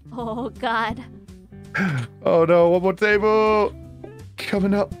 Oh, God. Oh, no. One more table.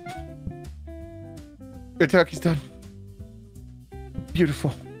 Coming up. Your turkey's done.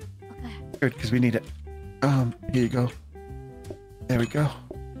 Beautiful. Okay. Good, because we need it. Here you go. There we go.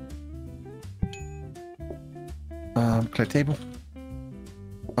 Clear table.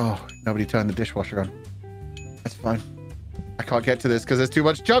 Oh, nobody turned the dishwasher on. That's fine. I can't get to this because there's too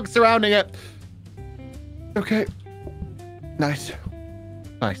much junk surrounding it. Okay. Nice.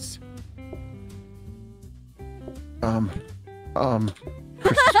 Nice.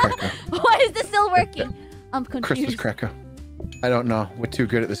 Christmas cracker. Why is this still working? I'm confused. Christmas cracker. I don't know. We're too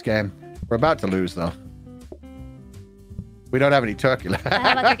good at this game. We're about to lose, though. We don't have any turkey left. I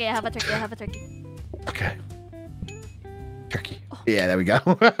have a turkey. I have a turkey. I have a turkey. Okay. Turkey. Oh. Yeah, there we go.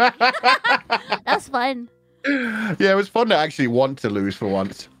 That's fun. Yeah, it was fun to actually want to lose for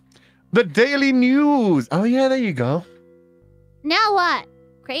once. The daily news. Oh, yeah, there you go. Now what?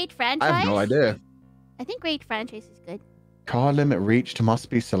 Create franchise? I have no idea. I think create franchise is good. Car limit reached must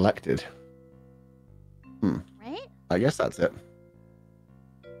be selected. Right? I guess that's it.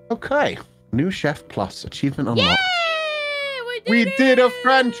 Okay. New Chef Plus. Achievement unlocked. Yay! We did a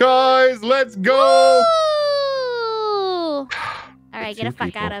franchise. Let's go. Alright, get the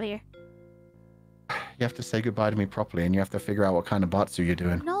fuck out of here. You have to say goodbye to me properly, and you have to figure out what kind of batsu you're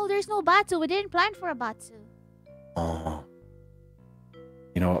doing. No, there's no batsu. We didn't plan for a batsu. Oh.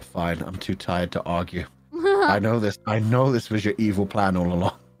 You know what? Fine. I'm too tired to argue. I know this. I know this was your evil plan all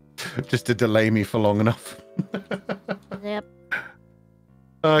along. Just to delay me for long enough. Yep.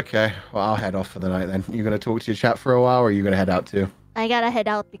 Okay. Well, I'll head off for the night then. You gonna talk to your chat for a while, or are you gonna head out too? I gotta head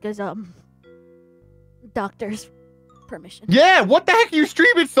out because doctor's permission. Yeah. What the heck are you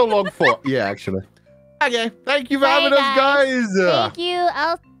streaming so long for? Yeah, actually. Okay. Thank you for having us, guys. Thank you.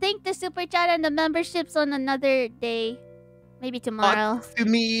 I'll thank the super chat and the memberships on another day. Maybe tomorrow.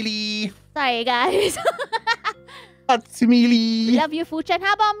 Millie. Sorry, guys. Millie. Love you, Fuuchan.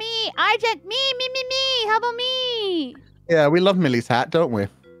 How about me? Argent, me. How about me? Yeah, we love Millie's hat, don't we?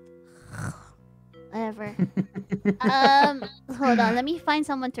 Whatever. Hold on. Let me find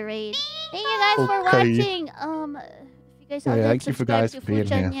someone to raid. Thank you guys for watching. If you guys haven't subscribed to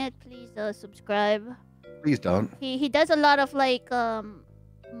Fuuchan yet, please subscribe. Please don't. He does a lot of like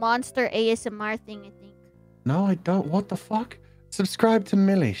monster ASMR thing, I think. No, I don't. What the fuck? Subscribe to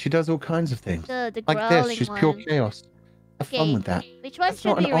Millie. She does all kinds of things. The like this. She's pure chaos. Have fun with that. Which one That's should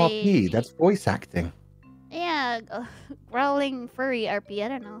not we an raid? RP. That's voice acting. Yeah, growling furry RP. I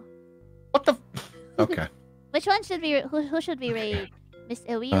don't know. What the? Okay. Which one should we? Who should we raid? Miss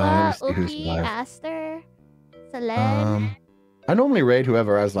Iwiwa, Uki, Aster, Selene. I normally raid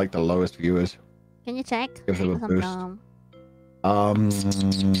whoever has like the lowest viewers. Can you check? Give them a boost.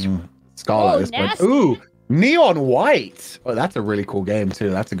 Scarlet. This nasty. Ooh, Neon White. Oh, that's a really cool game too.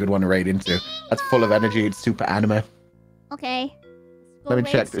 That's a good one to raid into. That's full of energy. It's super anime. Okay. Let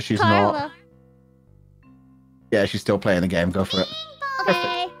me check that she's not. Yeah, she's still playing the game. Go for it.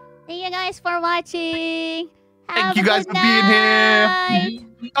 Okay. Thank you guys for watching. Thank you guys for being here.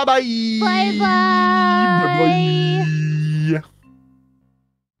 Bye-bye. Bye-bye.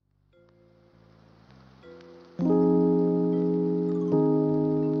 Bye-bye.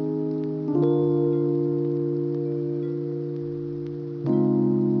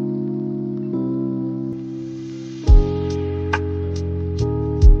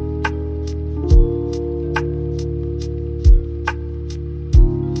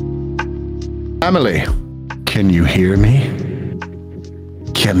 Emily, can you hear me?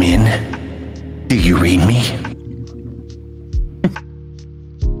 Come in. Do you read me?